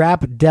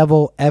 "Rap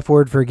Devil F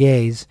word for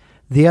gays."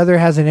 The other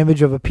has an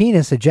image of a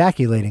penis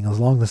ejaculating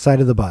along the side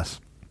of the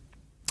bus.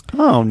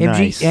 Oh,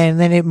 nice. And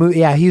then it moved.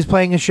 Yeah, he was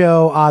playing a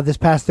show this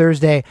past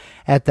Thursday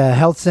at the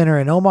health center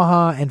in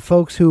Omaha, and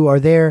folks who are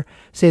there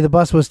say the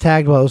bus was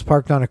tagged while it was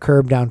parked on a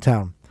curb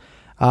downtown.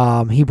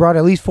 He brought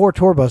at least 4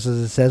 tour buses,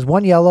 it says,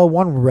 1 yellow,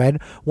 1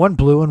 red, 1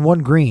 blue, and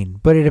 1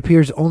 green, but it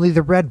appears only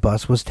the red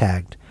bus was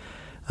tagged.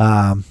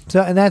 And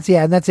that's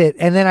it.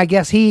 And then I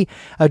guess he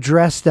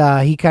addressed,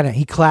 he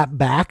clapped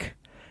back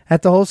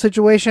at the whole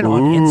situation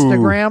on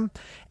Instagram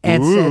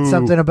and said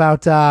something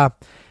about,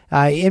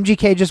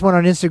 MGK just went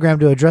on Instagram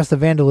to address the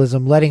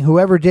vandalism, letting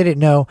whoever did it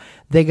know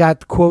they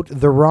got, quote,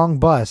 the wrong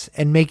bus,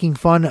 and making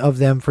fun of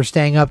them for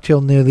staying up till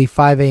nearly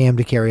 5 a.m.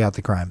 to carry out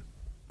the crime.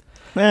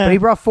 But he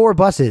brought 4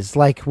 buses.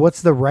 Like,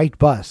 what's the right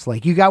bus?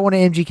 Like, you got one of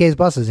MGK's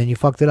buses and you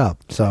fucked it up.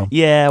 So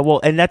yeah,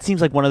 well, and that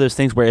seems like one of those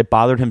things where it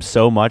bothered him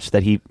so much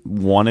that he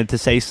wanted to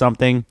say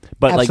something,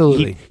 but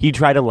absolutely. Like he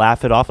tried to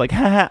laugh it off, like,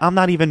 haha, I'm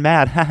not even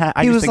mad. Haha,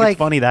 I just think it's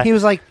funny that he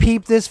was like,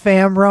 peep this,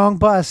 fam, wrong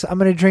bus. I'm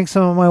gonna drink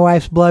some of my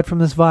wife's blood from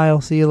this vial.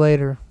 See you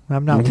later.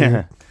 I'm not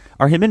weird.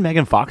 Are him and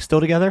Megan Fox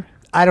still together?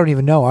 I don't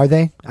even know. Are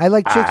they? I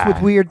like chicks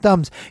with weird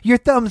thumbs. Your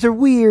thumbs are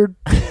weird.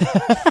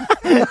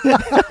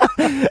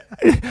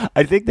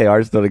 I think they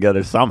are still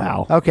together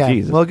somehow. Okay.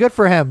 Jesus. Well, good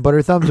for him, but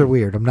her thumbs are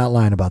weird. I'm not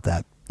lying about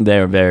that.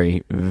 They're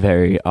very,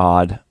 very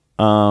odd.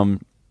 And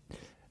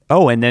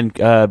then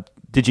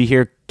did you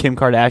hear Kim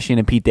Kardashian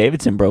and Pete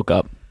Davidson broke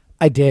up?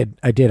 I did.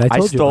 I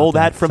stole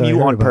that from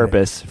you on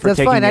purpose for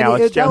taking the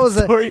Alex Jones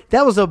story.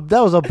 That was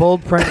a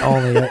bold print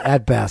only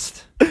at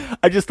best.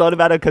 I just thought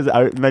about it because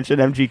I mentioned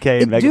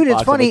MGK and Megan Fox. Dude,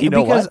 it's funny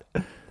because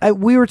what?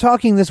 We were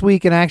talking this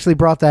week and I actually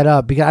brought that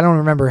up because I don't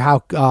remember how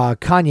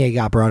Kanye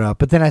got brought up.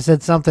 But then I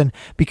said something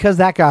because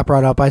that got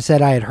brought up. I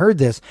said I had heard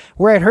this.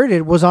 Where I had heard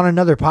it was on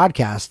another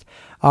podcast.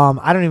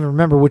 I don't even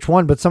remember which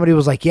one, but somebody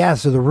was like, yeah,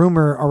 so the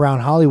rumor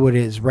around Hollywood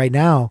right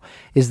now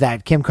is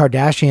that Kim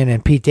Kardashian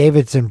and Pete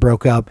Davidson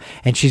broke up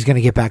and she's going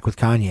to get back with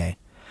Kanye.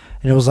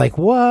 And it was like,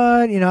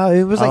 what? You know,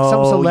 it was like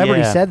some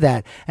celebrity said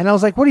that. And I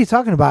was like, what are you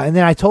talking about? And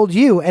then I told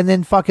you, and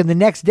then fucking the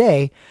next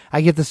day,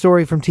 I get the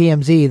story from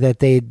TMZ that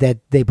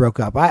they broke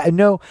up.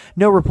 No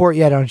report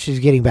yet on she's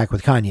getting back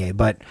with Kanye,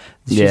 but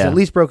she's at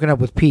least broken up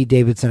with Pete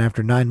Davidson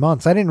after 9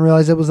 months. I didn't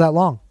realize it was that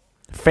long.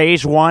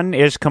 Phase 1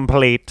 is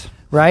complete.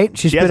 Right?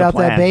 She spit out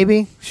that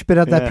baby. She spit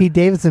out that Pete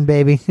Davidson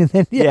baby. And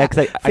then,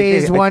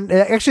 phase 1.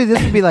 Actually,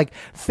 this would be like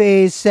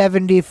phase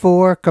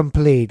 74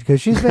 complete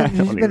because she's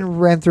been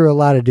ran through a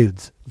lot of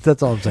dudes.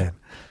 That's all I'm saying.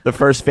 The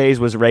first phase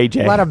was Ray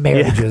J. A lot of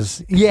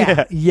marriages.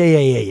 Yeah.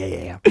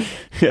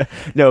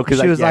 No, because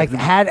she was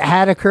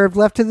had a curve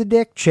left to the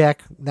dick.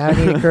 Check. Now I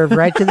need a curve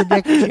right to the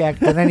dick. Check.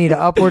 Then I need an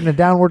upward and a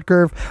downward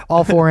curve.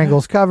 All 4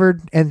 angles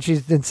covered, and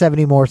she's done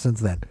 70 more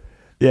since then.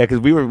 Yeah, because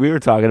we were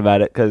talking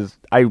about it because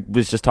I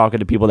was just talking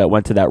to people that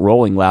went to that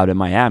Rolling Loud in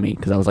Miami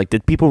because I was like,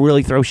 did people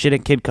really throw shit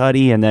at Kid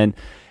Cudi? And then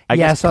I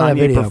guess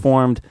Kanye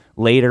performed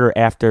later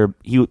after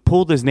he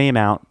pulled his name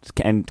out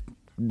and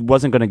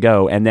wasn't going to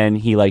go, and then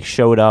he like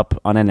showed up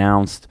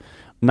unannounced,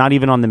 not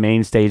even on the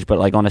main stage, but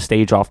like on a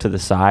stage off to the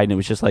side, and it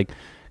was just like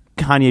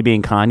Kanye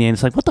being Kanye, and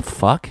it's like, what the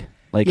fuck?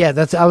 Like, yeah,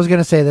 I was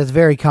gonna say that's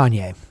very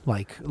Kanye.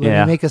 Like, let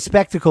me make a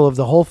spectacle of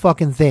the whole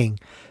fucking thing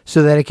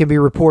so that it can be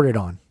reported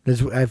on.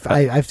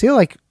 I feel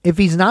like if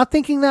he's not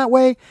thinking that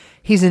way,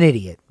 he's an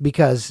idiot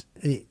because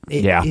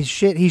his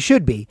shit, he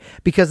should be,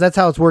 because that's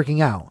how it's working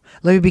out.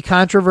 Let me be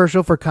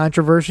controversial for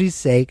controversy's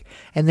sake,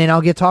 and then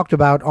I'll get talked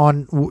about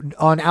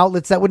on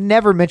outlets that would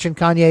never mention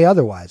Kanye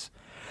otherwise.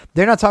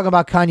 They're not talking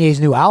about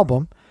Kanye's new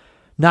album,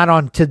 not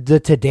on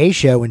the Today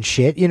Show and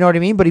shit. You know what I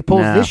mean? But he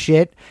pulls this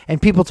shit,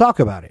 and people talk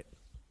about it.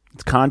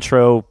 It's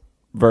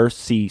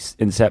controversy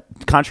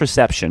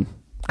inception.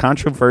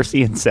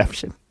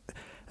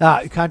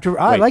 I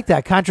like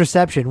that.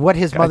 Contraception. What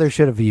his mother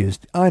should have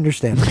used. I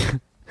understand.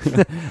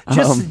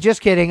 Just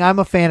kidding. I'm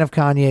a fan of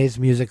Kanye's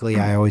musically.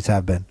 I always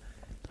have been.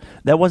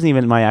 That wasn't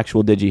even my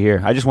actual Did You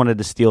Hear. I just wanted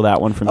to steal that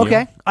one from you.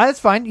 Okay.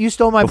 That's fine. You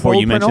stole my before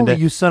you mentioned it.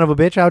 You son of a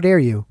bitch. How dare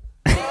you?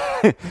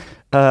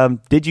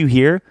 Did you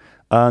hear?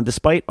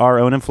 Despite our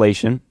own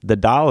inflation, the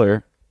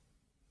dollar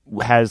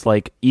has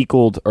like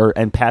equaled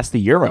and passed the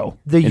euro.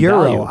 The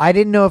euro. Value. I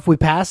didn't know if we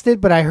passed it,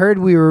 but I heard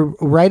we were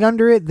right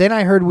under it. Then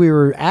I heard we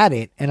were at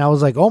it, and I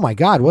was like, oh my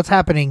God, what's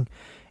happening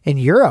in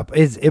Europe?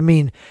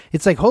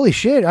 It's like, holy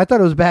shit, I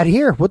thought it was bad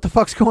here. What the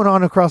fuck's going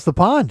on across the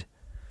pond?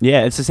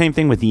 Yeah, it's the same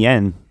thing with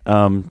yen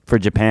for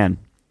Japan.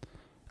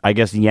 I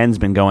guess yen's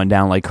been going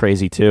down like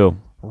crazy too.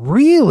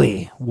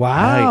 Really?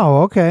 Wow.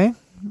 Right. Okay.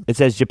 It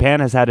says Japan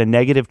has had a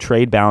negative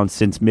trade balance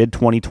since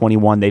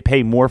mid-2021. They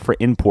pay more for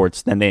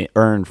imports than they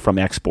earn from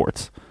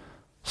exports.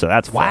 So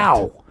that's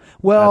wow.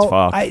 Fucked.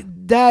 Well,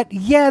 that's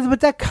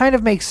but that kind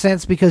of makes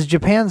sense because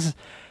Japan's,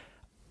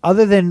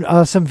 other than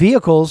some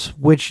vehicles,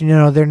 which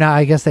they're not.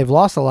 I guess they've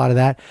lost a lot of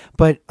that.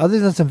 But other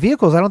than some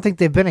vehicles, I don't think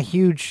they've been a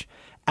huge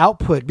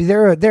output.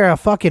 They're a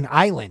fucking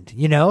island,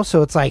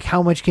 So it's like,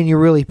 how much can you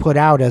really put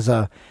out as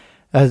a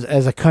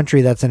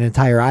country that's an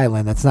entire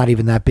island that's not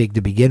even that big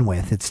to begin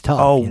with? It's tough.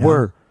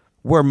 Oh,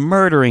 we're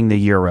murdering the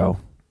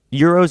euro.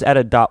 Euro's at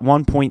a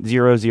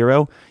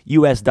 1.00,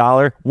 US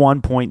dollar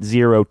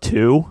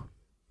 1.02.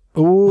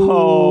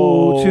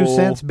 Ooh, 2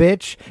 cents,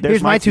 bitch.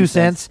 Here's my 2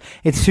 cents.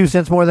 It's 2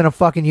 cents more than a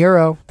fucking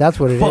euro. That's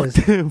what it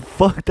is.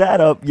 Fuck that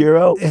up,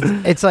 euro.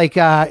 It's like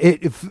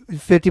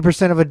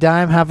 50% of a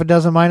dime, half a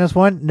dozen minus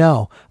one.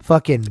 No,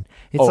 fucking.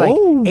 It's like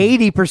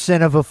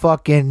 80%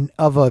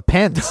 of a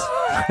pence.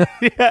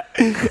 Yeah,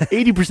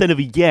 80% of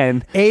a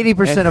yen.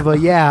 80%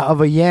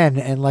 of a yen,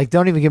 and like,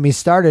 don't even get me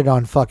started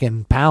on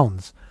fucking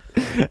pounds.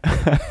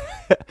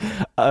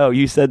 Oh,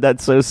 you said that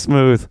so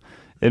smooth,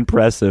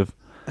 impressive.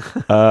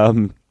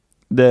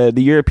 The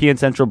European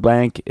Central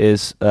Bank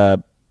is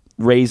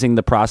raising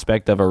the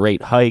prospect of a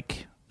rate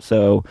hike,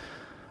 so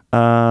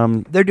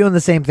they're doing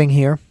the same thing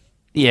here.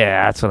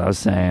 Yeah, that's what I was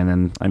saying,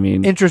 and I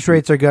mean, interest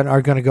rates are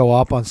going to go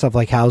up on stuff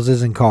like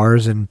houses and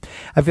cars, and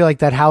I feel like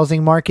that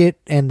housing market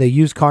and the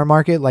used car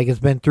market, like, it's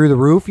been through the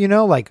roof.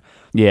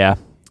 Yeah,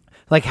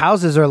 like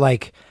houses are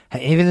like,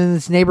 even in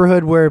this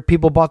neighborhood where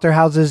people bought their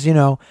houses,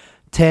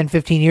 10,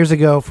 15 years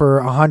ago for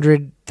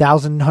 $100,000,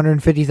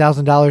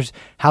 $150,000,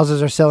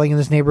 houses are selling in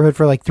this neighborhood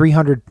for like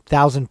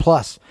 $300,000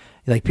 plus.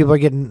 Like, people are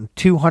getting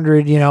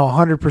 200,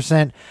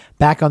 100%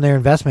 back on their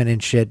investment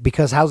and shit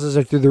because houses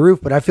are through the roof.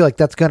 But I feel like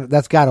that's got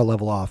to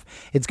level off.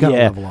 It's gonna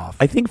level off.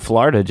 I think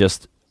Florida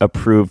just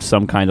approved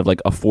some kind of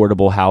like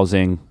affordable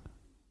housing,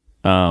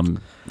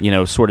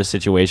 sort of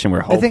situation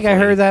where I think I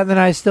heard that, and then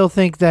I still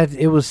think that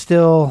it was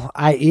still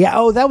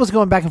that was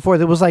going back and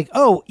forth. It was like,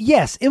 oh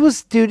yes, it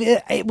was, dude.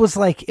 It was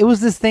like, it was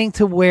this thing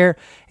to where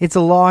it's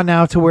a law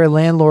now to where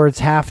landlords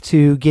have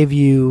to give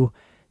you,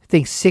 I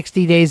think,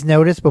 60 days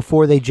notice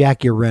before they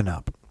jack your rent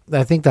up.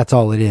 I think that's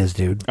all it is,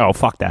 dude. Oh,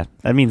 fuck that.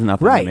 That means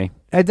nothing to me.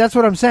 That's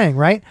what I'm saying,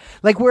 right?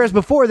 Like, whereas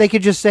before they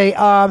could just say,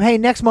 hey,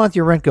 next month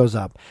your rent goes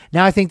up.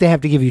 Now I think they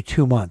have to give you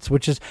 2 months,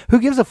 which is, who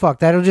gives a fuck?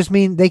 That'll just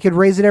mean they could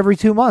raise it every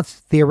 2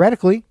 months,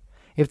 theoretically,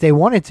 if they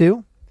wanted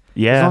to.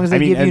 Yeah, as long as they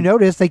give you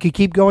notice, they could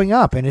keep going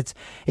up, and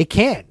it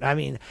can't. I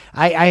mean,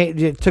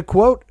 I to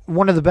quote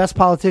one of the best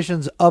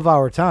politicians of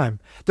our time,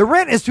 the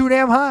rent is too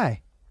damn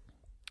high.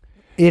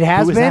 It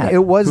has been. That?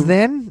 It was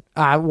then.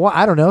 I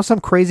don't know, some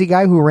crazy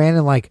guy who ran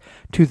in like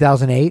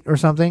 2008 or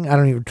something. I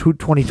don't even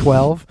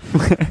 2012.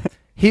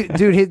 He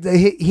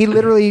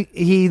literally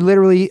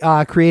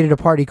created a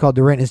party called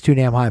the Rent is Too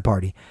Damn High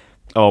party.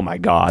 Oh my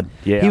God!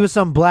 Yeah, he was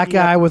some black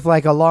guy with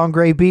like a long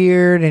gray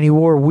beard, and he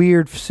wore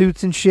weird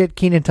suits and shit.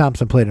 Kenan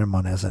Thompson played him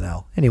on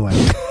SNL. Anyway,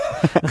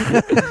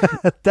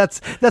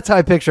 that's how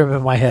I picture him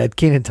in my head.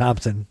 Kenan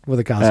Thompson with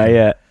a costume.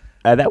 Yeah.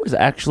 That was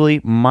actually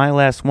my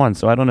last one,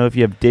 so I don't know if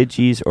you have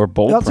digis or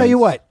bold prints. I'll tell you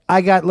what,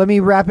 let me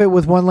wrap it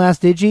with one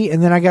last digi,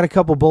 and then I got a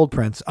couple bold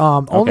prints.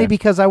 Only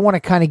because I want to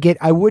kind of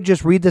I would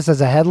just read this as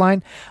a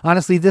headline.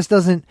 Honestly, this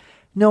doesn't,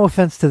 no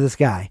offense to this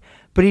guy,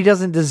 but he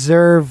doesn't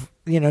deserve,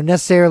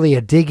 necessarily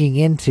a digging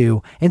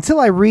into until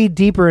I read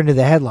deeper into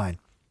the headline.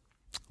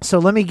 So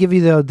let me give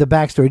you the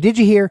backstory. Did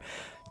you hear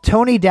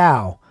Tony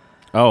Dow?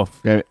 Oh,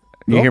 you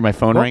hear my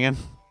phone ringing?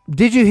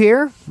 Did you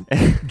hear?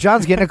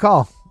 John's getting a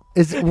call.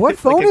 What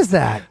phone is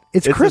that?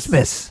 It's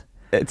Christmas.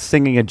 It's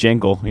singing a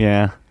jingle,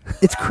 yeah.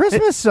 It's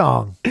Christmas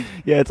song.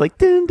 Yeah, it's like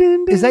dun,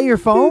 dun, dun, is that your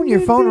phone? Your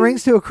phone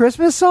rings to a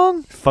Christmas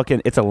song?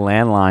 Fucking, it's a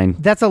landline.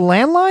 That's a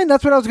landline?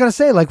 That's what I was going to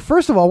say. Like,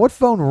 first of all, what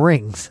phone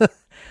rings?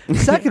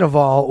 Second of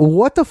all,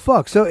 what the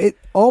fuck? So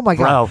oh my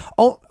God.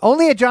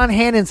 Only at John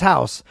Hannon's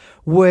house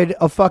would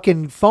a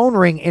fucking phone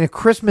ring in a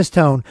Christmas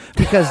tone,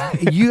 because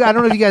I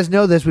don't know if you guys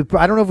know this.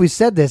 I don't know if we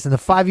said this in the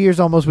 5 years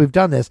almost we've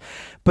done this,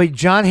 but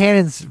John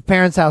Hannon's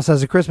parents' house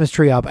has a Christmas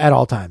tree up at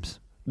all times.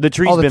 The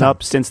tree's been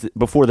up since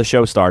before the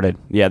show started.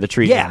 Yeah, the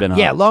tree has been up.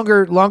 Yeah,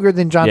 longer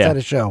than John's had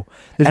a show.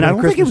 And I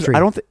don't think it was. I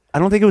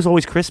don't think it was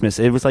always Christmas.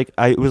 It was like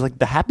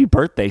the Happy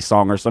Birthday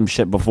song or some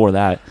shit before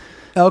that.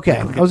 Okay,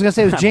 I was gonna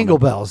say it was Jingle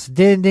Bells.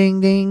 Ding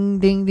ding ding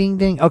ding ding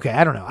ding. Okay,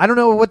 I don't know. I don't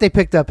know what they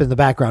picked up in the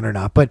background or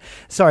not. But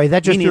sorry,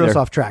 that just threw us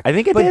off track. I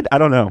think it did. I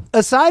don't know.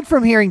 Aside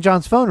from hearing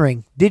John's phone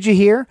ring, did you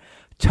hear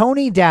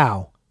Tony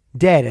Dow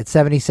dead at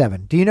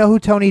 77? Do you know who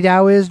Tony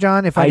Dow is,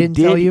 John? If I didn't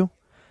tell you,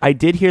 I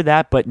did hear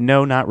that, but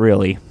no, not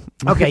really.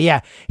 Okay,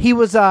 yeah, he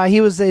was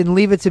in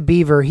Leave It to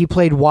Beaver. He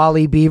played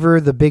Wally Beaver,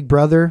 the big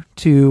brother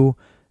to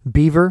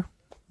Beaver,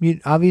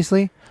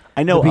 obviously.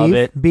 I know of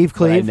it. Beef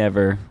Cleave. I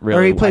never really.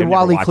 Or he played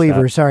Wally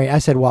Cleaver. That. Sorry, I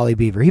said Wally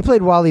Beaver. He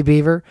played Wally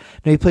Beaver.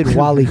 No, he played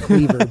Wally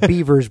Cleaver,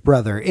 Beaver's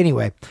brother.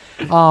 Anyway,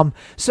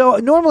 so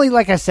normally,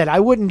 like I said, I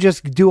wouldn't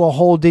just do a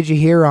whole "Did you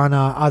hear" on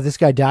this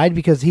guy died,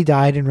 because he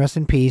died, and rest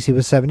in peace. He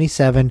was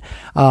 77.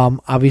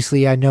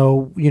 Obviously, I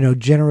know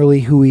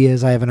generally who he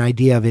is. I have an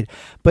idea of it,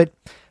 but.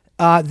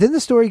 Then the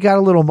story got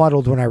a little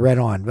muddled when I read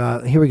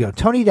on. Here we go.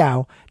 Tony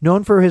Dow,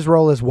 known for his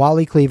role as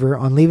Wally Cleaver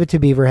on Leave It to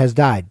Beaver, has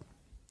died. ...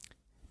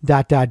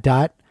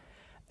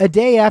 A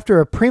day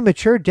after a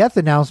premature death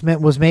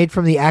announcement was made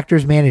from the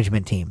actor's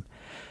management team.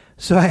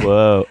 So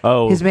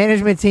his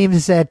management team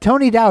said,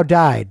 Tony Dow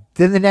died.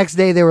 Then the next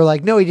day they were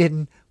like, no, he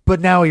didn't. But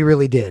now he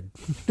really did.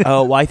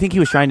 Well, I think he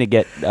was trying to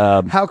get...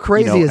 How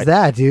crazy is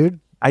that,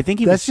 dude? I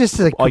think that's just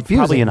confusing.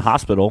 Probably in a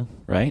hospital,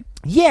 right?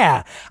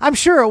 Yeah. I'm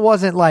sure it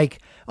wasn't like...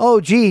 oh,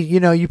 gee,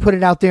 you put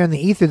it out there in the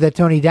ether that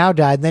Tony Dow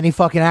died, and then he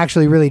fucking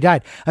actually really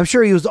died. I'm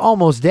sure he was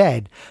almost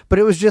dead, but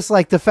it was just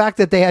like the fact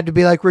that they had to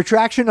be like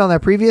retraction on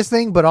that previous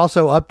thing, but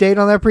also update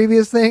on that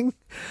previous thing.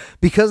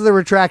 Because of the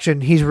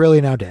retraction, he's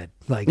really now dead.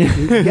 Like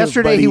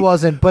yesterday he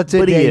wasn't, but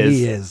today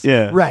he is.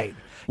 Yeah. Right.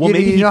 Well,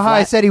 you know how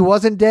I said he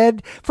wasn't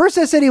dead? First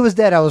I said he was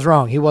dead. I was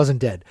wrong. He wasn't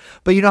dead.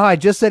 But you know how I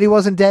just said he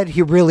wasn't dead?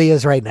 He really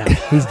is right now.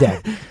 He's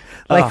dead.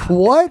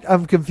 What?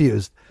 I'm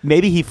confused.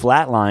 Maybe he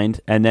flatlined,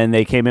 and then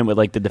they came in with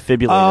like the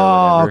defibrillator. Oh,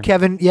 or whatever.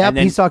 Kevin. Yep,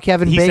 he saw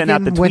Kevin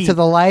Bacon, went to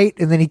the light,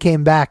 and then he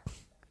came back.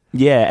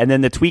 Yeah, and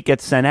then the tweet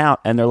gets sent out,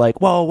 and they're like,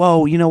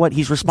 whoa, you know what?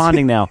 He's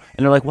responding now.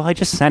 And they're like, well, I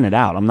just sent it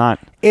out. I'm not.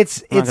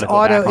 It's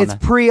auto. It's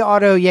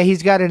pre-auto. Yeah,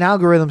 he's got an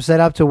algorithm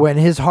set up to when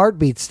his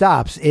heartbeat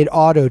stops, it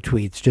auto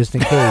tweets just in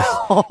case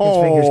his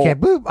fingers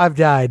can't. Boop, I've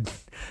died.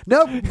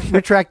 Nope,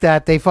 retract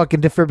that. They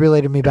fucking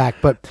defibrillated me back.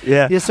 But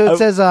yeah so it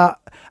says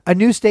a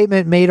new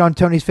statement made on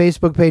Tony's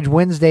Facebook page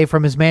Wednesday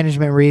from his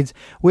management reads,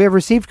 we have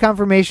received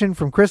confirmation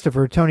from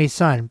Christopher, Tony's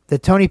son,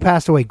 that Tony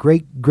passed away.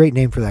 Great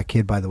name for that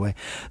kid, by the way.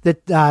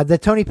 That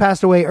Tony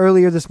passed away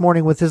earlier this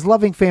morning with his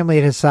loving family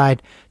at his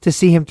side to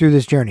see him through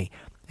this journey.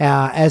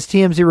 As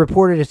TMZ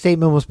reported, a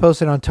statement was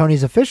posted on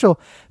Tony's official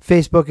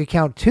Facebook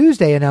account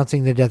Tuesday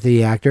announcing the death of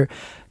the actor.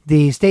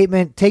 The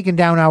statement taken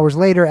down hours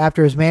later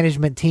after his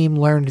management team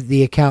learned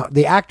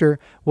the actor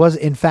was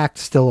in fact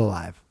still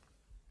alive.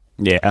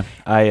 Yeah,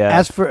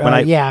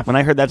 when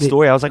I heard that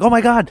story, I was like, "Oh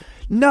my god,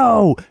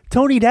 no!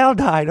 Tony Dow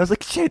died." I was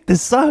like, "Shit,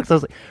 this sucks." I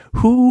was like,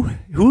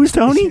 "Who's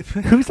Tony?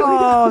 Who's Tony?"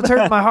 Oh, it's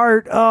hurt my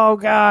heart. Oh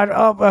god.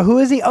 Oh, who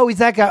is he? Oh, he's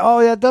that guy.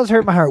 Oh, that does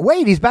hurt my heart.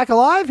 Wait, he's back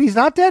alive? He's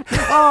not dead?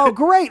 Oh,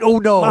 great. Oh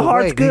no, my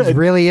heart's good. He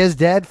really is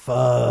dead. Fuck.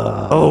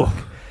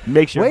 Oh.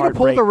 Makes your way to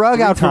pull the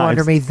rug out from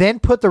under me, then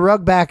put the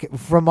rug back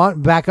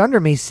under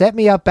me, set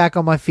me up back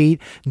on my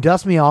feet,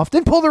 dust me off,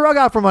 then pull the rug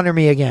out from under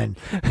me again.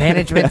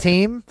 Management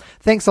team,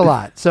 thanks a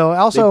lot. So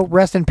also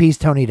rest in peace,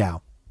 Tony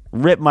Dow.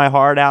 ripped my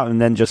heart out,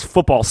 and then just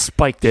football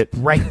spiked it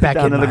right back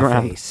down in to the my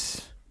ground.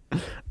 face.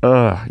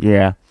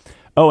 Yeah.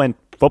 Oh, and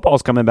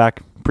football's coming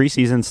back.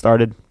 Preseason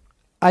started.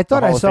 I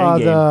thought I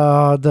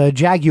saw the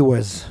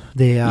Jaguars,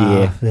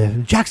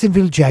 the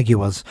Jacksonville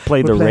Jaguars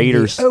played the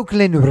Raiders, the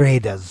Oakland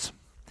Raiders.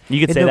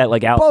 You could say that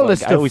like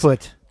Alex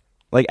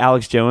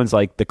Jones,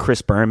 like the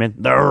Chris Berman,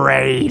 the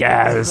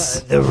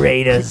Raiders, the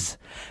Raiders.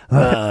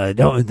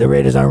 The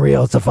Raiders aren't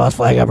real. It's a false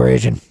flag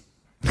operation.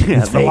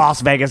 Yeah, the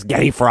Las Vegas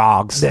gay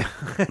frogs.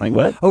 Like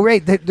what? Oh,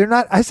 right, they're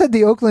not. I said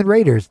the Oakland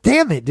Raiders.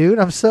 Damn it, dude!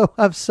 I'm so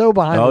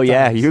behind. Oh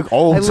yeah, times. you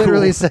old. I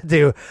literally said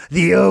to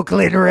the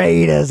Oakland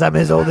Raiders. I'm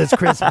as old as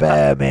Chris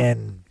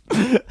Berman.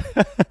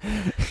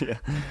 Yeah.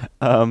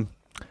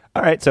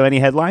 All right. So, any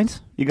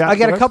headlines you got? I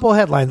got a couple of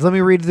headlines. Let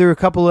me read through a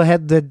couple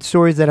of the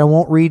stories that I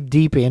won't read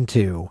deep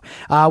into.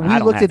 We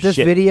looked at this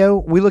video.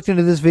 We looked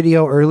into this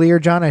video earlier,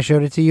 John. I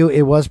showed it to you.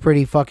 It was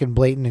pretty fucking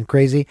blatant and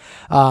crazy.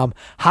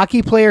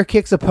 Hockey player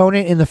kicks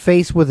opponent in the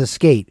face with a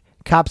skate.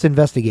 Cops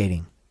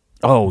investigating.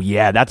 Oh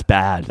yeah, that's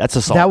bad. That's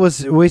assault.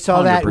 We saw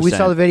 100%. that. We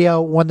saw the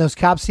video. When those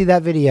cops see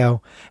that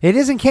video, it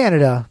is in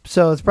Canada,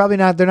 so it's probably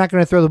not. They're not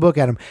going to throw the book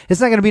at him. It's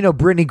not going to be no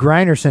Brittany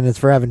Griner sentence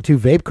for having 2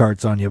 vape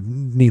carts on you.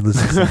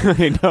 Needless to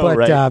say, I know, but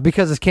right?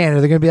 Because it's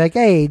Canada, they're going to be like,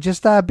 "Hey,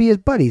 just be his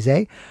buddies,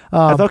 eh?"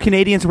 I thought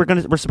Canadians were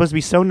supposed to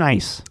be so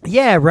nice.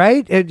 Yeah,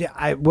 right.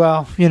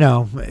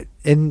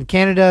 In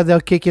Canada, they'll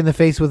kick you in the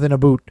face within a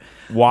boot.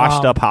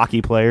 Washed up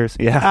hockey players.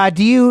 Yeah.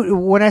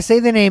 When I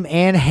say the name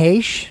Anne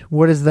Heche,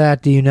 what is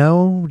that? Do you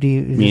know?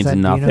 Means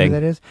nothing. Do you know who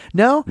that is?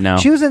 No? No.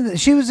 She was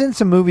in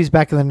some movies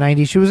back in the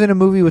 90s. She was in a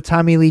movie with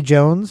Tommy Lee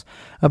Jones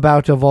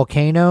about a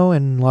volcano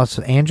in Los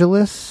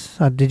Angeles.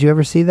 Did you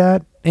ever see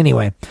that?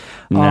 Anyway.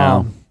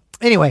 No.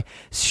 Anyway,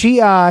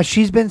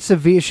 she's been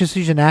severe.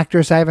 She's an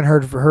actress. I haven't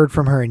heard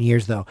from her in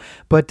years though.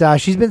 But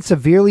she's been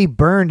severely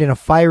burned in a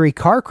fiery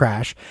car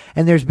crash.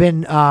 And there's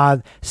been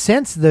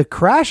since the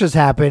crash has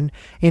happened,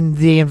 in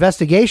the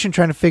investigation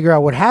trying to figure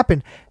out what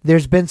happened,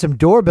 there's been some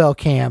doorbell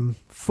cam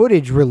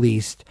footage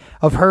released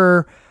of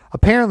her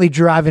apparently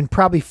driving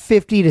probably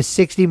 50 to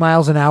 60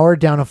 miles an hour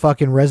down a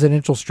fucking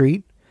residential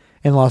street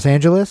in Los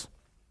Angeles.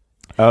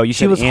 Oh,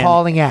 she was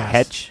hauling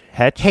ass.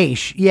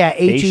 Heche. Yeah,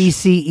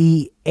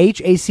 Heche. Yeah,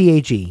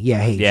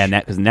 Heche. Yeah,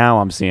 because now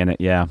I'm seeing it.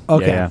 Yeah.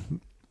 Okay.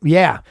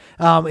 Yeah.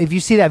 If you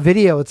see that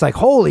video, it's like,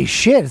 holy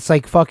shit. It's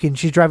like fucking,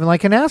 she's driving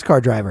like a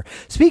NASCAR driver.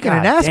 Speaking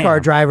of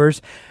NASCAR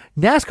drivers,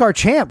 NASCAR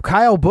champ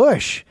Kyle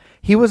Busch,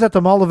 he was at the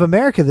Mall of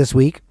America this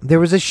week. There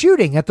was a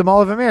shooting at the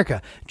Mall of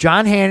America.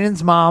 John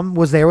Hannon's mom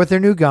was there with her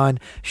new gun.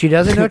 She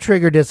doesn't know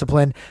trigger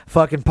discipline.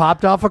 Fucking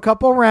popped off a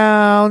couple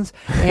rounds.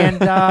 And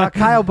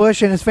Kyle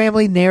Busch and his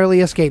family narrowly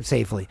escaped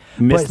safely.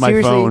 Missed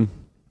my phone.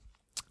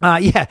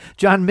 Yeah,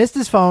 John missed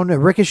his phone,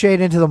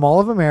 ricocheted into the Mall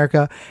of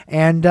America,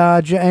 and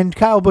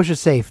Kyle Busch is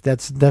safe.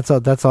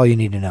 That's all you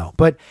need to know.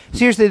 But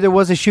seriously, there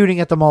was a shooting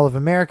at the Mall of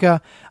America,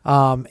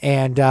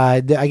 and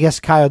I guess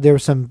there were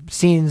some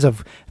scenes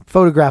of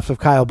photographs of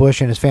Kyle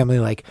Busch and his family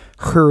like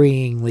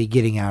hurriedly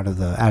getting out of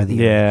the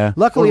area.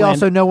 Luckily,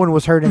 also no one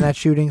was hurt in that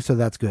shooting, so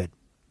that's good.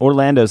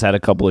 Orlando's had a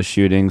couple of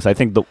shootings. I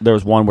think there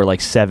was one where like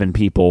 7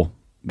 people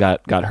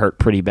got hurt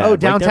pretty bad. Oh,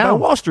 downtown, right there by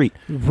Wall Street,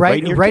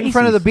 right in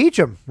front of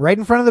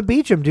the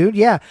Beecham, dude.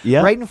 Yeah,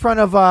 right in front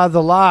of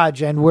the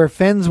lodge and where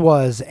Finn's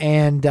was,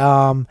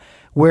 and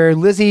where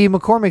Lizzie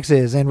McCormick's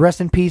is, and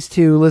rest in peace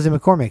to Lizzie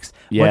McCormick's.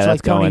 Yeah, much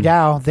like Tony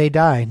Dow, they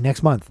die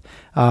next month.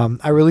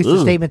 I released a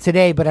statement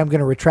today, but I'm going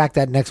to retract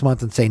that next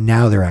month and say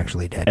now they're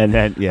actually dead. And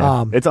then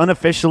it's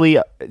unofficially,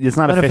 it's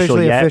not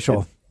officially yet.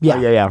 Official.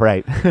 Yeah,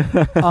 right.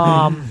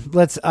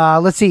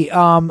 Let's see.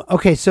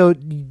 Okay, so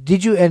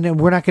did you? And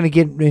we're not going to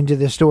get into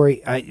this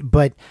story,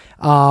 but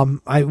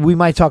we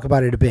might talk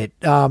about it a bit.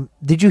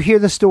 Did you hear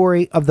the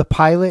story of the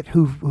pilot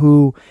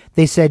who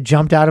they said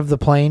jumped out of the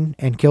plane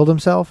and killed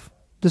himself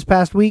this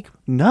past week?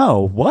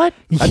 No, what?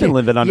 I've been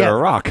living under a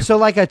rock. So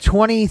like a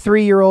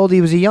 23-year-old,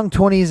 he was a young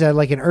 20s,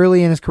 like an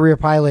early in his career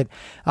pilot.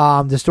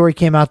 The story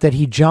came out that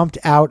he jumped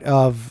out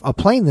of a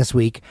plane this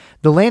week.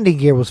 The landing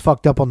gear was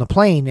fucked up on the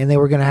plane, and they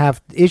were going to have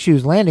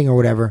issues landing or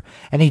whatever.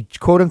 And he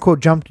quote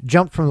unquote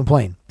jumped from the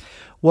plane.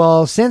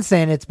 Well, since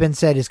then, it's been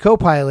said his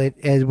co-pilot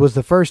was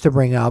the first to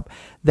bring up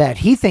that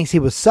he thinks he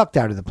was sucked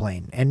out of the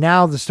plane. And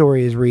now the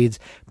story reads,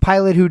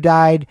 pilot who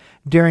died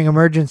during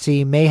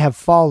emergency may have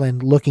fallen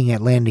looking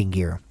at landing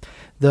gear.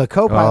 The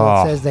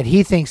co-pilot says that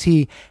he thinks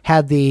he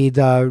had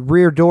the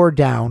rear door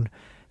down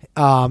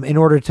in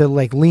order to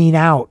like lean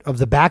out of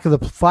the back of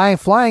the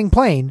flying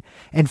plane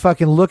and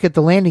fucking look at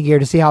the landing gear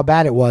to see how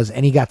bad it was,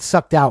 and he got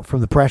sucked out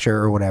from the pressure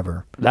or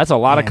whatever. That's a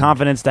lot of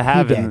confidence to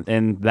have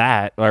in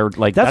that, or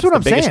like that's what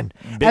I'm saying.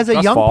 As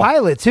a young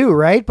pilot too,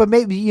 right? But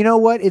maybe you know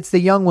what? It's the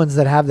young ones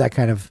that have that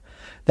kind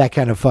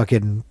of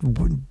fucking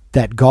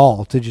that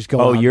gall to just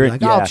go. Oh, you're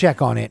like, I'll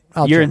check on it.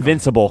 You're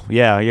invincible.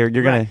 Yeah, you're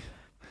gonna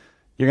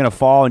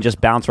fall and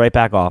just bounce right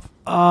back off.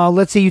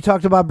 Let's see. You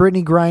talked about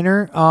Brittany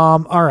Griner.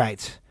 All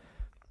right.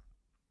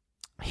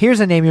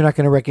 Here's a name you're not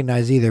going to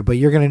recognize either, but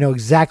you're going to know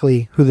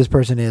exactly who this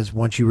person is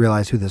once you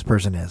realize who this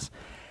person is.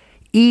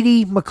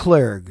 Edie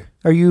McClurg.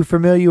 Are you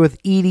familiar with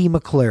Edie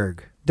McClurg?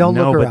 Don't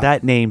look her No, but up.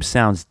 that name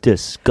sounds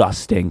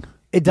disgusting.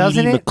 It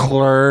doesn't Edie it?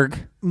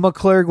 McClurg.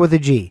 McClurg with a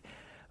G.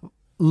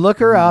 Look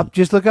her up.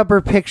 Just look up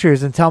her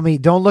pictures and tell me.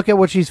 Don't look at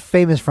what she's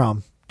famous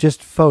from.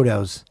 Just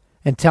photos.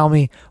 And tell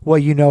me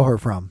what you know her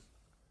from.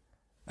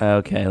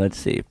 Okay, let's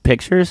see.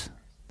 Pictures?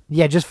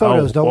 Yeah, just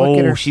photos. Don't look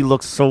at her. She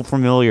looks so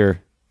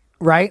familiar.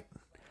 Right?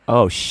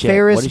 Oh, shit.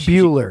 Ferris What is she-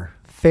 Bueller.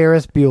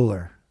 Ferris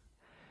Bueller.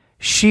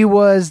 She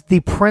was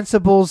the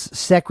principal's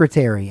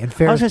secretary. And I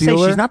Ferris was going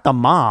to Bueller. say, she's not the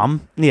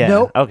mom. Yeah.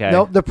 Nope. Okay.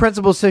 Nope. The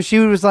principal. So she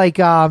was like,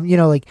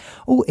 like,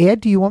 oh, Ed,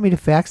 do you want me to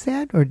fax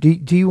that? Or do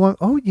you want,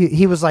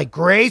 he was like,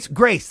 Grace.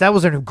 That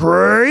was her name.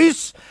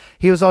 Grace.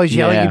 He was always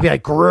yelling. Yeah. He'd be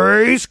like,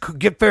 Grace,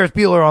 get Ferris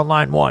Bueller on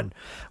line 1.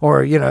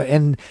 Or,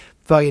 and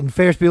fucking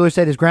Ferris Bueller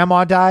said his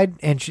grandma died.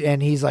 And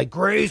he's like,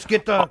 Grace,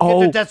 get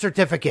the death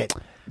certificate.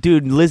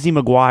 Dude, Lizzie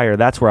McGuire.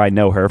 That's where I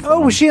know her from.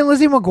 Oh, was she in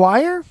Lizzie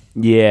McGuire?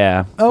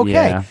 Yeah. Okay.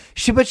 Yeah.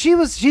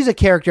 She's a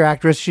character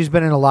actress. She's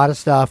been in a lot of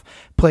stuff.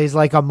 Plays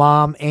like a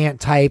mom, aunt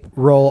type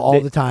role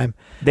all the time.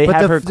 They but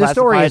have her the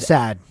story classified is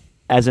sad.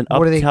 As an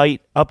What are they-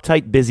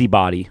 uptight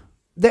busybody.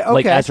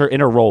 Like as her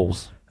inner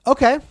roles.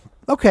 Okay.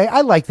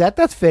 I like that.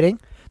 That's fitting.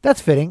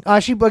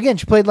 She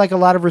played like a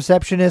lot of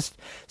receptionists,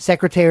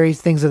 secretaries,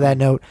 things of that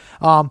note.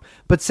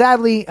 But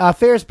sadly,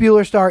 Ferris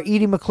Bueller star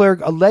Edie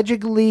McClurg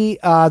allegedly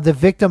the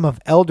victim of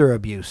elder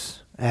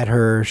abuse at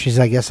her. She's,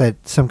 I guess,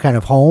 at some kind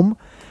of home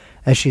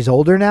as she's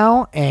older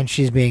now, and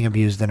she's being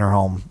abused in her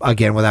home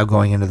again. Without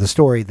going into the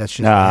story, that's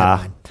just the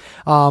headline.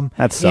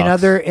 That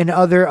sucks. In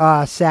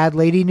other sad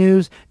lady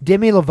news,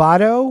 Demi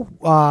Lovato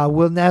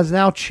has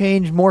now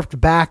morphed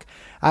back.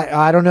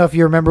 I don't know if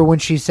you remember when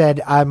she said,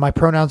 my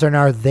pronouns are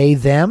now they,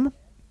 them.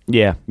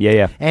 Yeah.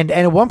 And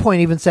at one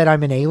point even said,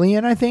 I'm an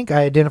alien, I think.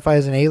 I identify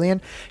as an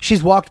alien.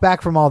 She's walked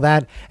back from all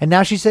that. And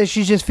now she says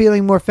she's just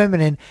feeling more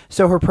feminine.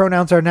 So her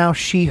pronouns are now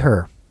she,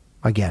 her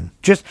again.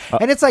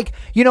 And it's like,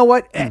 you know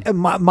what?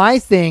 My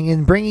thing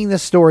in bringing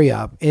this story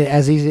up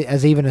as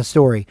even a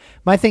story,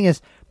 my thing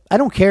is, I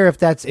don't care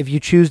if you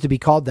choose to be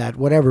called that,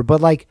 whatever.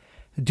 But like,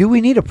 do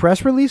we need a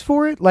press release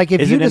for it? Like,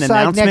 if you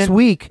decide next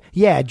week,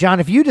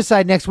 John, if you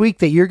decide next week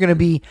that you're going to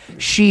be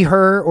she,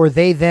 her, or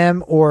they,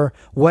 them, or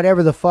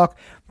whatever the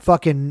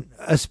fucking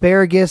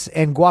asparagus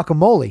and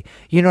guacamole,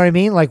 you know what I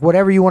mean? Like,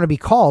 whatever you want to be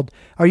called,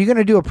 are you going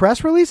to do a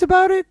press release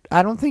about it?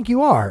 I don't think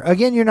you are.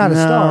 Again, you're not a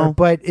star,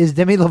 but is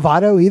Demi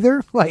Lovato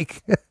either?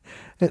 Like,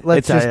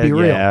 let's just be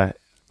real. Yeah.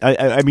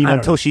 I mean,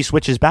 until she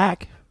switches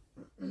back.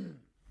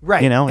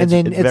 Right. You know, and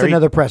then it's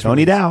another press release.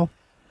 Tony Dow.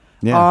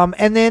 Yeah.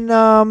 And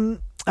then,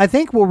 I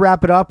think we'll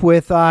wrap it up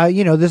with,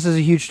 this is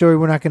a huge story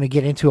we're not going to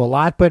get into a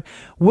lot, but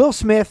Will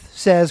Smith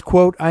says,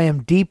 quote, I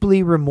am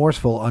deeply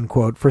remorseful,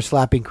 unquote, for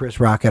slapping Chris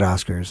Rock at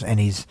Oscars. And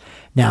he's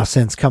now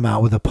since come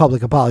out with a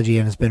public apology,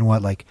 and it's been,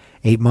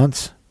 8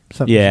 months?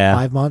 Something, yeah.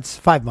 5 months?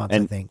 5 months,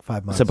 And I think.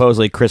 5 months.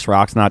 Supposedly Chris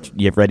Rock's not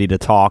yet ready to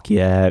talk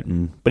yet.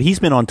 But he's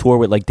been on tour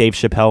with like Dave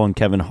Chappelle and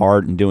Kevin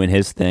Hart and doing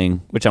his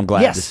thing, which I'm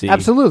glad to see. Yes,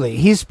 absolutely.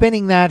 He's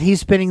spinning that,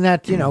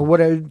 what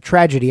a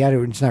tragedy.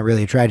 It's not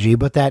really a tragedy,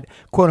 but that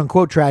quote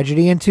unquote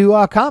tragedy into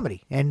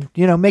comedy and,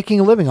 making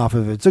a living off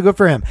of it. So good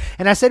for him.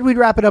 And I said we'd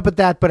wrap it up at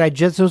that, but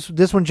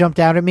this one jumped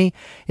out at me.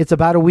 It's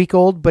about a week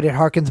old, but it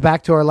harkens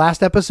back to our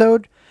last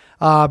episode.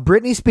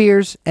 Britney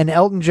Spears and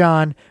Elton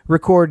John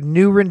record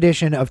new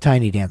rendition of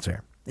Tiny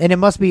Dancer. And it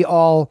must be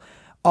all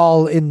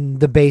in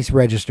the bass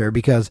register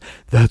because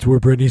that's where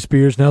Britney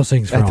Spears now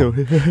sings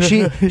from.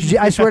 she,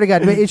 I swear to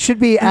God, it should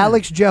be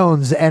Alex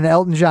Jones and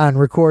Elton John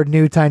record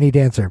new Tiny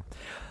Dancer.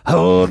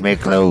 Hold me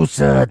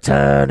closer,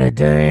 Tiny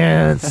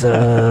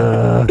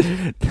Dancer.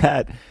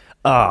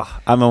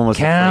 I'm almost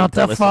count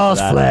the false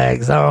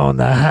flags on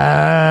the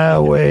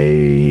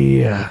highway.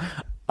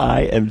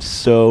 I am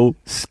so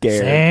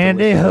scared.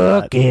 Sandy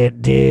Hook,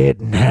 it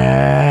didn't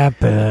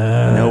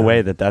happen. No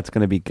way that's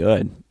going to be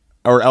good.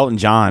 Or Elton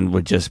John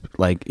would just,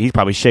 he's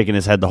probably shaking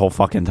his head the whole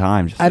fucking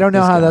time. I don't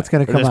know how that's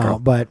going to come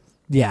out, but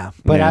yeah.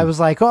 But I was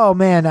like, oh,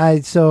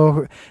 man,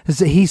 so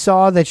he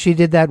saw that she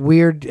did that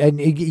weird,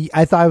 and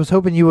I was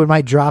hoping you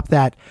might drop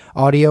that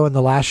audio in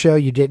the last show.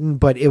 You didn't,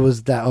 but it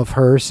was that of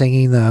her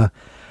singing the...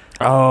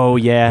 Oh,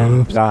 yeah.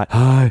 Oops,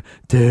 I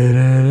did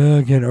it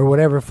again. Or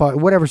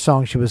whatever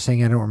song she was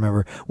singing. I don't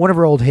remember. One of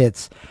her old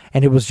hits.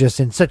 And it was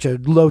just in such a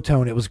low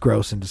tone. It was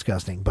gross and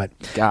disgusting. But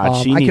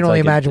God, I can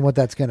only imagine what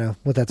that's gonna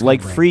bring.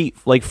 free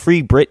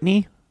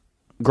Britney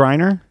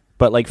Griner,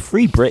 but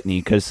free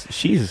Britney because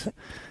she needs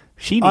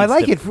I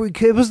like it.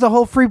 It was the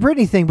whole free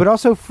Britney thing, but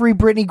also free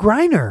Britney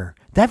Griner.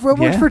 That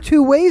works for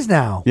two ways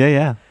now.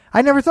 Yeah.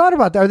 I never thought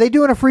about that. Are they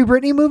doing a free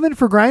Britney movement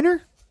for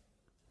Griner?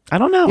 I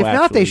don't know. If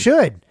not, they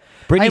should.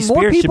 Britney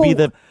Spears should be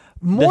the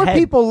more head.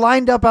 People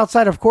lined up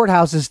outside of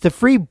courthouses to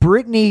free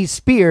Britney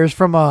Spears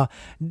from a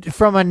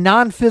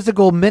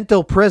non-physical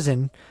mental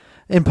prison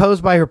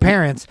imposed by her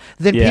parents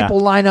than people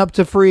line up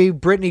to free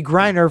Britney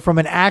Griner from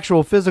an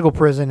actual physical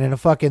prison in a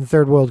fucking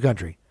third world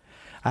country.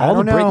 All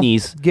the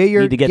Britneys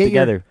need to get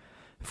together.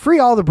 Free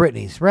all the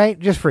Britneys, right?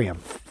 Just free them.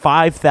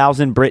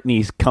 5,000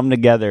 Britneys come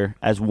together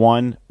as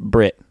one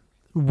Brit.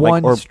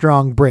 One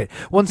strong Brit.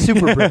 One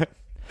super Brit.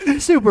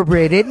 Super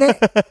breed, isn't it?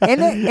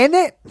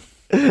 Isn't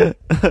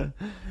it?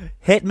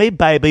 Hit me,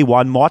 baby,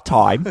 one more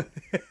time.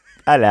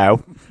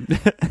 Hello.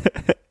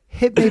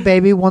 Hit me,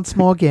 baby, once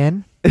more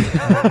again.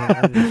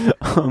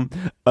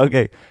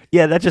 Okay.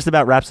 Yeah, that just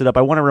about wraps it up.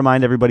 I want to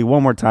remind everybody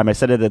one more time. I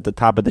said it at the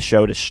top of the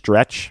show to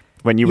stretch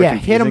when you were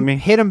confusing me.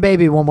 Hit him,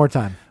 baby, one more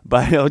time.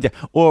 But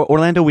or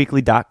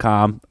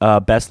OrlandoWeekly.com,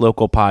 best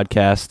local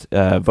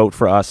podcast. Vote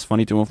for us.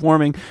 Funny to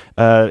Informing.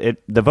 The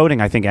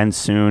voting I think ends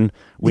soon.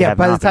 By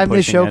the time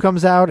this show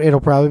comes out,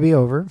 it'll probably be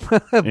over.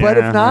 But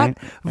if not,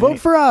 vote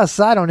for us.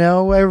 I don't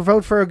know. Or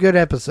vote for a good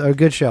episode, a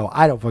good show.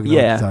 I don't fucking know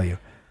what to tell you.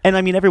 And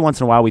I mean, every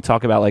once in a while we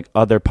talk about like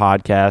other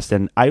podcasts,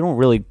 and I don't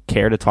really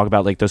care to talk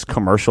about like those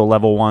commercial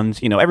level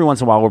ones. You know, every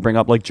once in a while we'll bring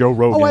up like Joe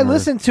Rogan. Oh, I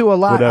listen to a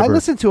lot. Whatever. I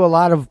listen to a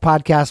lot of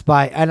podcasts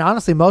and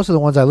honestly, most of the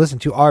ones I listen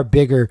to are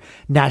bigger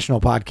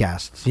national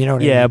podcasts. You know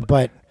what I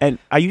mean? And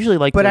I usually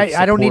like. But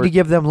I don't need to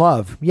give them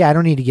love. Yeah, I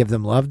don't need to give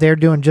them love. They're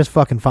doing just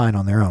fucking fine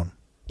on their own.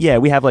 Yeah,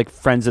 we have like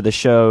friends of the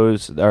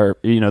shows, or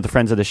the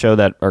friends of the show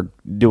that are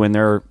doing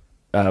their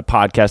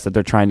podcast that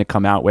they're trying to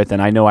come out with.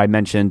 And I know I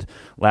mentioned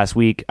last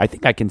week, I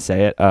think I can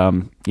say it,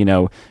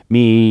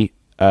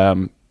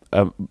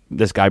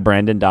 this guy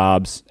Brandon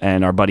Dobbs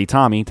and our buddy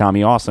Tommy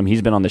Awesome,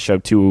 he's been on the show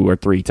 2 or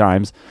 3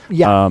 times.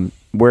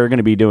 We're going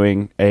to be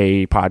doing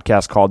a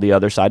podcast called The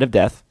Other Side of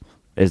Death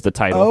is the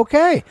title.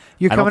 Okay,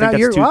 you're coming out,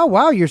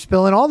 you're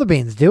spilling all the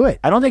beans. Do it.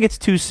 I don't think it's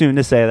too soon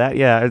to say that.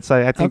 Yeah, it's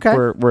I think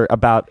we're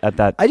about at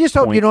that I just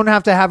hope you don't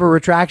have to have a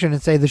retraction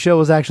and say the show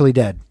was actually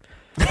dead.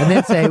 And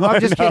then say, well, I'm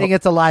just kidding,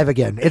 it's alive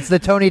again. It's the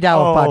Tony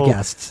Dow of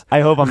podcasts.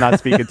 I hope I'm not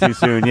speaking too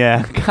soon.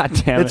 Yeah. God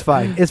damn it. It's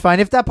fine. It's fine.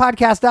 If that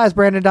podcast dies,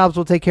 Brandon Dobbs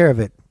will take care of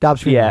it.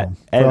 Dobbs Funeral Home.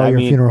 For all your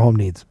funeral home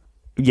needs.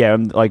 Yeah,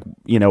 like,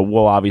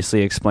 we'll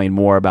obviously explain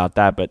more about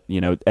that, but,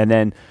 and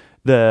then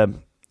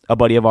a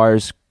buddy of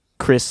ours,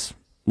 Chris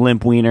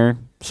Limp Wiener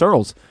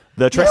Searles,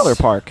 the trailer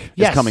park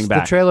is coming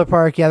back. The trailer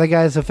park, the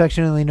guy is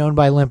affectionately known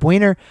by Limp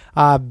Wiener.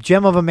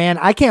 Gem of a man.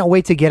 I can't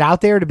wait to get out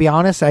there, to be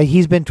honest.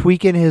 He's been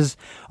tweaking his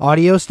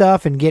audio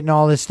stuff and getting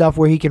all this stuff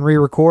where he can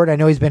re-record. I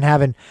know he's been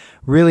having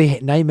really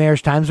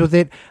nightmarish times with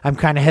it. I'm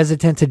kind of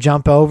hesitant to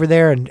jump over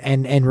there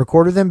and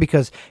record with him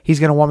because he's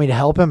going to want me to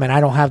help him, and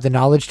I don't have the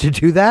knowledge to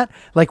do that,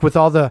 like with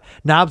all the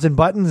knobs and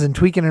buttons and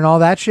tweaking and all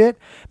that shit.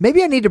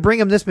 Maybe I need to bring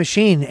him this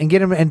machine and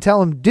get him and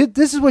tell him, dude,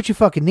 this is what you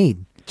fucking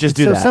need. Just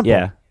do that. Simple.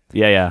 Yeah.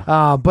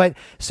 Yeah. But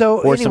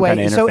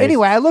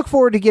anyway, I look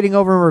forward to getting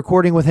over and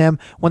recording with him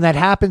when that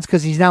happens,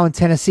 because he's now in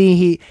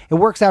Tennessee. It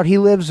works out. He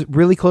lives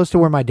really close to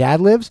where my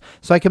dad lives,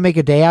 so I can make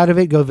a day out of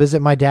it, go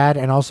visit my dad,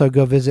 and also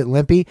go visit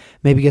Limpy,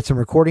 maybe get some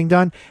recording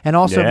done, and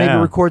also maybe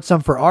record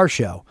some for our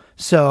show.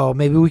 So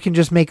maybe we can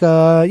just make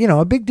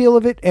a big deal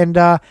of it and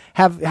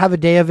have a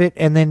day of it,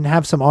 and then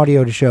have some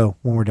audio to show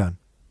when we're done.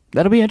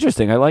 That'll be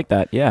interesting. I like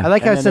that. Yeah. I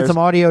like how I said some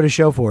audio to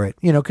show for it.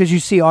 Because you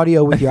see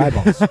audio with your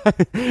eyeballs.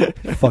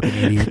 Fucking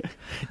idiot.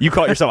 You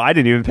caught yourself. I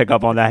didn't even pick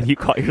up on that. You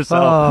caught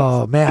yourself.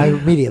 Oh, man.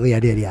 I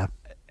did, yeah.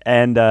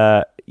 And,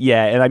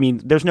 and I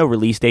mean, there's no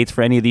release dates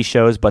for any of these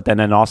shows, but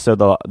then also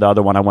the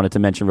other one I wanted to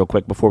mention real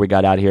quick before we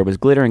got out of here was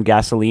Glitter and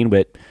Gasoline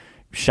with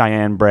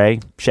Shea Bray.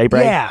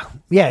 Yeah,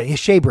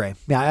 Shea Bray.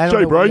 Yeah, I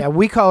don't know. Yeah,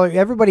 we call it.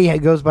 Everybody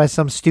goes by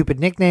some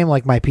stupid nickname,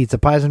 like my Pizza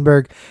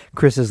Peisenberg.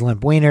 Chris is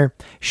Limp Wiener.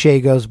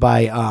 Shea goes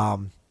by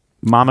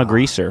Mama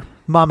Greaser.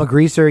 Mama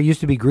Greaser. It used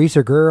to be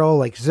Greaser Girl.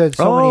 Like so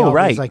many.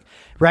 Right. Like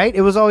right.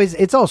 It was always.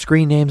 It's all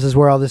screen names is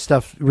where all this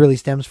stuff really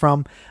stems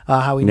from.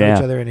 How we know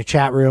each other in a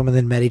chat room and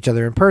then met each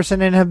other in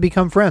person and have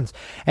become friends.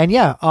 And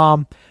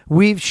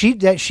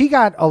she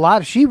got a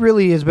lot. She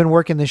really has been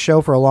working this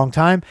show for a long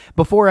time.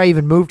 Before I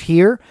even moved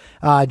here,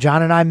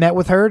 John and I met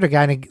with her to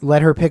kind of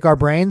let her pick our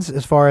brains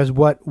as far as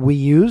what we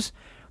use,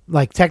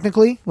 like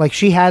technically. Like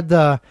she had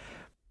the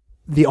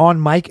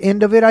on mic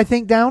end of it, I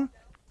think, down,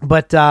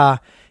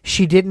 but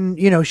she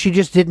didn't. She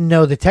just didn't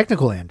know the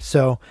technical end.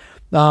 So.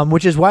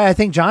 Which is why I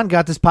think John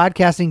got this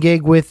podcasting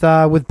gig with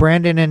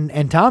Brandon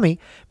and Tommy,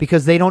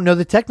 because they don't know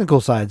the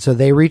technical side. So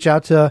they reach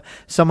out to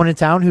someone in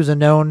town who's a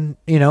known,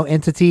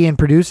 entity in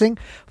producing.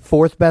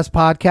 4th best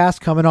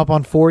podcast coming up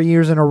on 4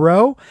 years in a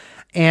row.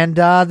 And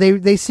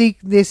they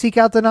seek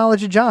out the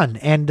knowledge of John.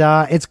 And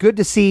it's good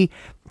to see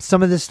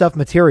some of this stuff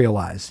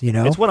materialize,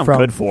 It's what I'm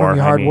good for. From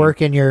your hard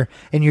work and your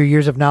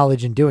years of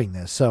knowledge in doing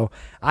this. So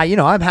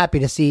I'm happy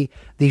to see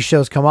these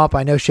shows come up.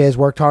 I know Shay has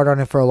worked hard on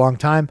it for a long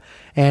time,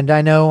 and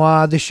I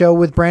know the show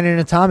with Brandon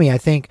and Tommy, I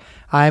think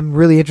I'm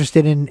really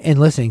interested in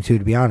listening to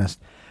be honest.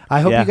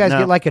 I hope you guys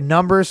get like a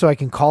number so I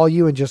can call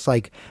you and just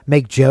like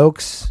make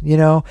jokes,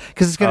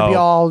 because it's going to be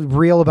all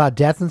real about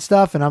death and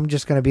stuff, and I'm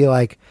just going to be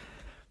like,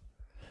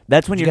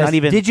 that's when you're not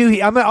even. Did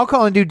you? I'll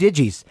call and do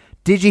digis.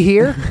 Did you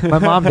hear? My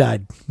mom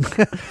died.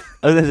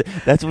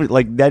 That's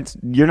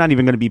you're not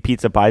even going to be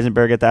Pizza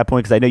Peisenberg at that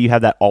point, because I know you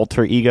have that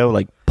alter ego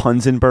like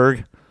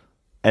Punzenberg,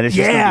 and it's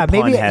just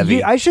maybe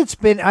heavy. I should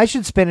spin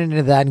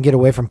into that and get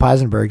away from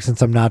Peisenberg,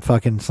 since I'm not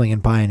fucking slinging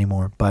pie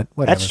anymore. But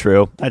whatever.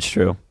 That's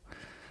true.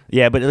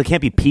 Yeah, but it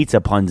can't be Pizza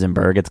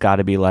Punzenberg. It's got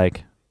to be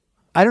like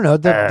I don't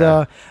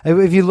know.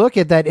 If you look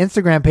at that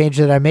Instagram page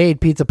that I made,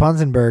 Pizza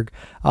Punzenberg,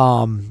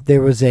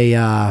 there was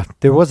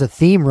a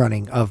theme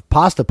running of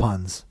pasta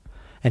puns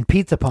and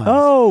pizza puns.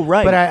 Oh,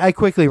 right. But I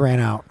quickly ran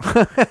out.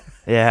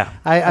 Yeah.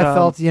 I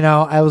felt,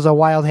 I was a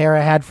wild hair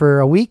I had for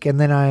a week, and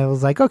then I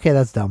was like, okay,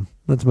 that's dumb.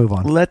 Let's move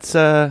on.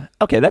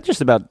 Okay, that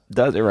just about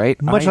does it,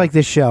 right? Much like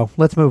this show.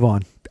 Let's move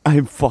on. I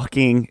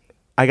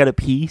gotta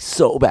pee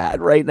so bad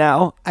right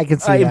now. I can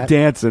see I that. am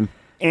dancing.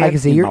 I can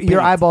see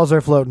your eyeballs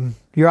are floating.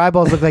 Your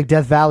eyeballs look like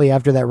Death Valley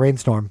after that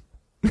rainstorm.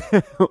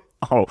 I'm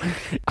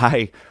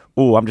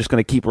just going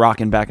to keep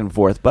rocking back and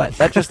forth. But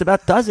that just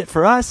about does it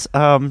for us.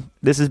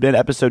 This has been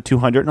episode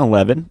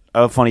 211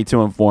 of Funny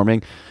to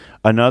Informing.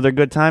 Another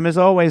good time as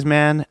always,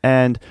 man.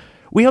 And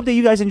we hope that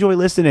you guys enjoy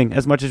listening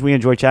as much as we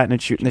enjoy chatting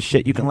and shooting the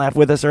shit. You can laugh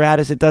with us or at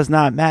us. It does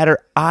not matter.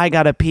 I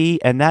got to pee.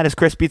 And that is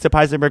Chris Pizza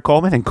Peisenberg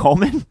Coleman. And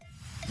Coleman?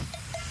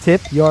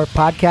 Tip your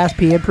podcast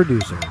pee and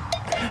producer.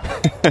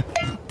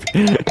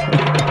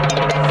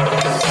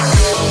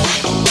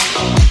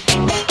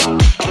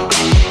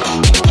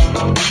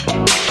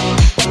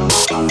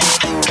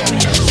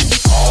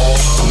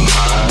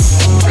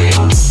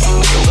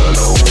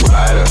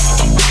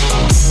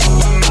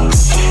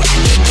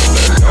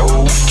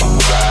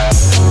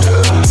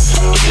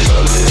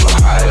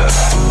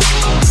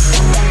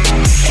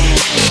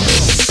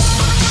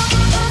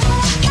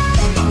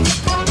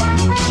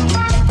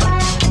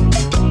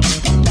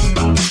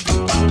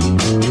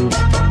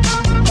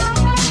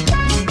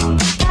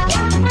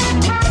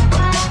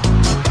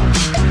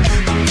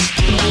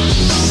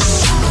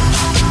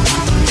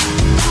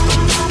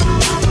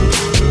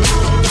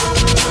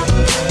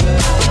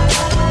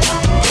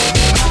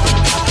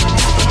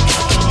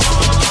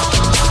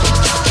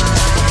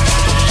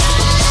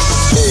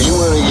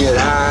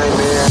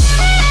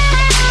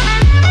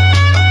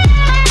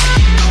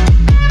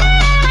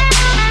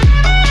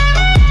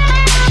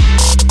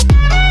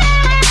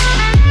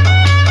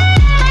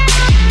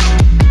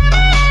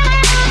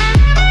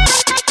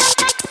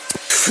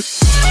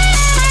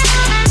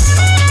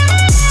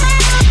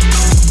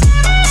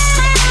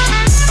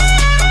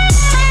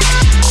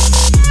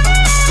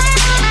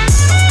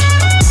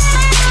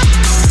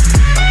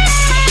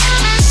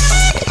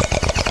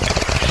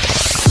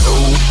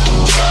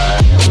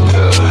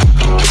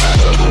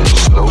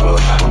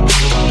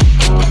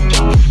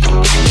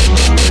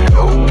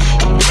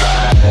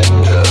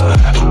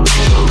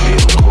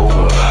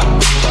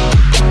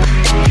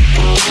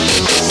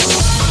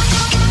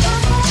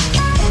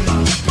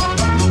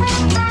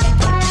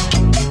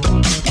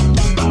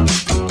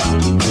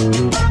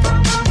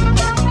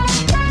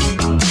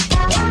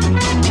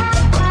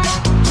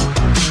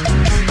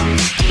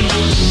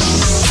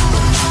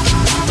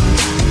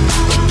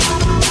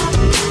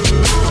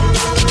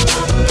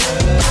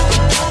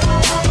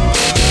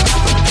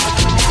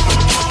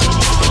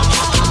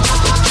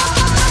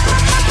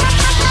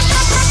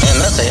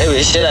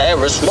 Shit I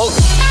ever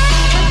smoked.